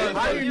remember that.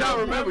 How do you not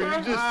remember? You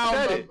just I don't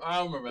said remember- it. I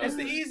don't remember that. It's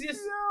the easiest.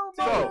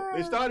 So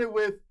they started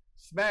with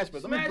Smash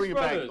Bros. Let me Smash bring it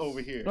Brothers. back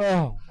over here.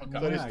 Oh. Okay. So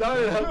they my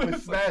started God. out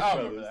with Smash I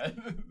don't Brothers,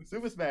 remember that.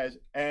 Super Smash,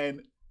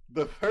 and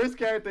the first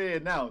character they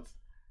announced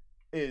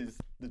is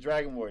the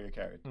Dragon Warrior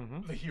character.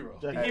 Mm-hmm. The hero.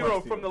 Jack- The hero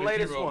Quest from the The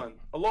latest hero. one,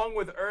 along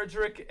with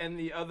Erdrick and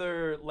the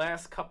other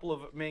last couple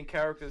of main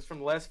characters from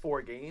the last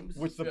 4 games.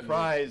 Which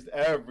surprised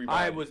everybody.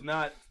 I was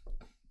not.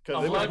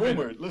 Because it was 11.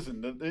 rumored.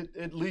 Listen,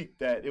 it leaked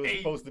that it was 8.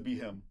 supposed to be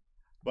him.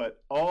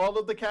 But all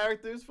of the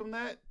characters from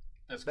that,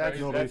 That's that's,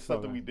 crazy. Nobody that's saw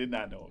something that. we did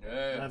not know.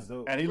 Yeah. That's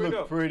dope. And he Pretty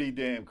looked dope. pretty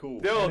damn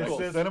cool. They all And cool.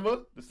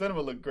 the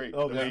cinema looked great.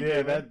 Oh, The that, main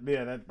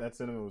yeah, game. that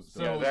cinema was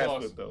So Yeah, it was that's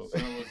awesome. what though. So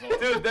it was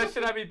awesome. Dude, that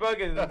shit had me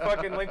bugging. The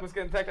fucking Link was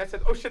getting text. I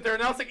said, "Oh shit, they're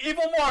announcing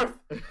Evil Marth."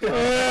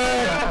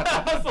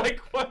 I was like,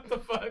 "What the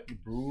fuck?"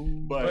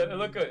 Boom. But it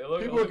looked good. It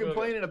looked, people it were looked really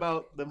complaining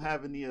about them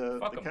having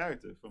Fuck the 'em.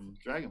 character from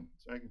Dragon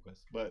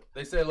Quest, but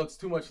They say it looks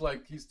too much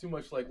like he's too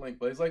much like Link,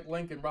 but he's like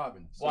Link and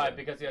Robin. good. Why?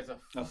 Because he has a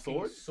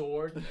fucking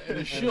sword? And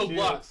his shield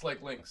blocks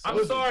like Link's. I'm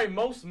Listen. sorry,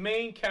 most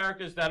main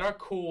characters that are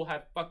cool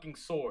have fucking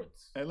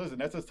swords. and listen,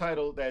 that's a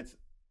title that's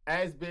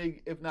as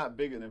big, if not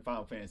bigger, than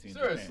Final Fantasy. In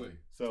Japan. Seriously.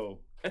 So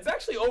It's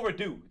actually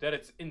overdue that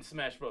it's in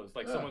Smash Bros.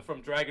 Like Yeah. someone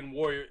from Dragon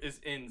Warrior is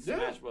in Yeah.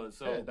 Smash Bros.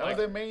 So yeah, that like, was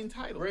their main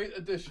title. Great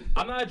addition.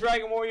 I'm not a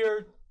Dragon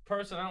Warrior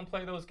person. I don't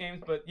play those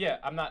games, but yeah,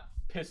 I'm not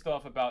pissed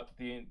off about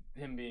him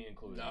being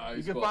included. Nah, You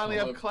he's can cool. finally I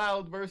have love-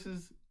 Cloud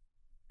versus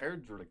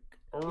Erdrick.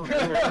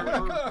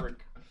 Erdrick.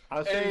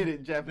 I'll say it in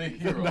the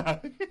Japanese.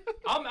 hero.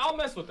 I'll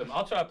mess with them.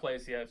 I'll try to play,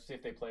 see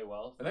if they play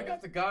well. And I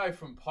got the guy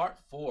from Part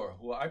 4,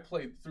 who I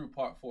played through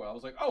Part 4. I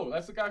was like, oh,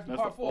 that's the guy from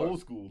That's Part the 4. old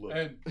school look.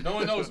 And no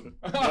one knows him.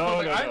 I was No,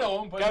 like, no, I no.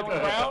 know him, but Got no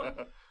the one-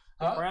 crown?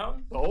 Huh?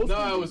 Crown? The old No,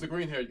 school it was look. the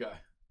green-haired guy.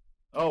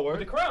 Oh, With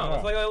word? the crown.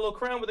 It's Oh. like a little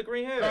crown with the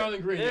green hair. Crown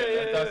and green.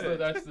 Yeah,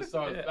 that's the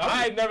start. Yeah. That was- I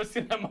had never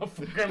seen that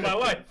motherfucker in my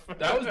life.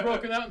 That was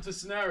broken out into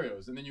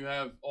scenarios, and then you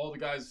have all the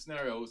guys'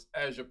 scenarios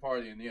as your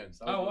party in the end.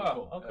 So that was Oh, really wow.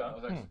 cool. Okay. Yeah, that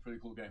was actually a pretty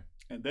cool game.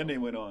 And then they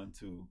went on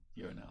to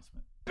your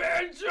announcement.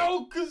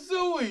 Banjo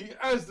Kazooie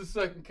as the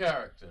second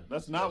character.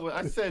 That's not what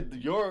I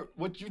said.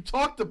 What you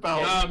talked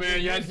about, Nah,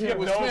 man, you had to keep it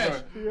with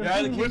Smash. You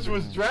had to keep which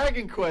was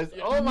Dragon Quest.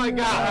 Oh my I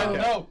God!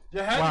 know. You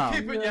had Wow. to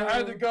keep it. You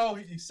had to go.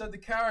 He said the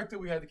character.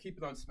 We had to keep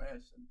it on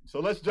Smash. So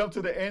let's jump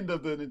to the end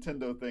of the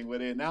Nintendo thing where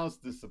they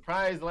announced the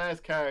surprise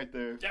last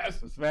character Yes.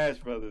 from Smash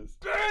Brothers,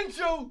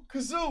 Banjo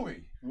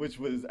Kazooie. which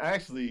was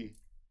actually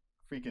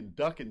freaking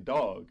Duck and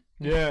Dog.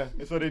 Yeah.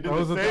 And so they did That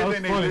was the that same was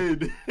thing funny. they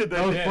did.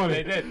 That was Yeah, funny.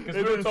 they did. Because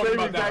They we were did the talking same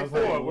about that exact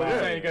before. thing. We were Wow.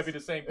 saying it gotta be the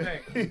same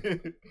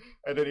thing.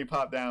 And then he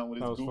popped down with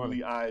That his was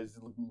googly funny. eyes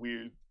looking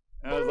weird.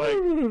 And I was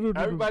like,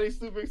 everybody's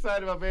super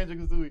excited about Banjo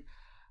Kazooie.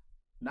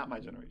 Not my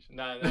generation.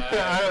 Nah,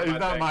 It's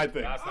not my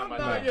thing. That's not I'm my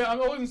not. thing. Yeah, I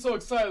wasn't so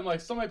excited.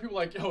 Like so many people,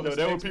 like yo, No, this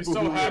there were makes me people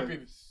so who happy.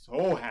 were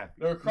so happy.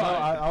 They were No,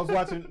 crying. I was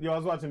watching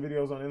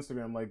videos on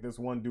Instagram. Like this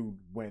one dude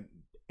went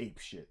ape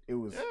shit. It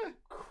was Yeah.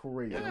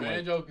 crazy. Yeah. I'm like-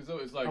 Banjo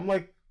Kazooie is like. I'm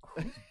like,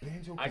 who's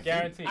Banjo? I Kazooie?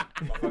 guarantee.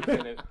 Motherfuckers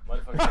in it.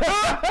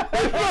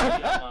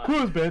 Motherfuckers. Who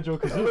is Banjo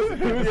If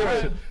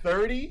Kazooie? you're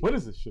 30 What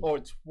is this shit? or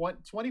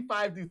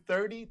 25 to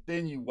 30,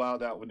 then you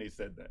wild out when they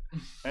said that.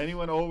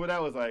 Anyone over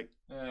that was like,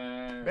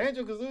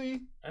 Banjo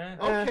Kazooie,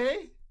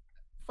 okay,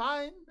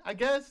 fine, I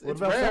guess. What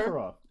It's about rare.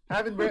 Sephiroth?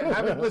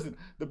 Having listen,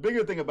 the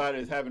bigger thing about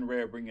it is having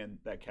Rare bring in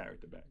that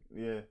character back.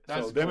 Yeah.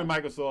 That's So them cool.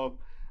 and Microsoft,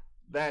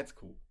 that's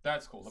cool.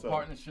 That's cool. The So,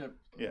 partnership.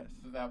 yes.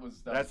 That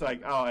was. That's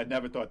like, oh, I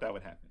never thought that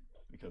would happen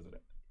because of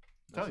that.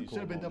 I'm telling you, That's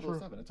should have a been cool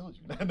 007. I told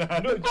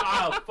you.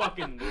 Child,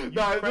 fucking you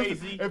No,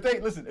 crazy.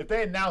 listen, if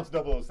they announced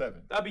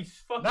 007, That'd be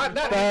fucking. not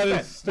That in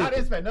is Smash, not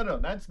in Smash, no,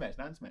 not in Smash,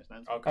 not in Smash.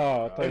 Okay.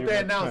 Oh, I thought If you they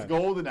meant announced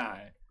Smash.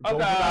 GoldenEye,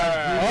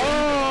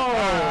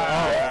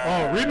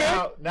 Oh,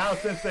 remake? now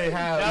since they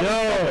have, That would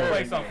Yo. set the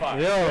place on fire.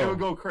 they Yo, would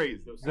go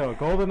crazy. yo,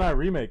 GoldenEye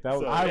remake. That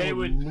was So I They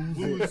would would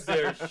lose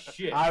their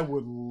shit. I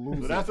would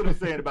lose. So that's what I'm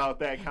saying about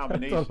that I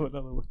combination. thought of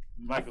another one.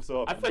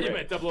 Microsoft. I and thought you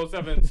Rare. meant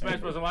 007 Smash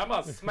Bros. I'm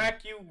gonna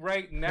smack you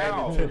right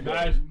now.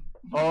 Imagine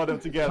all of them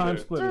together. Time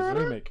Splitters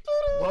remake.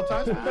 Well,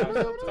 Time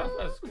Splitters.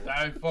 That's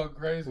That'd fucking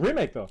crazy.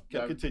 Remake though.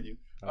 Yeah, continue.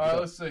 All right,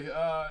 let's see.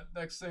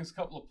 Next thing's a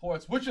couple of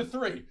ports. Witcher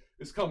 3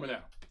 is coming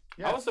out.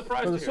 I was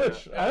surprised For the to hear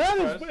Switch. that.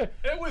 That is-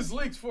 It was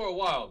leaked for a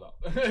while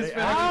though. It's,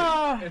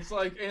 Ah. it's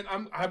like, and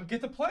I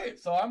get to play it,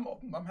 so I'm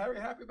very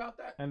happy about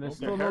that. And there's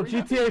Okay. still no Harry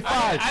GTA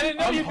 5. I didn't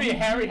know you'd be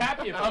Harry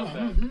happy about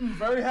that.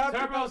 Very happy.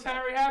 Turbo's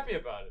Harry happy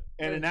about it.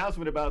 An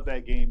announcement about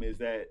that game is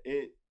that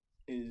it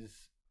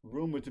is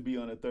rumored to be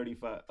on a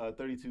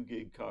 32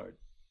 gig card,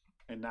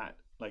 and not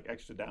like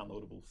extra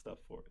downloadable stuff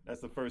for it. That's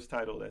the first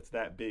title that's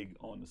that big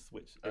on the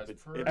Switch. That's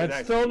if pretty- it's And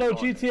actually still no on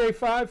there. GTA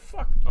 5?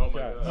 Fuck Oh you my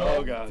guys. God.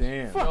 Oh god,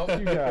 Damn. Fuck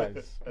you guys.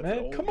 That's Man,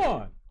 old come game.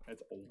 on.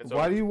 That's old. It's Why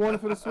over. do you want it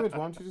for the Switch? Why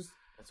don't you just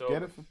It's get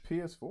over. it for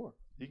PS4?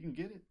 You can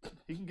get it.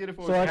 You can get it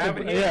for. So I half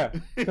can, a yeah, year.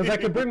 because I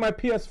can bring my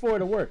PS4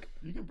 to work.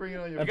 You can bring it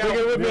on your. And bring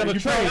it with me on the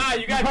train. Nah,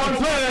 you gotta probably go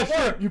to say work.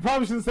 that shit. You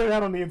probably shouldn't say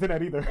that on the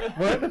internet either.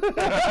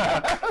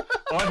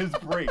 on his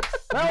breaks.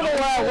 I don't know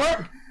where I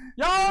work.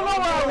 Y'all don't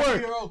know where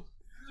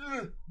I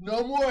work.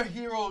 No more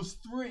Heroes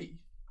 3.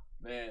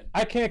 Man.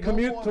 I can't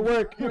commute more to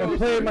work and Heroes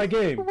play 3. my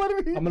game. What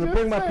did he I'm gonna just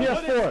bring my say?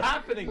 What is PS4.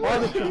 happening? Why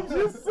right did now?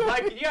 you just say?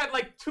 Like you had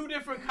like two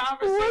different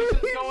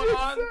conversations going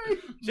on.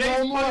 Jay's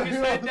No more putting his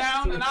head Heroes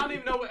down, 3. and I don't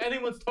even know what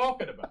anyone's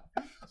talking about.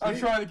 I'm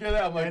trying to get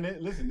out. I'm like,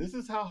 Listen, this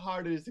is how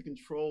hard it is to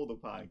control the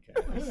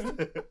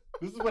podcast.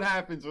 This is what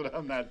happens when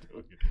I'm not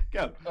doing it.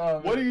 Kevin,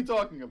 what are you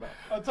talking about?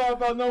 I'm talking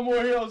about No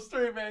More Heroes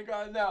 3, man.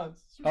 Got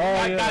announced.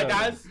 Guys,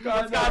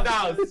 Got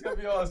announced. It's gonna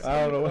be awesome.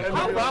 I don't know. And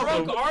How the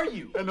problem- drunk are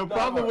you? And the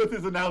problem with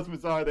his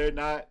announcements are they're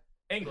not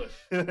English.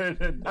 they're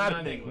not Not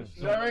in English.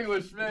 English. No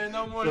English, man.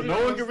 No More So Heroes.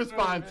 no one can 3,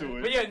 respond man. to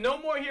it. But yeah,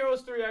 No More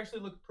Heroes 3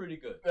 actually looked pretty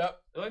good. Yep.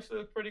 It actually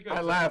looked pretty good.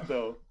 I laughed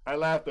though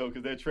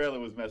because their trailer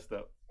was messed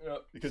up.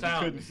 Yep. Because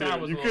Sound was a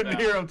you little couldn't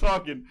bad. hear him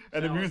talking,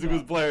 and the Sound was music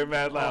was bad. blaring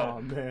mad loud.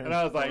 Oh, man. And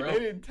I was like, For real? they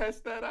didn't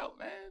test that out,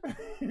 man.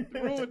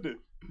 They ruined it.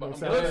 But I'm It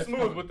glad It looked it's smooth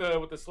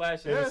coming. with the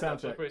slash. Yeah. and stuff.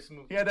 Soundtrack. Looked pretty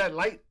smooth. He had that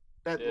light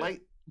Yeah.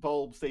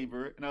 bulb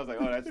saber, and I was like,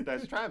 oh,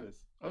 that's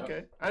Travis.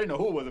 Okay, I didn't know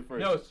who it was at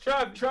first. No, it's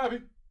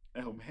Travi.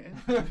 Oh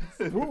man.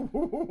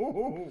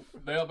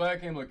 That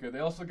game look good. They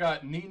also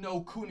got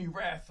Nino Kuni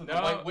Wrath of the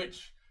No. White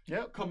Witch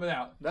Yep, coming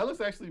out. that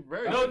looks actually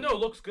very. No, good. no,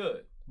 looks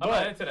good. I'm But-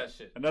 not into that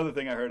shit. Another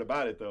thing I heard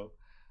about it though,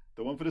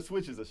 the one for the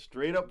Switch is a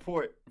straight up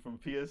port from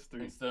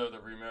PS3. Instead of the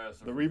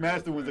remaster. The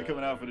remastered ones are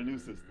coming out for the new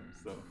system,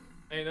 so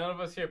Ain't none of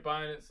us here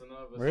buying it, so none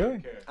of us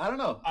Really? care. I don't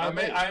know. I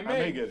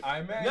may get it.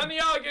 I may. None of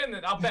y'all are getting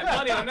it. I'll bet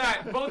money on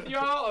that. Both of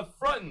y'all are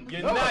fronting.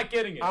 You're No, not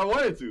getting it. I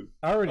wanted to.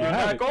 I already You're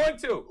have not it. going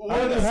to. One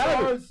of the already have it.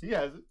 stars. He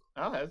has it.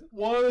 Al has it.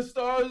 One of the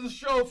stars of the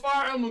show,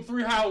 Fire Emblem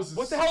 3 Houses.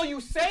 What the hell are you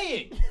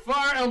saying?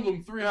 Fire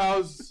Emblem 3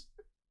 Houses.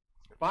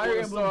 Fire One of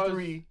the Emblem stars.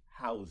 3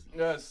 Houses.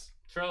 Yes.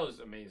 Trailer's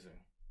amazing.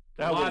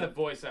 That A was lot of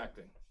voice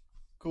acting.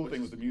 cool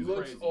thing was the music.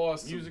 Looks Crazy.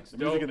 awesome. Music's The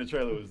music dope. in the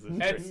trailer was.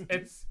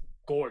 It's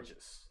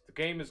gorgeous. The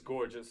game is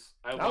gorgeous.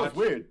 I That was watched-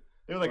 weird.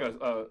 It was like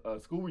a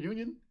school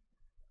reunion,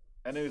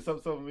 and then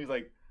some of he's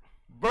like,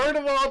 burn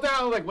them all down.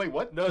 I was like, wait,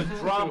 what? No, there's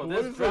drama. What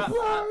There's is this? drama.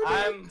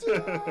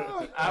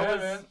 Yeah,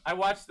 man. I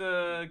watched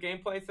the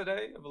gameplay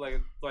today of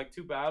like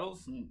 2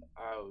 battles. Hmm.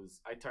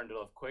 I turned it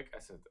off quick. I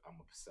said, I'm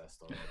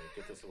obsessed already.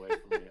 Get this away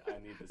from me. I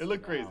need this. It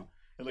looked now." crazy.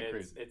 It looked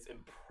crazy. It's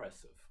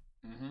impressive.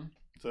 Mm-hmm.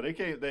 So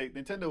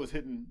Nintendo was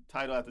hitting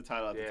title after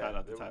title after title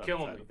after they title. were after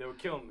killing title. me. They were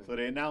killing me. So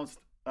they announced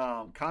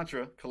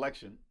Contra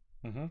Collection,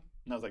 Mm-hmm. and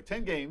I was like,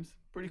 10 games,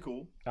 pretty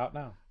cool. Out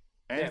now.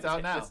 And it's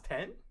out now. It's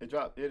 10? It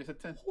dropped. Yeah, they said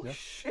 10. Oh Yeah.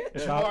 shit!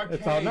 It's Two out-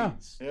 it's out now.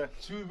 arcades. Yeah.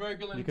 2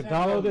 regular You can Nintendos.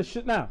 download this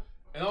shit now.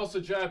 And also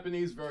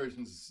Japanese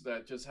versions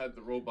that just had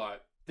the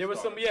robot. There was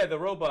some stars. the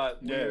robot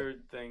Yeah.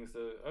 weird things.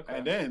 Okay.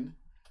 And then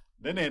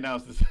they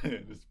announced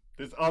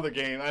this other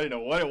game. I didn't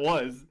know what it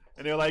was,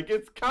 and they're like,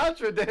 "It's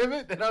Contra, damn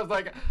it!" And I was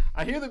like,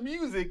 "I hear the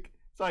music,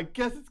 so I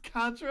guess it's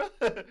Contra."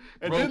 It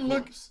didn't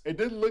look. Corps. It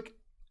didn't look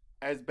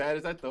as bad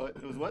as I thought.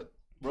 It was what?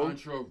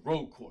 Contra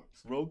Rogue Corps.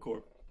 Rogue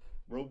Corp.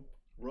 Rogue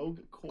Corp.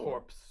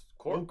 corpse.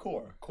 Rogue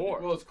Core. Core.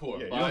 Well, it's Corps.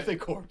 Yeah, you but don't say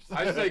corpse.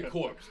 I say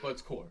corpse, but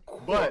it's Corps.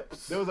 But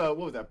there was a what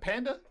was that?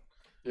 Panda?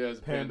 Yeah, it's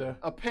a Panda.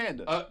 A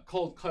panda.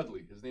 Called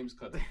Cuddly. His name's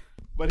Cuddly.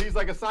 But he's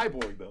like a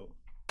cyborg though.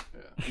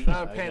 Yeah. He's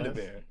not a I panda guess.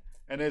 bear.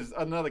 And there's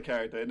another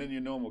character, and then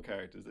your normal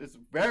characters. It's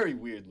very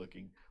weird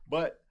looking,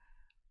 but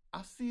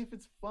I'll see if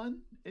it's fun.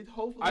 It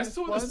hopefully I it's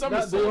saw the fun. summer-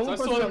 The Somersaults. only I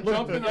saw person them that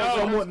jumping looked out.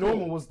 somewhat That's cool.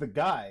 normal was the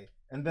guy,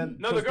 and then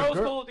No, the 'cause girl's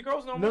girl- cool. The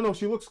girl's normal. No,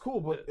 she looks cool,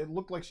 but it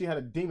looked like she had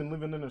a demon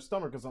living in her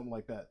stomach or something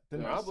like that.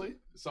 Didn't it? Probably.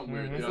 Something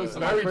weird. Mhm. Yeah, Looks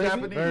something very crazy.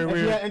 Japanese. Very And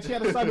weird. and she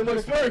had a It looks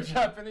cybernetic very face.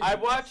 Japanese. I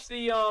watched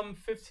the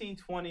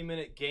 15-20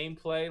 minute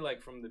gameplay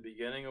like from the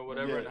beginning or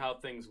whatever Yeah. and how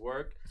things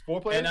work. It's 4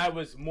 players. And I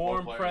was more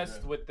 4 players,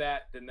 impressed yeah. with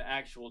that than the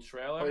actual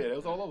trailer. Oh yeah, it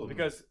was all over.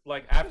 Because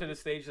like after the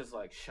stage there's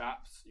like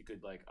shops, you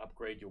could like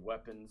upgrade your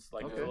weapons.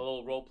 Like there's Okay. a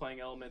little role playing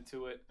element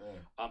to it.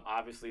 Yeah.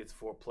 Obviously it's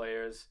 4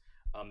 players.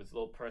 There's a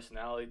little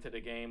personality to the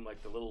game,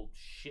 like the little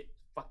shit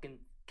fucking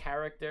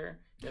character.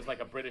 There's like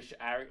a British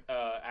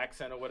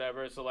accent or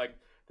whatever. So like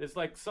there's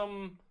like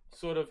some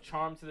sort of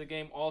charm to the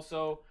game.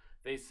 Also,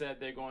 they said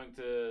they're going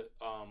to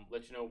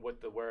let you know what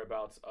the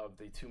whereabouts of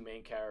the 2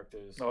 main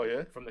characters Oh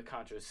yeah. from the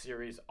Contra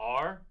series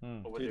are,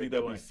 Hmm. or what Do you they're think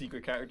there'll doing. be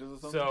secret characters or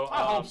something? So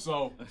I hope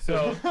so.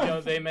 So you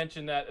know they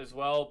mentioned that as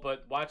well.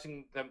 But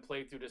watching them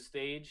play through the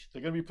stage,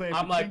 they're gonna be playing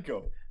I'm like-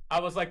 Pachinko. I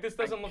was like, this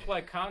doesn't look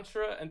like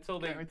Contra until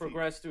they Guaranteed.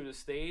 progress through the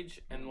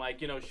stage and like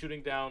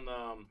shooting down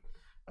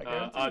I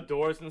guarantee.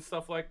 doors and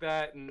stuff like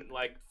that, and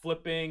like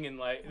flipping and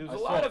like there's I a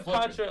saw lot of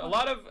flipping. Contra, a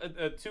lot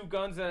of 2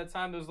 guns at a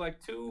time. There's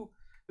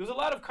a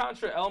lot of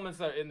Contra elements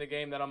that are in the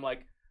game that I'm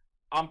like,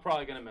 I'm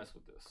probably gonna mess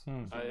with this.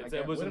 Hmm.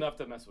 It was What if- enough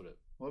to mess with it.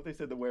 What if they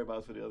said the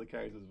whereabouts for the other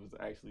characters was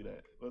actually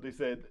that? What if they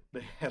said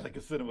they had like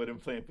a cinema of them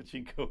playing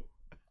Pachinko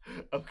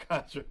of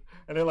Contra,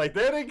 and they're like,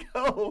 there they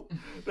go.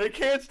 They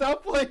can't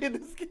stop playing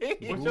this game.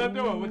 What y'all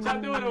doing? What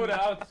y'all doing over there?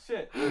 Oh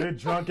shit! They're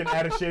drunk and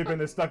out of shape and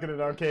they're stuck in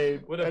an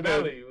arcade. With a And then-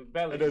 belly, with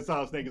belly. And then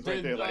Solid Snake is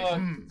right there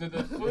like, Did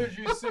the footage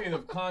you seen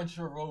of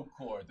Contra Rogue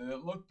Corps, did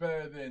it look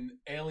better than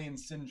Alien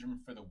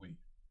Syndrome for the Wii?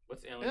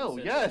 What's Alien? ew,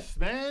 Syndrome? yes,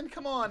 man.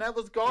 Come on, that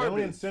was garbage.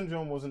 Alien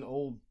Syndrome was an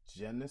old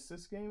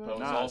Genesis game. I But it think?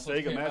 was Nah, also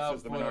Sega came Master out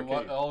System for and the-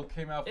 arcade. It all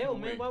came out for Ew, the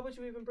man, Wii. why would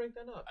you even break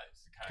that up?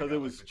 Because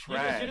it was You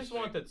trash. just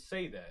wanted to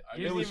say that. I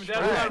You mean, didn't it was even-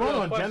 trash. that's It was not a fun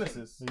real on question.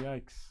 Genesis.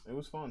 Yikes. It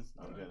was fun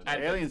on Genesis. I-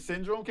 Alien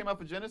Syndrome came out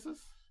for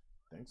Genesis.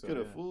 I think so. Could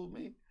have yeah. fooled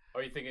me.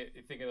 Or you're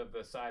thinking of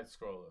the side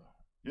scroller?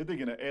 You're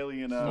thinking of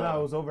Alien. No,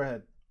 it was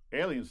overhead.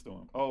 Alien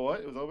Storm. Oh,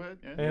 what? It was Overhead?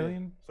 Yeah.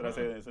 Alien? So that's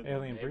Alien Storm.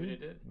 Alien Maybe they Breed?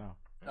 did. No.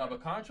 No,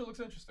 but Contra looks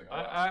interesting.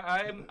 I I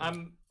As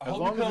hope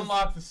long you can as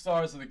unlock the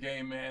stars of the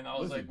game, man. I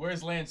was Listen. like,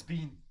 where's Lance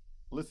Bean?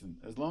 Listen,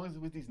 as long as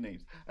with these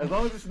names, as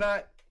long as it's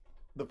not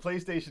the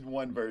PlayStation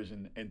 1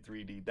 version in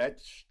 3D,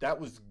 that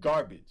was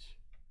garbage.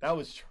 That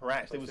was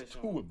trash. There was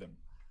PlayStation 2 of them.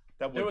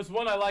 That There was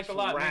one I liked a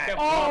lot. And they trash. kept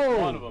Oh!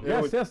 one of them.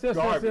 Yeah. Yes.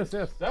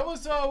 That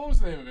was, what was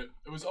the name of it?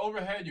 It was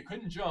Overhead. You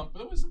couldn't jump,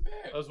 but it wasn't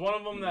bad. It was one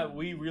of them that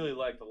we really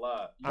liked a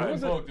lot. You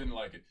and both didn't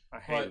like it. I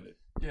hated it.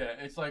 Yeah,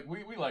 it's like,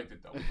 we liked it,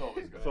 though. We thought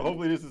it was good. So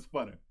hopefully this is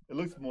funner. It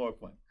looks more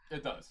fun.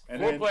 It does.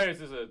 And 4 then- players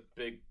is a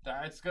big.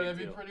 That's going to Big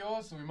be deal. pretty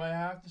awesome. We might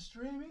have to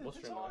stream it. We'll It's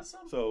stream it.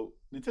 awesome. So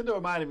Nintendo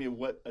reminded me of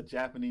what a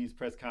Japanese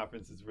press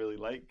conference is really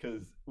like,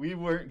 because we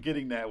weren't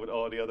getting that with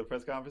all the other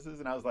press conferences,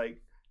 and I was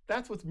like,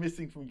 that's what's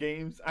missing from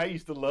games. I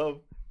used to love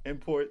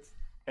imports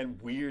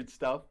and weird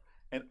stuff,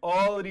 and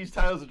all of these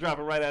titles are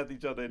dropping right after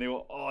each other, and they were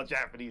all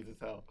Japanese as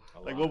hell.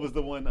 Like, what was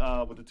the one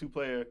with the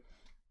 2-player?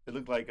 It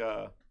looked like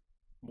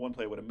 1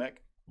 player with a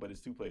mech, but it's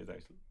 2 players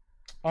actually.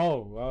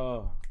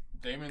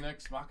 Damon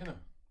X Machina.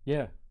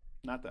 Yeah.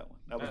 Not that one.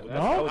 That was No? that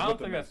I was don't with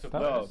think the that's mech. 2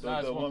 No, players. the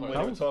That's one 1 where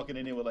player. they were talking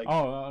in it with like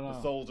Oh, the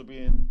no. souls are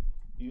being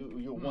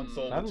you're one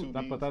soul That, with 2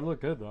 but beings. that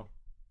looked good, though.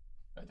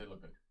 That did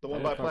look good. The one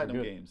that by looked fucking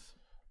Platinum good. Games.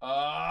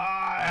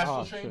 Astral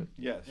Oh, Chain? shit.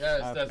 Yes.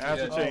 Yes, that's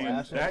Astral yeah, Chain.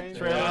 Astral That Chain?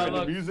 trailer Yeah, and the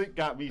look. music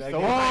got me That so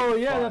game- hyped. Oh,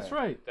 yeah, fire. that's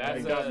right.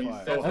 That's, That got me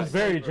that's, so That's a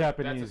very sleeper.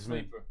 Japanese, That's a man.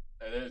 sleeper.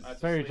 It is. That's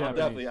a Very sleeper.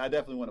 Japanese. I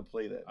definitely want to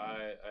play that.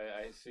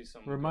 I see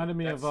some. Reminded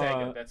me that's of,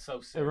 Sega. That's so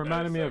sick. It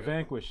reminded me of Sega.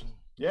 Vanquish.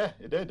 Yeah,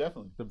 it did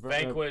definitely. The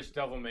Vanquish,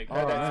 Devil May It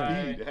had that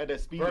Cry. speed. It had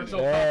that speed. Virtual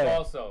in it. Yeah. Cop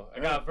also. I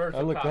got Virtual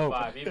That looked Cop dope.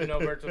 5, even though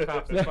Virtual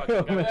Cop's a fucking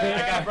Yeah. gun.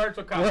 I got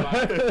Virtual Cop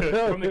 5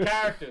 from the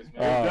characters, It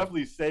man. was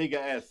definitely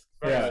Sega-esque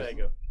Very Yeah.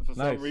 Sega. for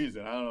some Nice.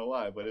 reason. I don't know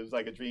why, but it was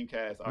like a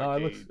Dreamcast arcade. No, it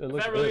looks If good.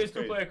 that really is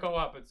crazy. 2-player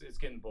co-op, it's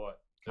getting bought.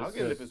 I'll It's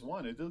get it good. if it's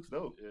 1. It looks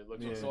dope. It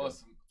looks Looks Yeah.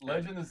 awesome.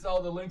 Legend of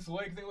Zelda Link's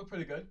Awakening looked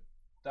pretty good.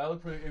 That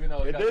looked pretty, even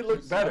though It got did too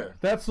look slow. better.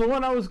 That's the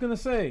one I was gonna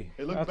say.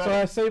 It looked That's better.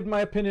 why I saved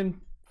my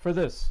opinion for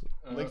this.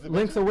 Link's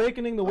Link's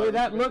Awakening, the way Link's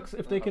that Awakening? looks,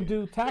 if they can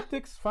do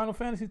tactics, Final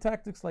Fantasy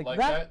tactics like, Like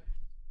that.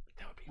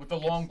 that? With the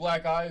long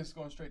black eyes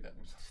going straight down.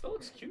 Still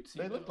looks cutesy.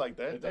 They though. look like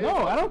that. It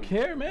No, I don't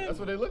care, man. That's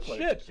what they look like.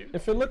 Shit.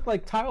 If it looked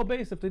like tile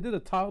based, if they did a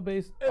tile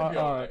based, It'd be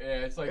alright. Yeah,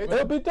 it's like It's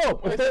it'd be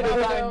dope. If It's they, a if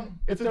design-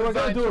 if it's a they were gonna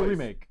design do a choice.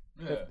 remake,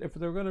 Yeah. if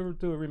they were gonna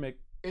do a remake,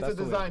 It's that's a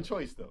the way. design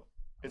choice, though.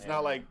 It's Yeah.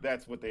 not like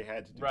that's what they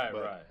had to do. Right,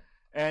 but- right.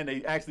 And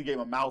they actually gave him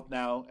a mouth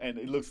now, and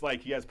it looks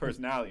like he has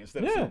personality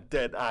instead of Yeah. some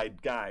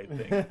dead-eyed guy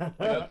thing. Like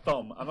a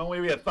thumb. I'm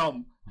only a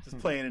thumb just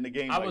playing in the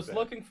game. I like was that.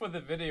 looking for the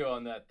video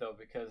on that though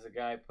because the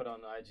guy put on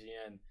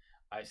IGN,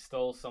 I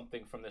stole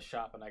something from the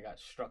shop and I got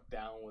struck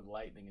down with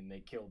lightning and they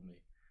killed me.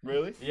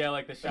 Really? Yeah,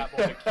 like the shop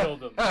owner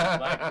killed him.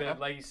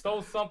 Like he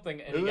stole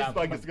something and It he looks got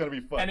like it's gonna be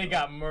fun. and he though.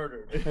 got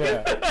murdered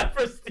Yeah.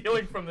 for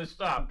stealing from the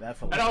shop.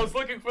 That's And I was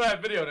looking for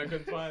that video and I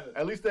couldn't find it.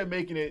 At least they're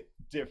making it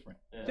different.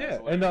 Yeah,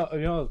 that's and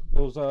you know, it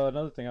was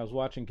another thing. I was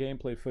watching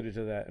gameplay footage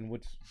of that, and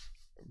what's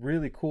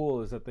really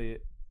cool is that they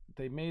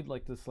made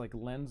like this like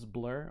lens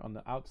blur on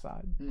the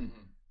outside,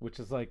 which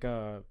is like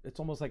it's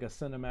almost like a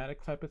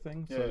cinematic type of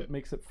thing. So Yeah. it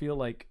makes it feel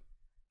like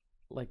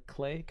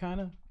clay, kind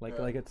of like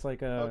Yeah. like it's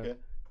like Okay.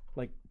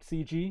 like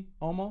CG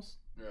almost.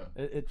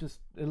 Yeah. It just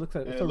it looks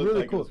like And it's it a looked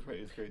really like cool. It's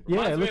crazy. Yeah,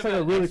 Reminds it me looks of like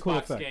a that really Xbox cool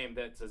effect. game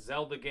that's a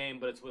Zelda game,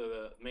 but it's where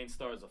the main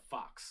star is a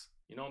fox.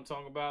 You know what I'm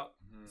talking about?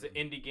 It's an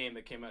indie game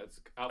that came out.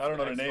 It's out I don't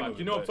for know the name Xbox. of it.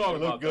 You know what I'm but talking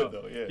it about? looked good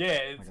though. Yeah. Yeah,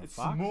 it's, Like a it's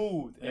fox?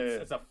 smooth. Yeah.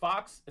 It's a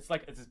fox.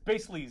 It's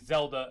basically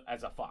Zelda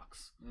as a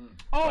fox.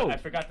 Oh, But I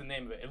forgot the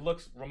name of it.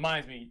 It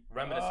reminds me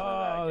reminiscent oh,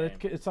 of that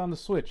game. it's on the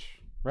Switch,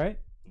 right?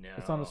 No,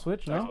 It's on the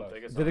Switch, I no? don't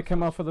think it's Did on it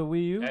come out for the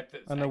Wii U At the-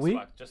 and the Xbox,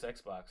 Wii? Just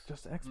Xbox.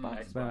 Just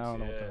Xbox. Xbox, Man, I don't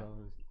know what the yeah. hell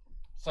it is.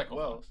 Psycho.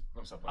 Well,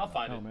 I'll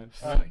find Oh, it. man.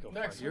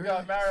 Next, we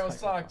got Mario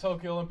Sonic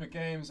Tokyo Olympic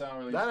Games. I don't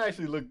really. That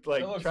actually looked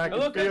like It looks- track it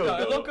and looked good, field. though. It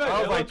though. looked good. I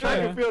was It like looked track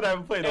good. and field. I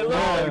haven't played in It a looked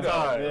long good, though.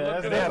 time. Yeah,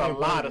 that's They had a definitely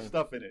lot of important.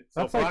 stuff in it. So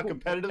That's for our like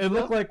competitive it stuff,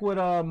 looked like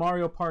what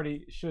Mario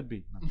Party should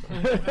be.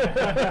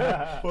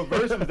 for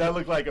versus that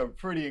looked like a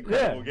pretty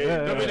incredible game.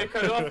 yeah, You want me yeah. to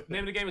cut it off? Name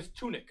of the game is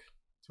Tunic.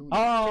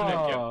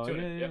 Oh,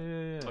 Tunic, yeah, yep. yeah,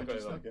 yeah. Okay,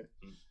 Interesting. okay.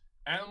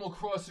 Animal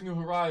Crossing New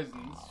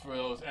Horizons for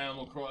those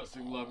Animal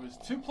Crossing lovers.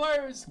 2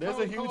 players. There's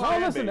a huge No,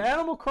 fan listen, base.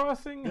 Animal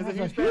Crossing There's a has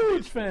a huge fan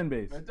huge base. fan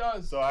base. It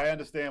does. So I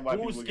understand why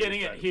Who's people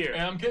getting get it excited. here?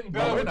 And I'm getting No,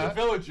 better we're with the not.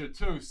 Villager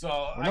too, so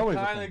I always a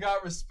kind fan. of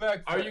got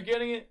respect. For Are you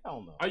getting it?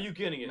 Hell no. Are you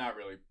getting it? Not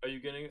really. Are you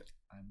getting it?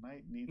 I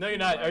might need. No, you're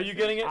some not. Are you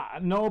getting it?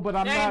 No, but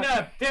I'm Ain't not.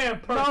 that damn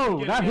person No,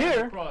 getting not Animal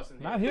here. Crossing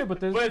Not here, but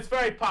there's. But it's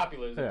very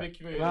popular. There's Yeah. a big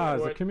community Nah, for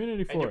there's a it.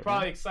 community And for you're it.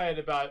 probably excited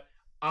about it.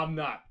 I'm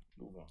not.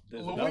 Move on.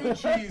 There's another-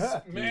 Luigi's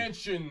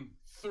Mansion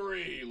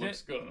 3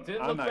 looks good.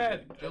 Didn't I'm look not bad.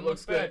 getting it. It Didn't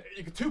looks look bad. good.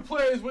 You get 2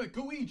 players with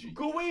Luigi.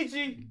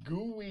 Luigi.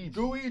 Gooey.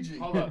 Luigi.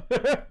 Hold up.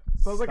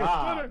 Sounds like a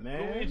Stop, stutter.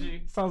 man.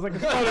 Luigi. Sounds like a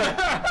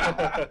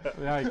stutter.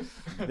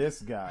 Yikes.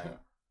 This guy.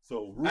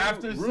 So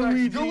After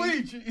Luigi,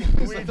 Luigi.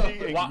 Luigi,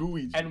 and Wa-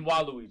 Luigi. And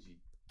Waluigi.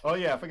 Oh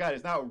yeah, I forgot.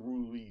 It's not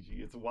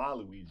Luigi. It's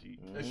Waluigi.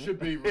 It should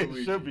be It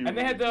Luigi. should be. And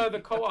they had Waluigi. the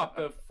co-op,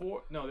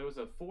 there was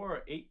a 4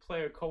 or 8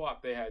 player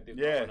co-op they had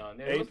Yeah, going on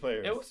there. 8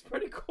 players. It was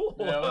pretty cool.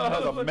 Yeah, it That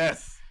was a But-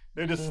 mess.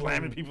 They're just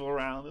slamming people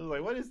around. It was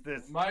like, what is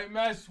this? Might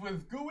mess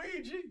with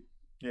Gooigi.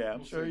 Yeah, I'm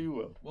We'll sure see. you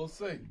will. We'll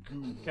see.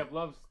 Kev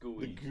loves The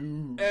Gooey.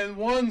 goo. And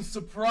one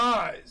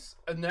surprise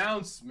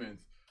announcement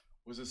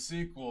was a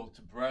sequel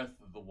to Breath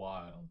of the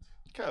Wild.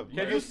 Kev, Kev,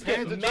 you missed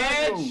skipped Panzer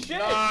mad Dragoon. shit.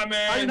 Nah,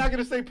 man. How you not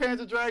gonna say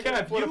Panzer Dragon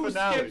Kev, before the you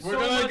finale? skipped We're so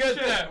gonna much get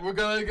shit. that. We're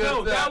gonna get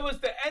No, that. that was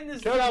the end of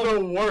Kev's Zelda.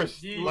 the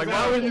worst. You Like,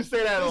 why would you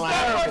say that There's not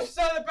aloud? much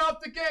said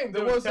about the game.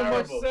 There It was wasn't much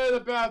terrible. said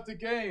about the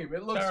game.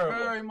 It looks Terrible.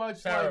 very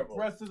much Terrible.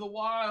 like Breath of the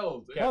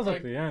Wild. That was It's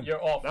at the end.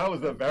 You're awful. That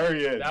was the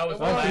very end. That was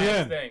the That was the last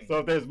end. thing. So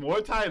if there's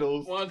more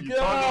titles, Well, you get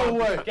talk out of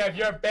the about- way. Kev,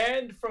 you're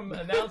banned from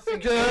announcing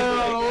Get out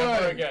anything of the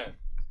ever way. again.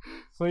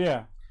 So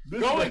yeah,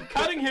 This Going, is-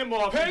 cutting him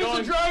off. and Panzer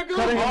going, Dragoon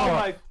Cutting him oh off.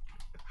 my.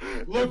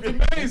 looked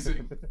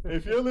amazing.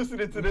 If you're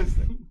listening to this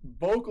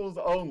vocals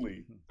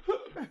only,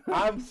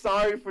 I'm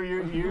sorry for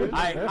your ears.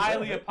 I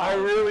highly I apologize.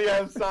 really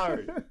am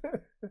sorry.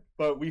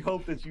 But we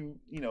hope that you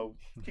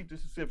keep the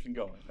subscription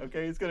going.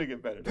 Okay, it's gonna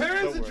get better. Don't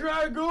Panzer worry.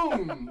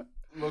 Dragoon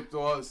looked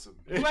awesome.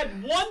 You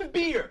had one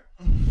beer.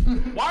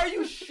 Why are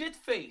you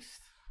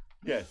shit-faced?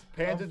 Yes,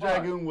 Panzer I'm fine.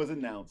 Dragoon was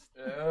announced,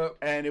 Yeah.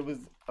 and it was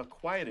a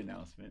quiet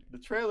announcement. The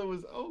trailer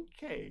was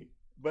okay,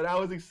 but I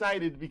was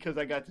excited because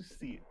I got to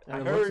see it.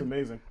 And it looks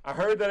amazing. I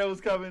heard that it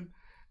was coming,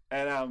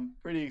 and I'm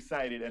pretty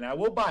excited, and I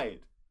will buy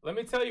it. Let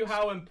me tell you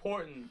how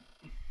important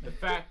the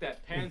fact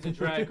that Panzer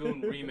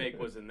Dragoon remake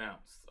was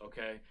announced,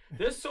 okay?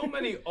 There's so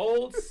many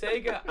old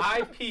Sega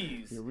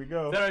IPs Here we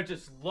go. that are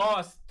just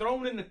lost,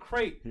 thrown in the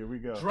crate. Here we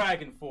go.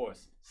 Dragon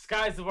Force,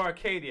 Skies of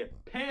Arcadia,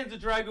 Panzer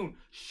Dragoon,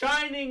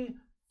 Shining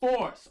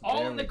Force,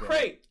 all There in the we go.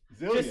 crate.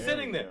 Zillion. Just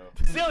sitting There there.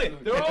 we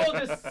Zillion. They're all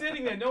just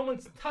sitting there. No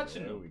one's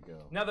touching There them. we go.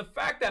 Now the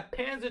fact that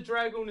Panzer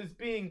Dragoon is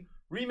being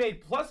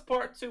remade plus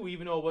part 2,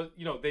 even though it was,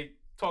 they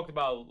talked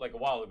about it like a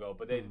while ago,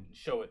 but they didn't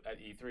show it at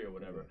E3 or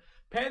whatever.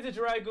 Panzer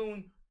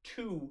Dragoon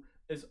 2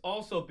 is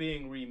also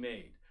being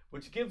remade,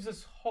 which gives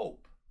us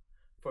hope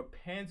for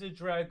Panzer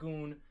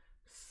Dragoon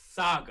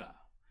Saga.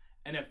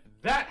 And if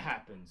that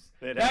happens,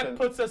 They'd have that to-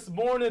 puts us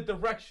more in the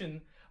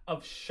direction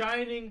of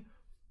Shining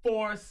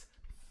Force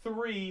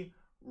 3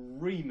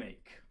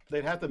 remake.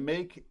 They'd have to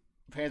make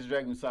Panzer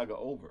Dragoon Saga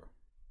over.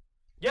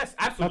 Yes,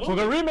 absolutely. that's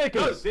what a remake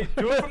Good. is.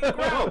 Do it from the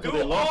ground. They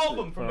Do lost all of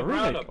it. them from A the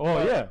ground remake. up.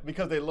 Oh yeah.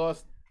 Because they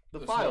lost the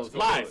The files. source code.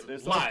 Lies. Their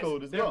source Lies.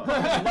 code is They're gone.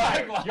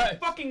 liars. You're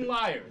fucking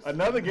liars.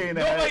 Another game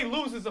that Nobody had,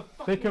 loses a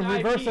fucking They can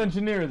IP. reverse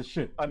engineer the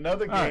shit.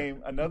 another All right.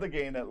 game another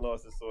game that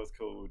lost the source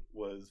code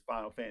was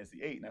Final Fantasy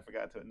VIII, and I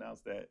forgot to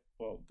announce that.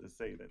 Well, to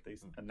say that they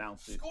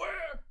announced it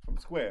Square from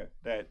Square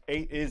that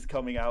 8 is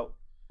coming out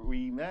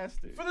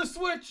remastered. for the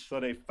Switch. So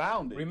they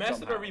found it. Remastered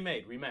somehow. or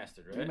remade?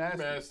 Remastered, right? Remastered.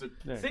 Mastered.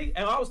 Yeah. See,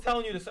 and I was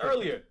telling you this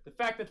earlier. The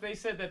fact that they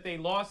said that they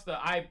lost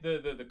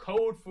the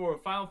code for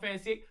Final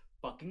Fantasy VIII,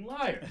 fucking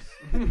liars.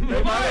 They You're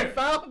might have liars.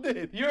 found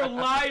it. You're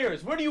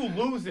liars. Where do you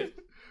lose it?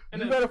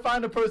 You better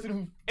find the person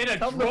who In a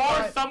come to drawer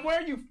find-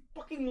 somewhere? You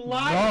fucking No,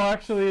 liar.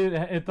 actually,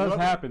 it does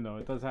Whoever- happen though.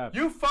 It does happen.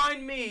 You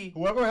find me.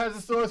 Whoever has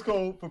the source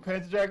code for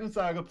Panzer Dragoon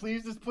Saga,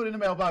 please just put it in the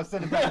mailbox,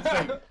 send it back to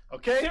Sega.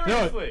 Okay?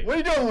 Seriously. What are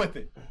you doing with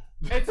it?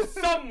 It's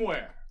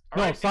somewhere.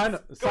 No, Alright? sign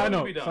It's sign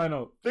going to be note. done. Sign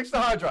note. Fix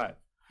the hard drive.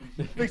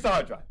 Fix the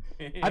hard drive.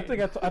 I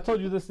think I told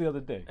you this the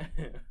other day.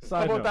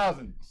 Side Couple note.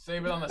 thousand.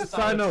 Save it on the Side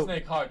Solid note.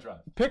 Snake hard drive.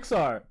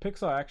 Pixar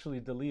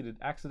actually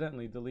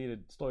accidentally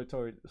deleted Toy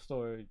Story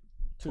Toy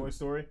 2.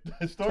 Story.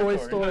 Toy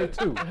Story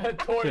 2.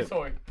 Toy Shit.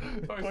 Story.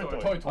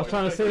 Toy. I was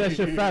trying to say that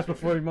shit fast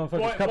before you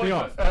motherfuckers cut me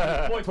off.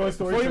 Toy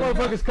Story. Before you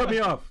motherfuckers cut me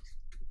off.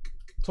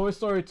 Toy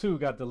Story 2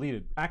 got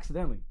deleted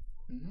accidentally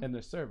Mhm. in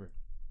their server.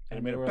 And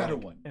they made a were better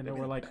like- one. And they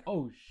were like,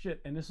 oh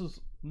shit. And this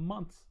was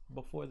months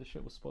before the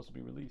shit was supposed to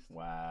be released.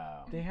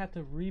 Wow. They had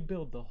to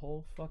rebuild the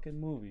whole fucking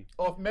movie.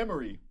 Off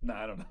memory.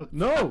 Nah, I don't know.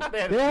 No,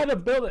 They had they to- had to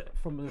build it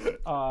from this.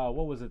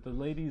 What was it? The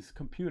lady's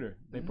computer.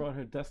 They Mm-hmm. brought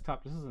her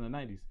desktop. This is in the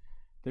 '90s.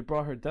 They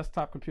brought her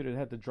desktop computer. They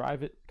had to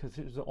drive it because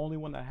it was the only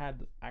one that had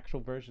the actual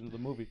version of the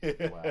movie.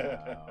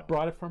 Wow.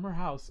 Brought it from her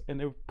house, and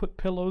they put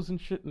pillows and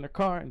shit in their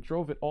car and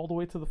drove it all the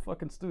way to the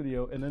fucking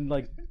studio, and then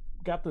like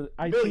got the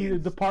IT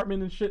Billions.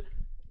 department and shit.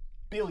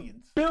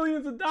 Billions.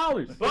 Billions of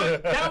dollars.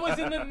 But that was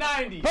in the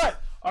 90s. But-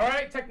 all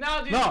right,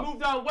 technology has No.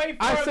 moved on way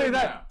I further say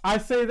that. now. I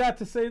say that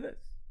to say this: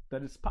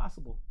 that it's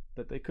possible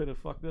that they could have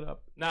fucked it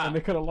up. Nah. And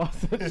they could have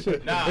lost that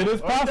shit. Nah. It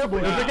is Oh, possible.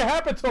 definitely If it not. can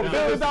happen to a Nah. $1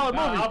 billion Nah, movie,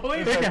 I'll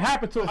believe it it. can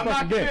happen to a I'm fucking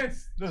not game.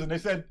 convinced. Listen, they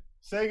said,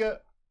 Sega,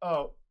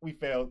 oh, we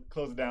failed.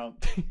 Close it down.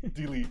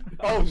 Delete.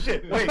 Oh,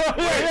 shit. Wait.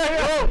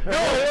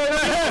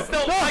 It's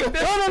still like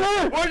this.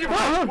 No. Where'd you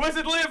find? Where's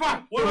it live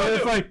on? What do I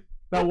It's do? like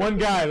that one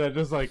guy that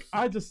just like,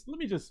 let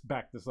me just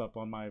back this up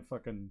on my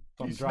fucking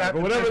thumb You drive snap or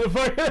the whatever the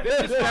fuck.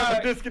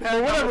 Snap the disc and have for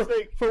no whatever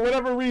mistake. for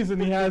whatever reason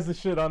he has the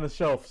shit on the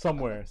shelf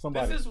somewhere.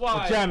 Somebody. This is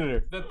why a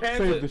janitor the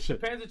saved the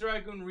shit. Panzer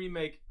Dragoon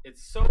remake,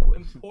 it's so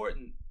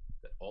important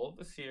that all of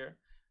us here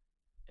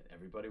and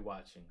everybody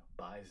watching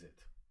buys it.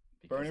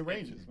 Because Burning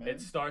Rangers, man.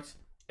 It starts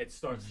It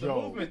starts the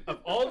Yo. movement of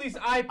all these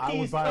I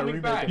would IPs buy a coming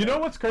remake back. of You know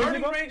what's crazy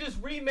Burning about? Rangers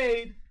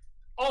remade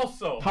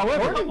also.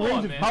 However, Come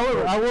on, man.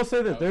 However, I will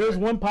say this: there is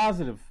Okay. one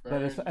positive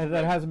that is Right.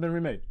 that hasn't been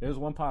remade. There's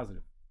one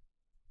positive,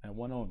 and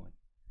one only.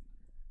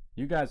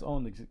 You guys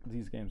own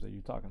these games that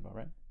you're talking about,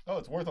 right? Oh,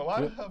 it's worth a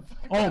lot of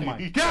Oh money.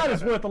 my God,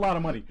 it's worth a lot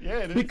of money. Yeah,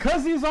 it is.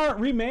 Because these aren't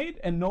remade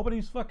and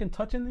nobody's fucking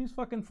touching these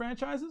fucking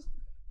franchises.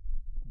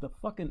 The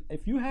fucking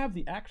if you have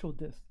the actual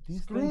disc,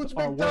 these things Scrooge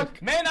are worth.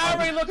 McDuck. Man, I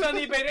already looked on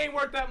eBay. It ain't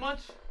worth that much.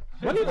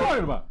 What are you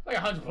talking about? Like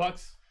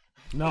 $100.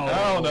 No,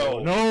 Hell no.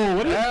 no.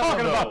 What are you Hell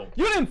talking no. about?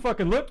 You didn't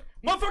fucking look.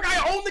 Motherfucker,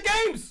 I own the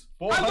games.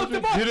 I looked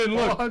them up. You didn't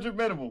look. 400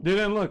 minimum. You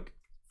didn't look.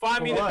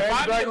 Find me, For what?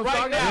 find me it Dragon right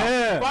Saga? now.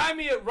 Yeah. Find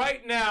me it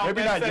right now.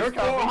 Maybe that not your says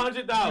copy.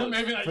 $400.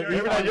 Maybe not Maybe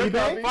your not your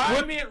eBay? copy.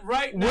 Find me it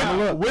right With,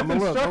 now. with I'ma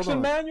look, instruction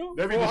hold on. manual.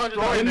 They be $400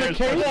 destroying in the their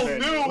case? Well,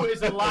 instruction new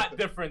is a lot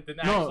different than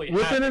No, actually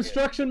with an having it.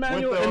 instruction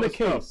manual With in the other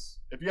stuff. case.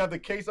 If you have the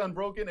case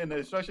unbroken and the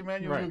instruction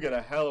manual, Right. you get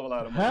a hell of a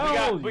lot of money.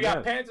 Hell We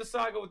got yes. Panzer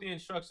Saga with the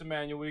instruction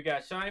manual. We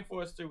got Shining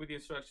Force 3 with the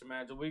instruction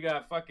manual. We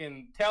got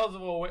fucking Tales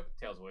of Oasis.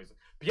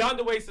 Beyond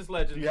the Oasis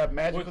Legends. You have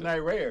Magical with-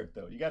 Knight Rare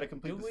though. You got to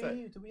complete Do the set.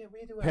 we have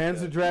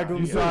Panzer Dragoon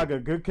You do. Saga,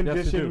 good you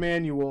condition do.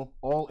 manual,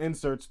 all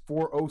inserts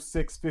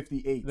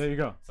 40658. There you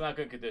go. It's not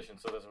good condition,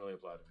 so it doesn't really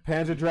apply to me.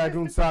 Panzer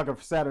Dragoon Saga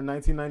for Saturn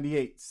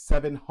 1998,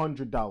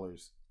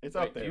 $700. It's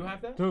Wait, up there. do you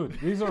have that? Dude,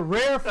 these are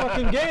rare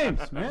fucking games,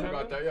 Sorry man.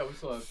 about that. Yeah, we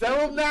still have.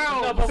 Sell them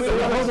now. No, but we Hold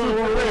don't on, have wait, that. wait,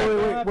 We don't wait, have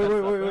wait, that wait, stuff.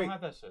 wait, We wait. don't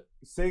have that shit.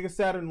 Sega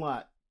Saturn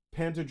lot,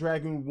 Panzer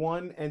Dragoon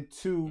 1 and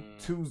 2,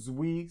 two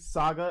Zui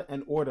Saga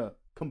and Order,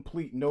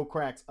 complete, no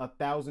cracks,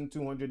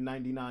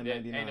 $1,299.99. Yeah,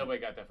 ain't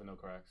nobody got that for no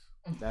cracks.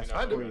 That's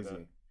I do.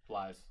 crazy.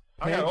 Flies.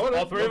 I got Pan- order.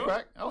 all three of them?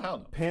 Crack. Oh hell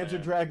no. Panzer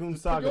Man. Dragoon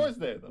Put Saga, yours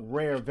there though.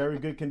 rare, very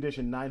good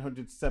condition,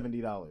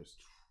 $970.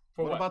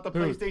 For What about the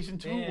Dude. PlayStation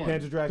 2 Damn. one?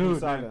 Panzer Dragoon Dude,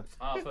 Saga.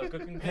 man. for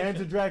cooking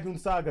Panzer Dragoon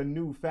Saga,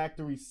 new,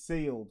 factory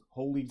sealed,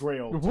 Holy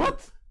Grail.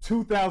 What?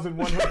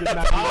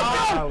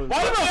 $2,199.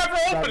 Why did I ever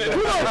open it?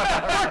 Who the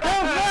fuck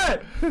has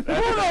that?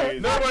 crazy.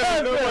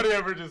 Nobody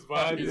ever just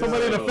buys it.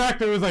 Somebody in the So-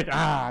 factory was like,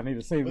 I need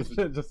to save this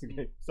shit just in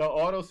case. So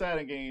Auto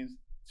Saturn games,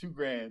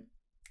 $2,000,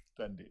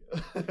 done deal.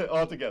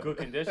 All together. Good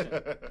condition.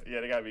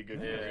 Yeah, they gotta be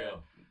good. Yeah. condition.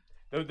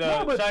 The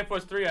No, but- Shining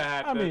Force 3 I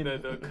have, I the, mean-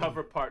 the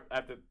cover part, I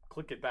have to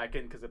click it back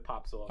in because it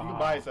pops off. You can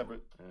buy it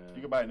separate. Yeah.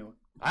 You can buy a new one.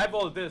 I have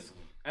all the discs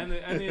and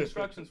the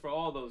instructions for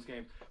all those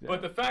games.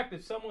 But the fact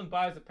if someone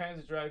buys a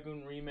Panzer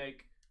Dragoon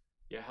remake,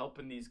 you're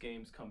helping these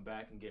games come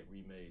back and get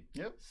remade.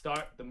 Yep.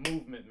 Start the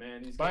movement,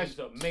 man. These Buy games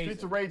are amazing.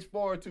 Streets of Rage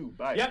 4 too.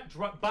 Buy it. Yep,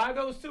 buy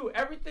those too.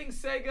 Everything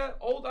Sega,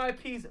 old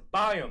IPs,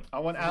 buy them. I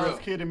want Alice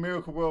Kid and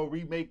Miracle World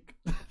remake.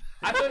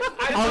 I thought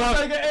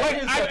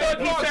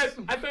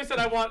he said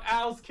I want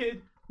Al's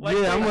Kid. Like,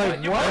 Yeah, I'm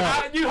like, you,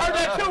 what? you heard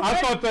that too, I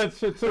right? thought that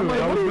shit too. I'm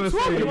like, I was what are gonna you say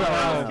talking You want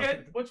about? Al's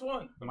Kid? Which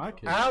one? My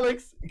kid.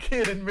 Alex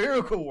Kid and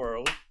Miracle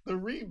World, the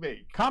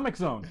remake. Comic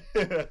Zone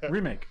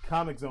remake.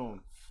 Comic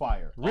Zone,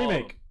 fire.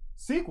 Remake.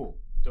 Sequel.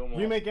 Do 'em all.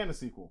 Remake and a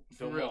sequel.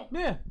 Do 'em real. all.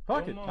 Yeah,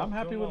 fuck Do it. 'em all, I'm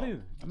happy do 'em with all.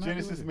 either. I'm happy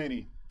Genesis with it.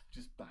 Mini.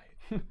 Just buy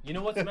it. You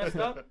know what's messed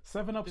up?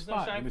 7-Up There's no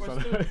spot. Shine Let me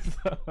Force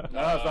start-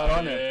 No, it's not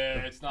on there.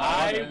 Yeah, it's not.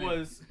 I on there.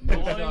 was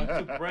going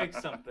to break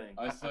something.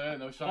 I said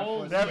no shot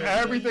Holy for They have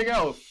everything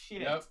else.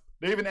 Shit. Yep.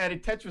 They even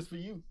added Tetris for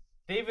you.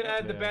 David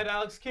added the Yeah. Bad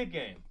Alex Kid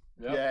game.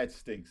 Yep. Yeah, it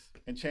stinks.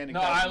 Enchanted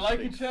No, Castle I like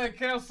stinks. Enchanted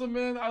Castle,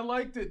 man. I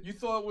liked it. You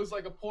thought it was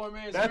like a poor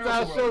man's That's Miracle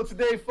our World. show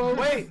today, folks.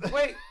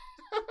 Wait.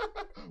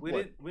 We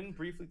What? didn't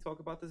briefly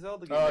talk about the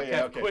Zelda game. Oh They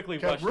yeah, kept okay. quickly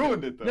Kept rushed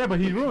ruined it though. Yeah, but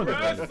he ruined it.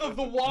 Breath of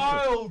the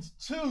Wild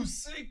 2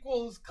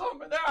 sequels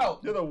coming out.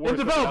 You're the worst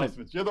development.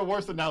 announcements. You're the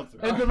worst announcer.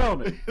 In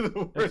development. You're the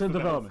worst It's in announcer.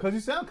 development. Because you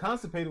sound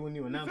constipated when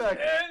you announce it.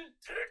 Exactly.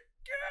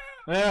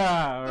 And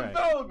Yeah, all right.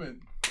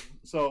 development.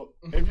 So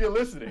if you're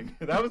listening,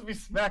 that was me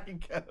smacking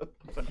Kev.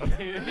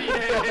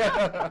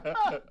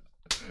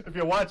 If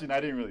you're watching, I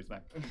didn't really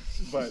smack,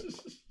 but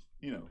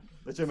you know,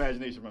 let your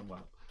imagination run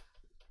wild.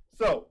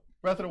 So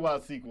Breath of the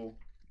Wild sequel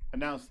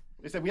announced.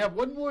 They said we have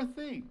one more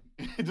thing,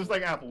 just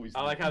like Apple. We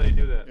I like how they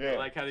do that. Yeah. I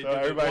like how they So do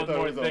that. everybody One thought it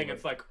more was thing. over.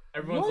 It's like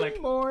everyone's One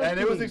like, more and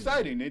it was thing.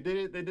 exciting. They did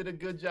it. They did a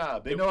good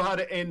job. They know how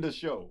to end the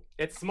show.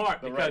 it's smart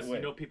The because right way.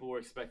 you know people were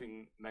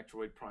expecting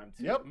Metroid Prime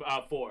 2, Yep.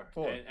 4,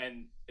 Four.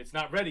 And it's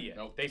not ready yet.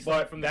 Nope. They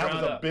started But from the that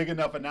ground was a up. big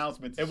enough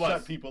announcement to It was.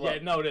 shut people yeah,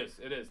 up. no, it is.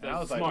 It is. And I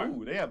That's was smart. like,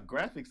 ooh, they have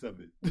graphics of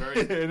it,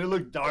 Very- and it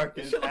looked dark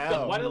It as should look hell.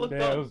 done. Why did it look Yeah,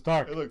 done? it was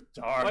dark. It looked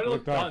dark. Why did it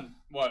look dark. done?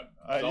 What?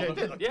 Yeah, Zelda? it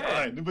did look Yeah.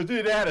 fine, but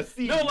they had a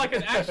scene. No, like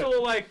an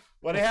actual like.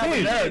 Well, they have a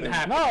scene narrative. didn't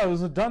happen. No, it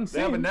was a done They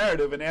have a scene.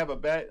 narrative, and they have a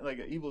bad, like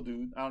an evil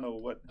dude. I don't know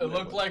what. It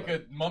looked like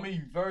a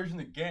mummy version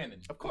of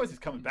Ganon. Of course, he's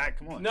coming back.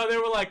 Come on. No, they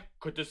were like,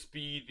 could this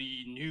be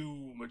the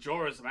new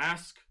Majora's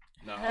Mask?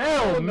 No.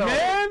 Hell, no.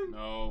 man.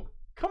 No.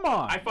 Come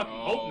on. I fucking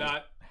No. hope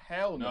not.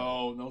 Hell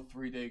no. No. No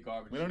 3-day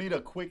garbage. We don't need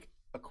a quick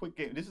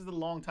game. This is the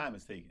long time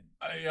it's taken.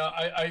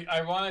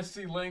 I want to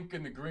see Link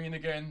in the green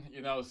again.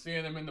 You know,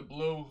 seeing him in the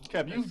blue.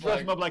 Kev, you it's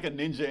dressed him up like a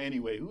ninja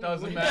anyway.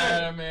 Doesn't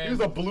matter, man. He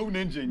was a blue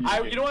ninja. In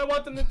You know what I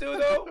want them to do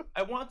though?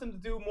 I want them to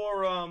do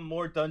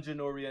more dungeon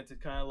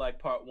oriented, kind of like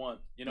part 1.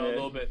 You know, a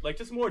little bit like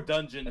just more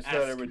dungeon.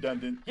 Instead of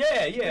redundant.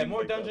 Yeah, more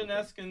like that. dungeon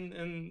esque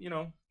and you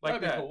know like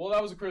That'd be that. cool. Well,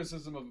 that was a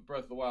criticism of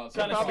Breath of the Wild.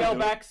 Kind of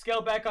probably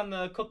scale back on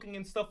the cooking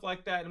and stuff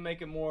like that, and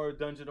make it more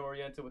dungeon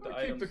oriented with the Keep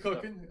items. the and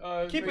stuff.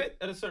 cooking. Keep it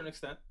at a certain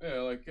extent. Yeah,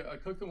 like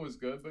cooking was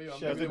good, but you know,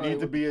 Doesn't maybe need like,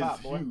 to be as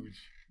Top, boy. huge.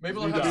 maybe It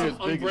they'll needs have to be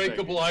some as big as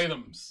unbreakable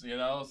items. You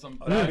know, some.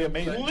 That'd be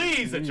amazing.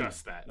 Please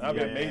adjust that. That'd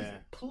be Yeah. amazing.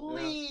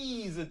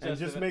 Please adjust And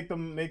just it. make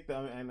the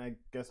and I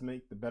guess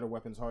make the better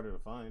weapons harder to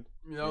find.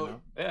 You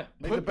know, Yeah.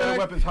 Make Put the better back-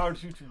 weapons hard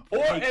to Or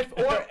take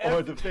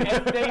if defend.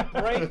 if they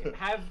break,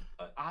 have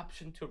an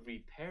option to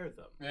repair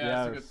them.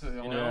 yeah, Yes. it's a good to,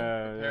 You you know?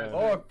 know, Yeah, repair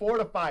Or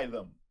fortify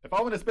them. If I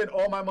want to spend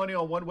all my money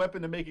on one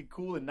weapon to make it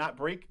cool and not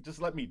break,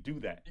 just let me do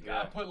that. You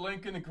gotta put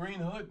Link in the green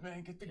hood,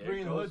 man. Get the There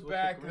green it goes hood with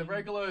back. the The, green.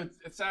 regular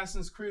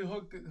Assassin's Creed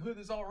hood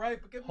is all right,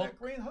 but give him that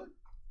green hood.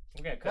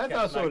 Okay, That's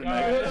not so Mike.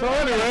 nice. So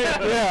anyway,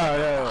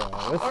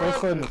 yeah.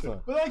 Let's end this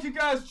up. But thank you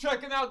guys for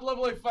checking out the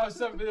Level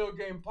 857 Video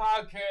Game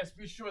Podcast.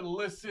 Be sure to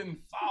listen,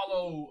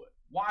 follow,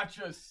 watch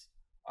us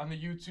on the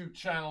YouTube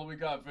channel. We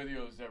got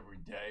videos every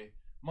day,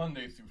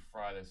 Monday through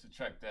Friday, so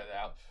check that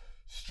out.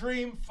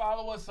 Stream,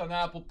 follow us on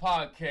Apple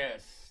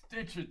Podcasts,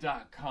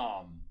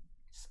 Stitcher.com,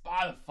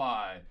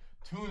 Spotify,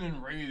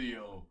 TuneIn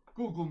Radio,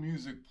 Google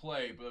Music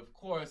Play. But of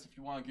course, if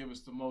you want to give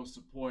us the most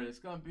support, it's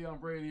going to be on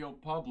Radio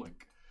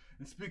Public.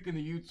 And speaking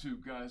of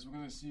YouTube, guys, we're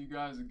going to see you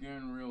guys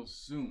again real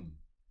soon.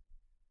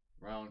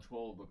 Around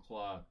 12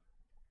 o'clock.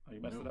 Oh,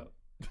 you messed it up.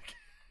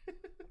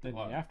 In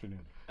the afternoon.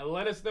 And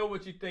let us know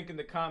what you think in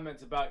the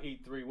comments about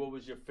E3. What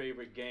was your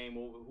favorite game?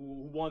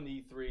 Who won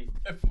the E3?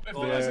 If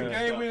Oh, there's a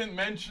yeah. game we didn't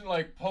mention,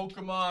 like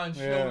Pokemon, Shield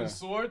Yeah. and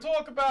Sword,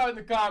 talk about it in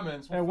the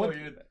comments. And We'll what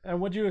fill you in. and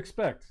what do you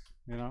expect?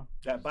 You know,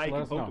 That bike let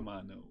in us know.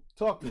 Pokemon, though.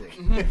 Talk to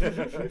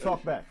us. We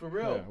talk back. For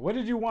real. Yeah. What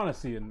did you want to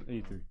see in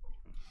E3?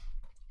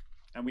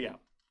 And we out.